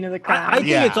road. the scene of the crime. I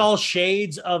think it's all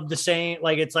shades of the same.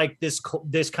 Like it's like this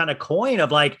kind of coin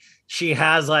of like she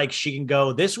has like she can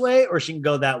go this way or she can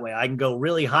go that way. I can go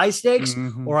really high stakes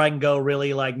or I can go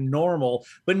really like normal.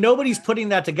 But nobody's putting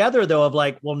that together though. Of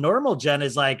like, well, normal Jen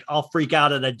is like I'll freak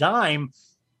out at a dime.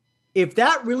 If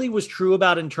that really was true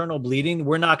about internal bleeding,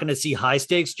 we're not going to see high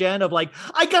stakes Jen of like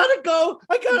I gotta go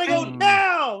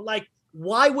now. Like,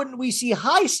 why wouldn't we see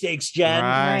high stakes Jen?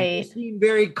 Right. See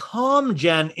very calm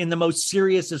Jen in the most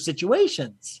serious of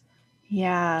situations.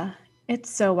 Yeah, it's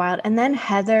so wild. And then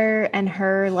Heather and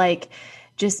her like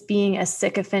just being a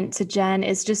sycophant to Jen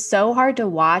is just so hard to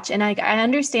watch. And I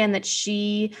understand that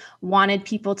she wanted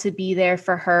people to be there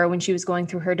for her when she was going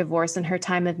through her divorce and her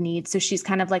time of need. So she's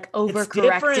kind of like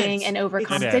overcorrecting and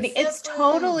overcompensating. It's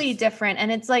totally different.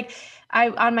 And it's like,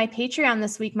 on my Patreon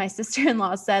this week, my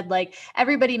sister-in-law said, like,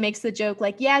 everybody makes the joke,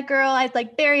 like, yeah, girl, I'd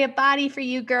like bury a body for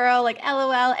you, girl, like,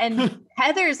 LOL. And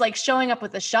Heather's like showing up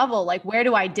with a shovel, like, where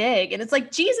do I dig? And it's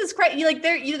like, Jesus Christ, like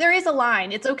there is a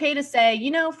line. It's okay to say,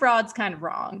 fraud's kind of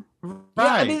wrong. Right.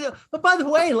 Yeah, I mean, but by the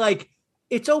way, like,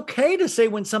 it's okay to say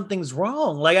when something's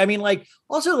wrong. Like, I mean, like,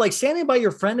 also like standing by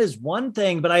your friend is one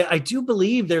thing, but I do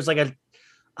believe there's like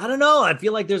I don't know. I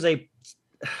feel like there's I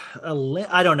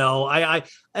don't know. I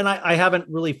haven't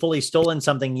really fully stolen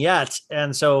something yet.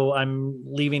 And so I'm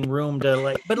leaving room to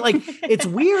like, but like, it's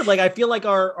weird. Like, I feel like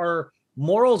our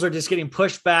morals are just getting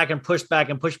pushed back and pushed back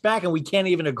and pushed back. And we can't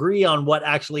even agree on what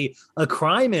actually a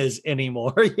crime is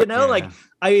anymore. Like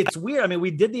it's weird. I mean,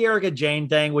 we did the Erica Jane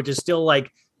thing, which is still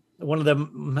like one of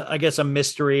the, I guess, a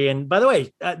mystery. And by the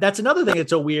way, that's another thing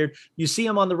that's so weird. You see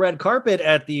them on the red carpet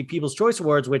at the People's Choice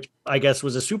Awards, which I guess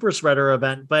was a super spreader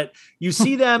event, but you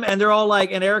see them and they're all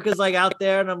like, and Erica's like out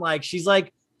there and I'm like, she's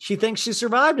like, she thinks she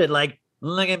survived it. Like,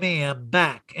 look at me, I'm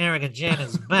back. Erica Jane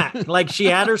is back. Like she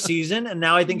had her season and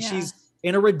now I think she's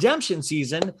in a redemption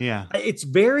season. Yeah. It's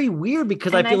very weird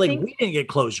because I feel like we didn't get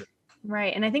closure.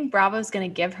 Right. And I think Bravo's going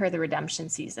to give her the redemption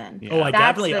season. Yeah. Oh, I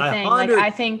definitely. That's the thing. Like,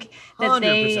 I think that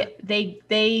 100%.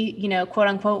 they quote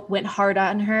unquote, went hard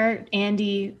on her.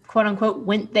 Andy, quote unquote,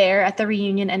 went there at the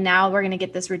reunion. And now we're going to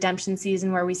get this redemption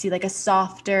season where we see like a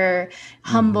softer,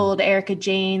 humbled Erica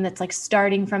Jane that's like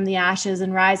starting from the ashes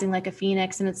and rising like a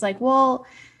phoenix. And it's like, well,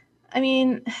 I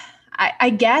mean,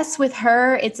 I guess with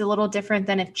her, it's a little different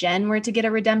than if Jen were to get a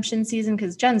redemption season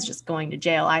because Jen's just going to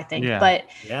jail, I think. Yeah.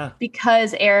 But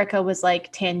because Erica was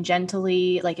like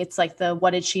tangentially, like it's like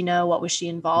what did she know? What was she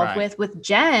involved with? With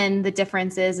Jen, the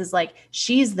difference is like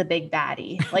she's the big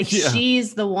baddie. Like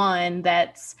she's the one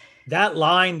that's. That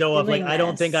line though of like, I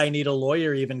don't think I need a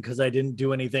lawyer even because I didn't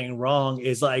do anything wrong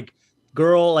is like,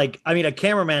 girl, like, I mean, a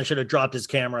cameraman should have dropped his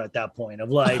camera at that point of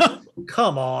like,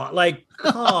 come on, like,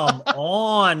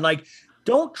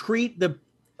 don't treat the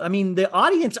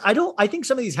audience. I think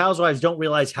some of these housewives don't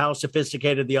realize how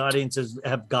sophisticated the audiences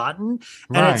have gotten.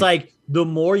 And it's like, the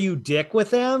more you dick with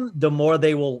them, the more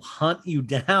they will hunt you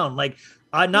down. Like,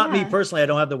 not me personally, I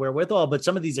don't have the wherewithal, but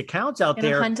some of these accounts out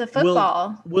there hunt a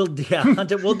football.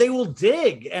 Hunt it. Well, they will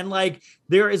dig. And like,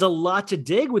 there is a lot to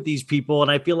dig with these people.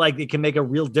 And I feel like it can make a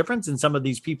real difference in some of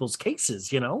these people's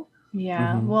cases,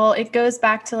 Yeah. Well, it goes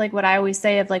back to like what I always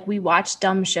say of like, we watch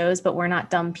dumb shows, but we're not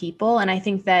dumb people. And I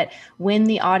think that when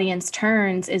the audience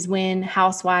turns is when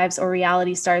housewives or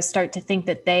reality stars start to think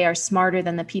that they are smarter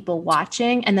than the people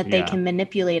watching and that they can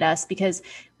manipulate us because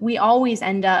we always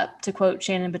end up, to quote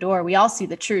Shannon Bedore, we all see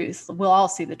the truth. We'll all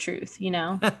see the truth,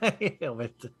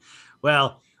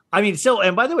 Well, I mean, so,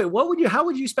 and by the way, how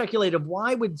would you speculate of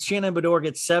why would Shannon Bedore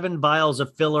get 7 vials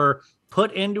of filler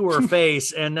put into her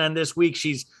face? And then this week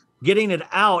she's getting it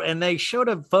out. And they showed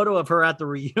a photo of her at the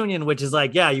reunion, which is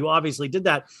like, yeah, you obviously did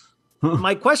that.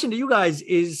 My question to you guys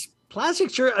is plastic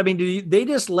surgery, I mean, they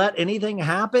just let anything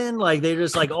happen? Like they're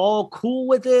just like all cool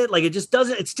with it? Like it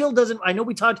still doesn't, I know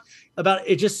we talked about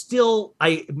it, just still,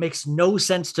 it makes no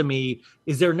sense to me.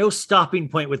 Is there no stopping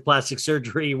point with plastic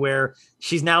surgery where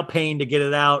she's now paying to get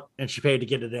it out and she paid to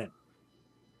get it in?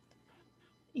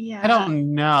 Yeah. I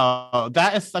don't know.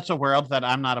 That is such a world that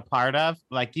I'm not a part of.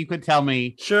 Like you could tell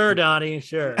me. Sure, Donny.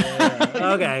 Sure. Yeah.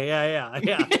 Okay.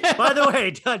 Yeah. By the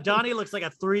way, Donny looks like a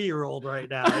 3-year-old right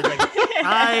now. He's like,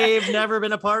 I've never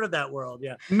been a part of that world.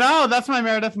 Yeah. No, that's my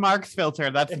Meredith Marks filter.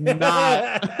 That's not,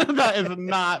 that is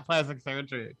not plastic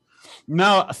surgery.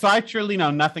 No. So I truly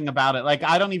know nothing about it. Like,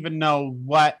 I don't even know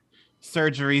what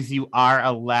surgeries you are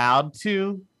allowed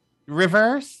to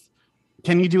reverse.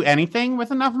 Can you do anything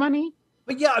with enough money?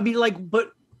 But yeah, I mean,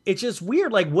 but it's just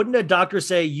weird. Like, wouldn't a doctor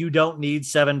say you don't need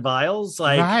 7 vials?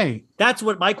 Like, right. That's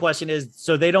what my question is.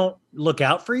 So they don't look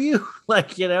out for you? Well,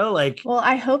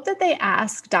 I hope that they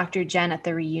ask Dr. Jen at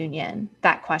the reunion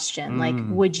that question. Like,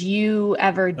 would you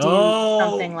ever do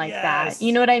something like that?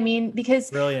 You know what I mean? Because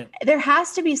Brilliant. There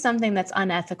has to be something that's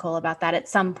unethical about that at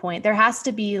some point. There has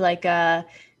to be like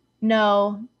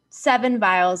no, 7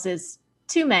 vials is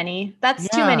too many. That's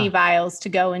too many vials to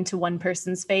go into one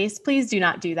person's face. Please do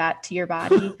not do that to your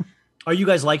body. Are you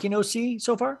guys liking OC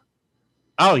so far?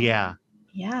 Oh, yeah.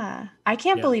 Yeah. I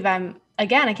can't believe I'm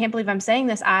saying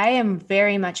this. I am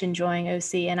very much enjoying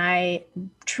OC, and I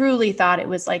truly thought it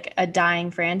was like a dying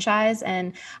franchise.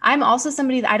 And I'm also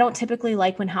somebody that I don't typically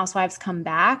like when housewives come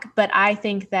back, but I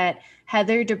think that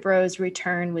Heather Dubrow's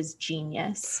return was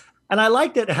genius. And I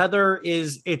like that Heather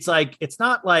it's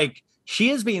not like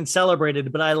she is being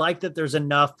celebrated, but I like that there's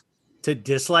enough to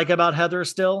dislike about Heather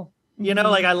still. You know,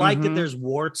 like I like that there's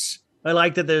warts. I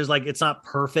like that there's like, it's not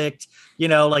perfect. You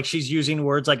know, like she's using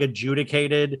words like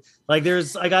adjudicated. Like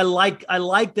there's like, I like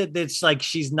that it's like,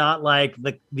 she's not like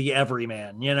the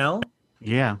everyman, you know?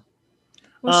 Yeah.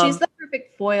 Well, she's the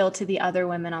perfect foil to the other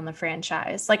women on the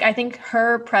franchise. Like, I think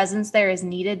her presence there is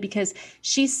needed because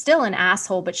she's still an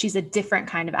asshole, but she's a different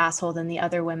kind of asshole than the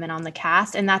other women on the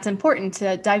cast. And that's important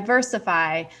to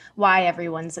diversify why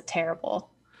everyone's terrible.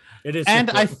 It is. And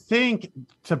I think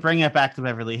to bring it back to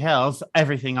Beverly Hills,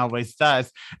 everything always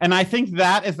does. And I think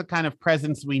that is the kind of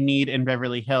presence we need in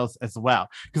Beverly Hills as well.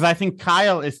 Because I think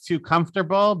Kyle is too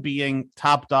comfortable being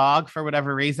top dog for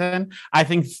whatever reason. I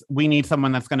think we need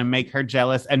someone that's going to make her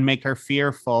jealous and make her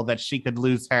fearful that she could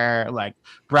lose her like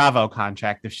Bravo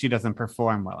contract if she doesn't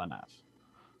perform well enough.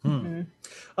 And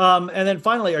then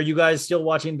finally, are you guys still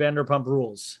watching Vanderpump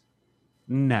Rules?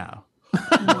 No.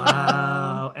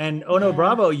 Wow. And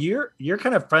Bravo, you're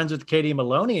kind of friends with Katie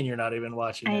Maloney and you're not even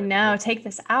watching it. I know. Take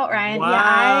this out, Ryan.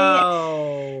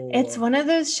 Wow. Yeah, it's one of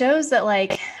those shows that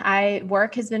like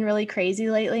work has been really crazy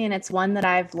lately, and it's one that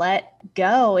I've let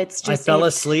go. It's just I fell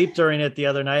asleep during it the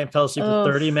other night and fell asleep for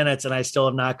 30 minutes, and I still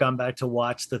have not gone back to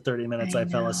watch the 30 minutes I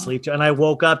fell asleep to. And I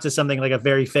woke up to something like a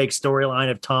very fake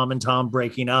storyline of Tom and Tom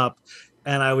breaking up.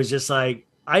 And I was just like,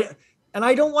 and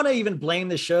I don't want to even blame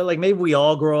the show. Like maybe we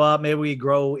all grow up, maybe we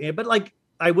grow in, but like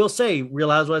I will say Real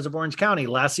Housewives of Orange County,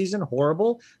 last season,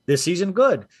 horrible. This season,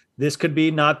 good. This could be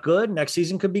not good. Next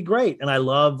season could be great. And I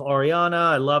love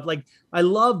Ariana. I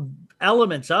love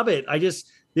elements of it.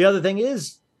 The other thing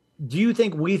is, do you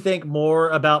think we think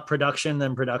more about production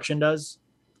than production does?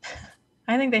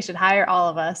 I think they should hire all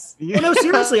of us. Well, no,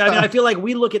 seriously. I mean, I feel like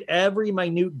we look at every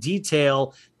minute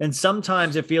detail, and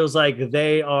sometimes it feels like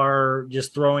they are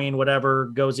just throwing whatever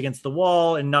goes against the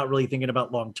wall and not really thinking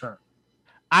about long term.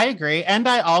 I agree. And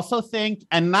I also think,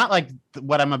 and not like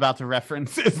what I'm about to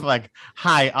reference is like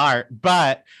high art,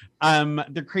 but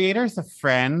the creators of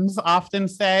Friends often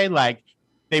say like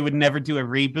they would never do a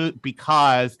reboot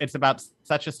because it's about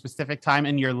such a specific time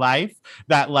in your life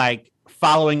that like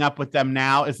following up with them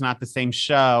now is not the same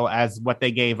show as what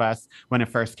they gave us when it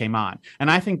first came on.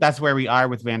 And I think that's where we are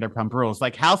with Vanderpump Rules.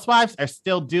 Like Housewives are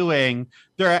still doing,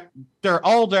 they're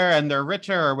older and they're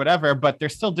richer or whatever, but they're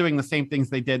still doing the same things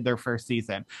they did their first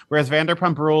season. Whereas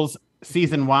Vanderpump Rules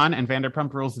season 1 and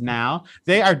Vanderpump Rules now,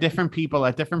 they are different people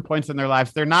at different points in their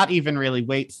lives. They're not even really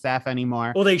wait staff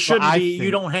anymore. Well, they shouldn't be. You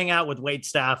don't hang out with wait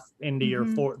staff into your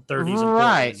 30s and 40s.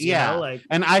 Right, yeah.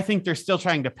 And I think they're still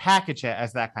trying to package it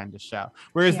as that kind of show.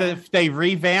 Whereas if they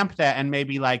revamped it and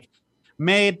maybe like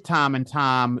made Tom and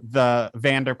Tom the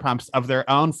Vanderpumps of their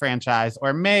own franchise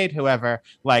or made whoever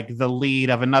like the lead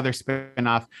of another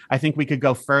spinoff, I think we could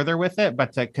go further with it.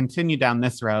 But to continue down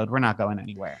this road, we're not going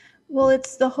anywhere. Well,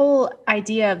 it's the whole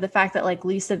idea of the fact that like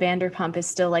Lisa Vanderpump is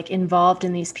still like involved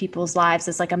in these people's lives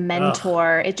as like a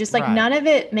mentor. It just like none of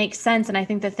it makes sense. And I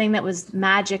think the thing that was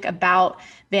magic about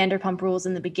Vanderpump Rules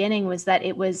in the beginning was that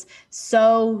it was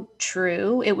so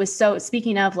true. It was so,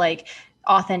 speaking of like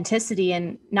authenticity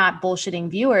and not bullshitting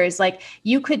viewers. Like,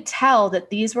 you could tell that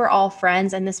these were all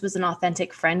friends and this was an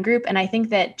authentic friend group. And I think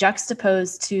that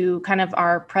juxtaposed to kind of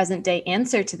our present day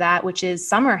answer to that, which is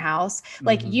Summer House,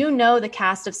 like, the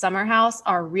cast of Summer House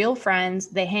are real friends.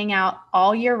 They hang out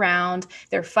all year round.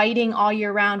 They're fighting all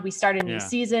year round. We start a new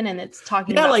season and it's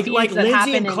talking about like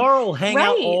Lindsay and Carl hang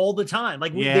out Right. all the time.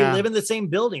 Like they live in the same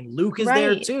building. Luke is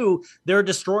there too. They're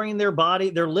destroying their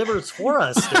livers for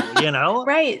us still, you know?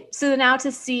 Right. So now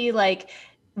to see like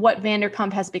what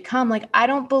Vanderpump has become, like, I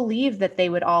don't believe that they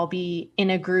would all be in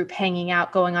a group hanging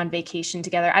out, going on vacation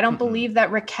together. I don't believe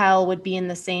that Raquel would be in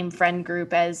the same friend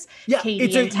group as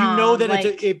Katie and Tom. You know that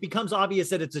it becomes obvious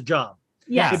that it's a job.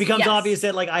 Yes, it becomes obvious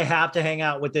that like I have to hang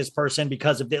out with this person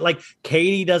because of it. Like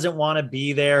Katie doesn't want to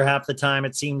be there half the time,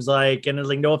 it seems like. And it's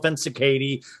like, no offense to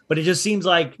Katie, but it just seems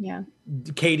like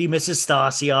Katie misses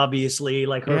Stassi, obviously.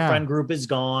 Like her friend group is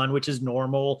gone, which is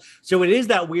normal. So it is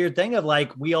that weird thing of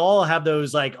like, we all have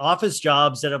those like office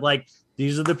jobs that have like,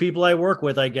 these are the people I work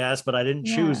with, I guess, but I didn't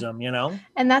choose them, you know?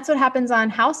 And that's what happens on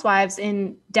Housewives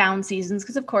in down seasons,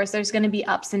 because of course there's going to be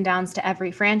ups and downs to every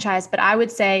franchise. But I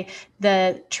would say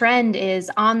the trend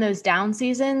is on those down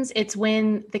seasons, it's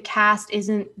when the cast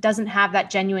doesn't have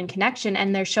that genuine connection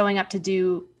and they're showing up to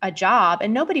do a job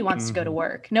and nobody wants to go to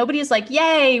work. Nobody is like,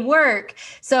 yay, work.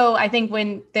 So I think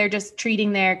when they're just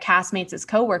treating their castmates as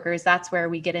coworkers, that's where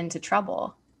we get into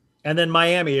trouble. And then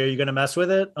Miami, are you going to mess with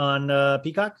it on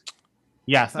Peacock?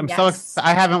 Yes, I'm so excited.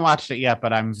 I haven't watched it yet,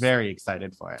 but I'm very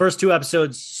excited for it. First 2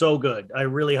 episodes, so good. I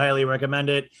really highly recommend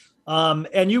it.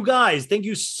 And you guys, thank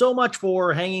you so much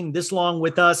for hanging this long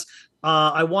with us.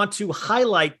 I want to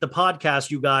highlight the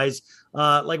podcast, you guys,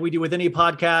 like we do with any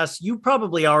podcast. You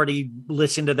probably already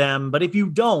listened to them, but if you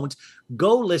don't,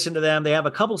 go listen to them. They have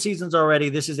a couple seasons already.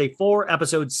 This is a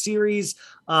 4-episode series.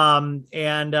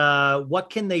 What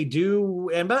can they do?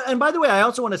 And by the way, I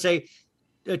also want to say,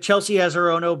 Chelsea has her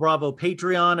own Bravo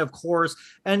Patreon, of course.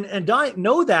 And Donny,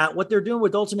 know that what they're doing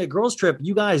with Ultimate Girls Trip,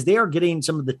 you guys, they are getting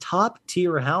some of the top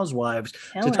tier housewives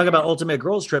to talk about Ultimate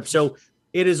Girls Trip. So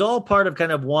it is all part of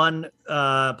kind of one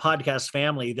podcast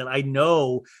family that I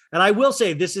know. And I will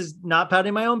say, this is not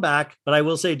patting my own back, but I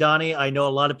will say, Donny, I know a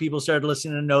lot of people started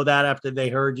listening to know that after they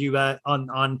heard you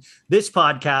on this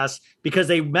podcast, because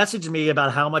they messaged me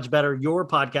about how much better your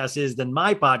podcast is than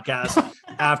my podcast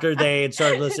after they had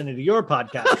started listening to your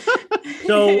podcast.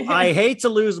 So I hate to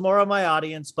lose more of my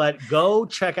audience, but go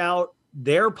check out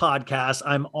their podcast.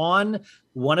 I'm on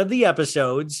one of the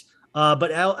episodes.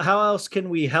 But how else can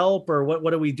we help, or what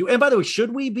do we do? And by the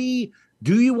way,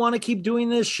 do you want to keep doing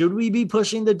this? Should we be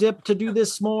pushing the dip to do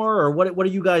this more, or what are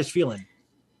you guys feeling?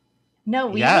 No,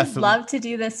 we would love to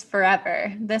do this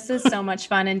forever. This is so much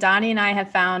fun. And Donny and I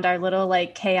have found our little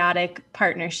like chaotic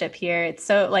partnership here. It's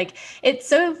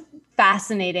so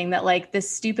fascinating that like this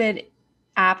stupid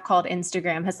app called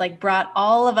Instagram has like brought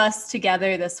all of us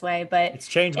together this way, but it's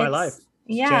changed my life.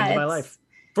 It's changed my life.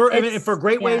 For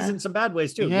great ways and some bad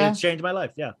ways too. Yeah. It's changed my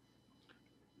life. Yeah.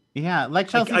 Yeah. Like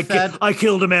Chelsea said, I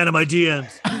killed a man in my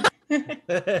DMs.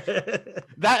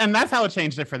 That's how it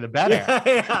changed it for the better.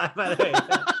 Yeah. By the way,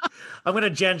 I'm going to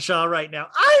Jen Shaw right now.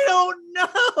 I don't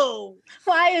know.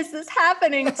 Why is this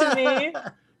happening to me?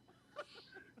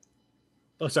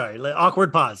 Oh, sorry.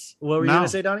 Awkward pause. What were you going to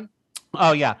say, Donny?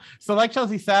 Oh, yeah. So like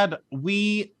Chelsea said,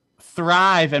 we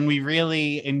thrive and we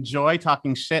really enjoy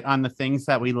talking shit on the things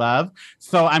that we love.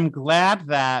 So I'm glad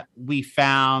that we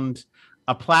found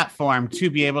a platform to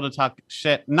be able to talk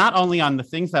shit, not only on the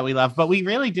things that we love, but we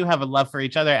really do have a love for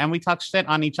each other. And we talk shit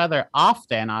on each other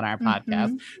often on our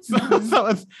podcast. So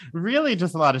it's really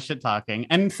just a lot of shit talking.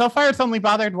 And so far, it's only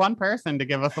bothered one person to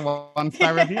give us a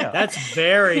 1-star review. That's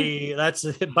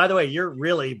by the way, you're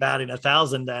really batting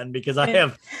 1,000 then, because I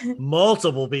have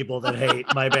multiple people that hate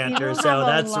my banter. So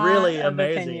that's really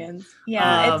amazing. Opinions.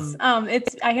 Yeah.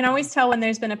 It's, I can always tell when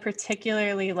there's been a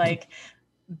particularly like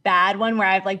bad one where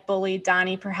I've like bullied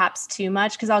Donny perhaps too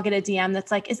much, because I'll get a DM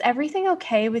that's like, is everything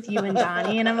okay with you and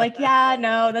Donny? And I'm like, yeah,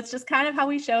 no, that's just kind of how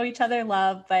we show each other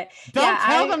love. But don't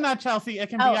tell them that, Chelsea. It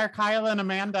can be our Kyle and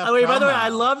Amanda. Oh, wait, by the way, I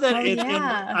love that.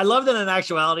 I love that in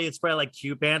actuality, it's probably like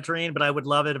cute bantering, but I would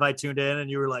love it if I tuned in and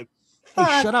you were like, hey,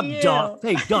 shut up, Don.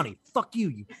 Hey, Donny, fuck you,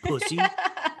 you pussy.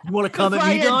 You want to come at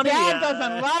me, Donny? Your dad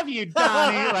doesn't love you,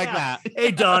 Donny, like that.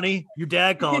 Hey, Donny, your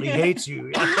dad called. He hates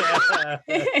you.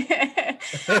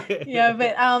 Yeah,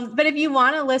 but if you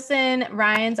want to listen,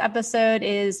 Ryan's episode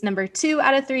is number 2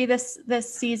 out of 3 this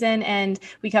season, and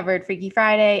we covered Freaky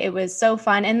Friday. It was so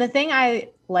fun. And the thing I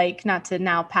like, not to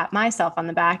now pat myself on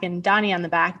the back and Donny on the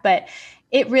back, but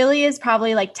it really is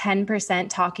probably like 10%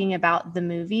 talking about the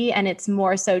movie, and it's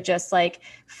more so just like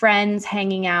friends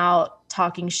hanging out,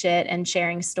 talking shit and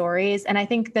sharing stories. And I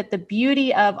think that the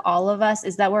beauty of all of us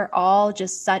is that we're all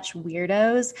just such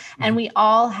weirdos, and we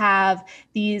all have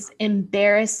these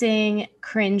embarrassing,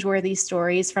 cringeworthy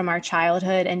stories from our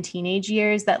childhood and teenage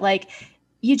years that like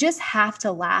you just have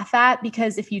to laugh at,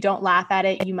 because if you don't laugh at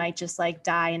it, you might just like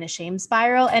die in a shame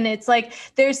spiral. And it's like,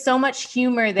 there's so much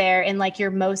humor there in like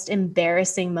your most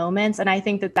embarrassing moments. And I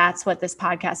think that that's what this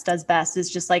podcast does best, is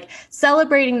just like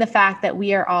celebrating the fact that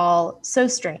we are all so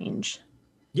strange.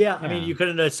 Yeah. I mean, you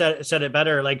couldn't have said it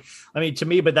better. Like, I mean, to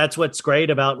me, but that's what's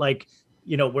great about like,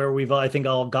 you know, where we've, I think,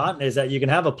 all gotten is that you can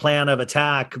have a plan of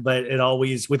attack, but it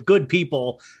always, with good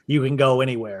people, you can go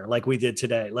anywhere like we did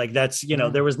today. Like that's, you know,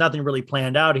 there was nothing really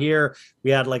planned out here. We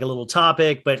had like a little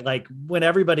topic, but like when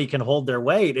everybody can hold their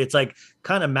weight, it's like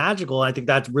kind of magical. I think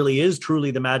that really is truly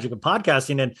the magic of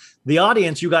podcasting. And the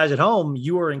audience, you guys at home,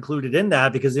 you are included in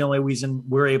that, because the only reason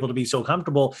we're able to be so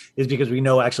comfortable is because we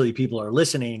know actually people are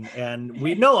listening. And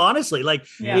we know, honestly, like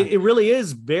it really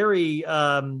is very,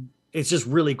 it's just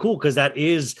really cool, because that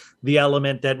is the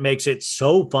element that makes it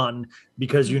so fun,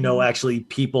 because you know actually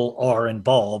people are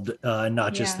involved,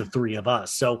 not just the three of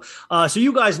us. So so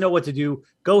you guys know what to do.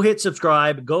 Go hit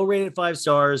subscribe, go rate it 5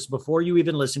 stars before you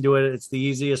even listen to it. It's the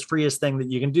easiest, freest thing that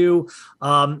you can do.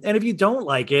 And if you don't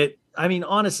like it, I mean,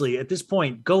 honestly, at this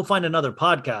point, go find another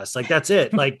podcast. Like, that's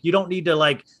it. Like, you don't need to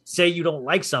like say you don't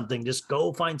like something. Just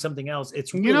go find something else.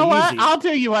 It's really you know what? easy. I'll do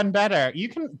you one better. You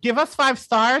can give us 5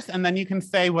 stars, and then you can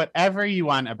say whatever you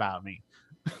want about me.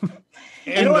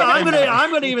 You know what?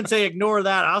 I'm gonna even say ignore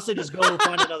that. I'll say just go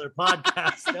find another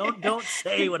podcast. Don't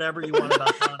say whatever you want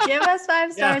about Donny. Give us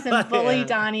 5 stars and bully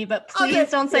Donny, but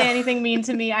please don't say anything mean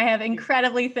to me. I have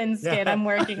incredibly thin skin. I'm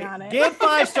working on it. Give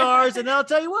 5 stars, and I'll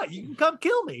tell you what, you can come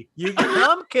kill me. You can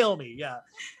come kill me. Yeah.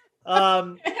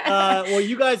 Well,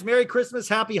 you guys, Merry Christmas,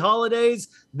 Happy Holidays.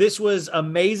 This was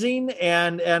amazing,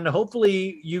 and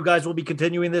hopefully you guys will be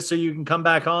continuing this so you can come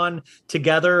back on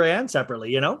together and separately.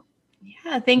 You know.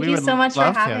 Yeah, thank you so much for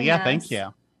having us. Yeah, thank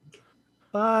you.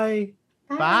 Bye.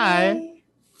 Bye.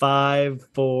 5,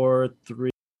 4, 3.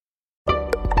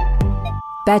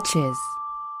 Betches.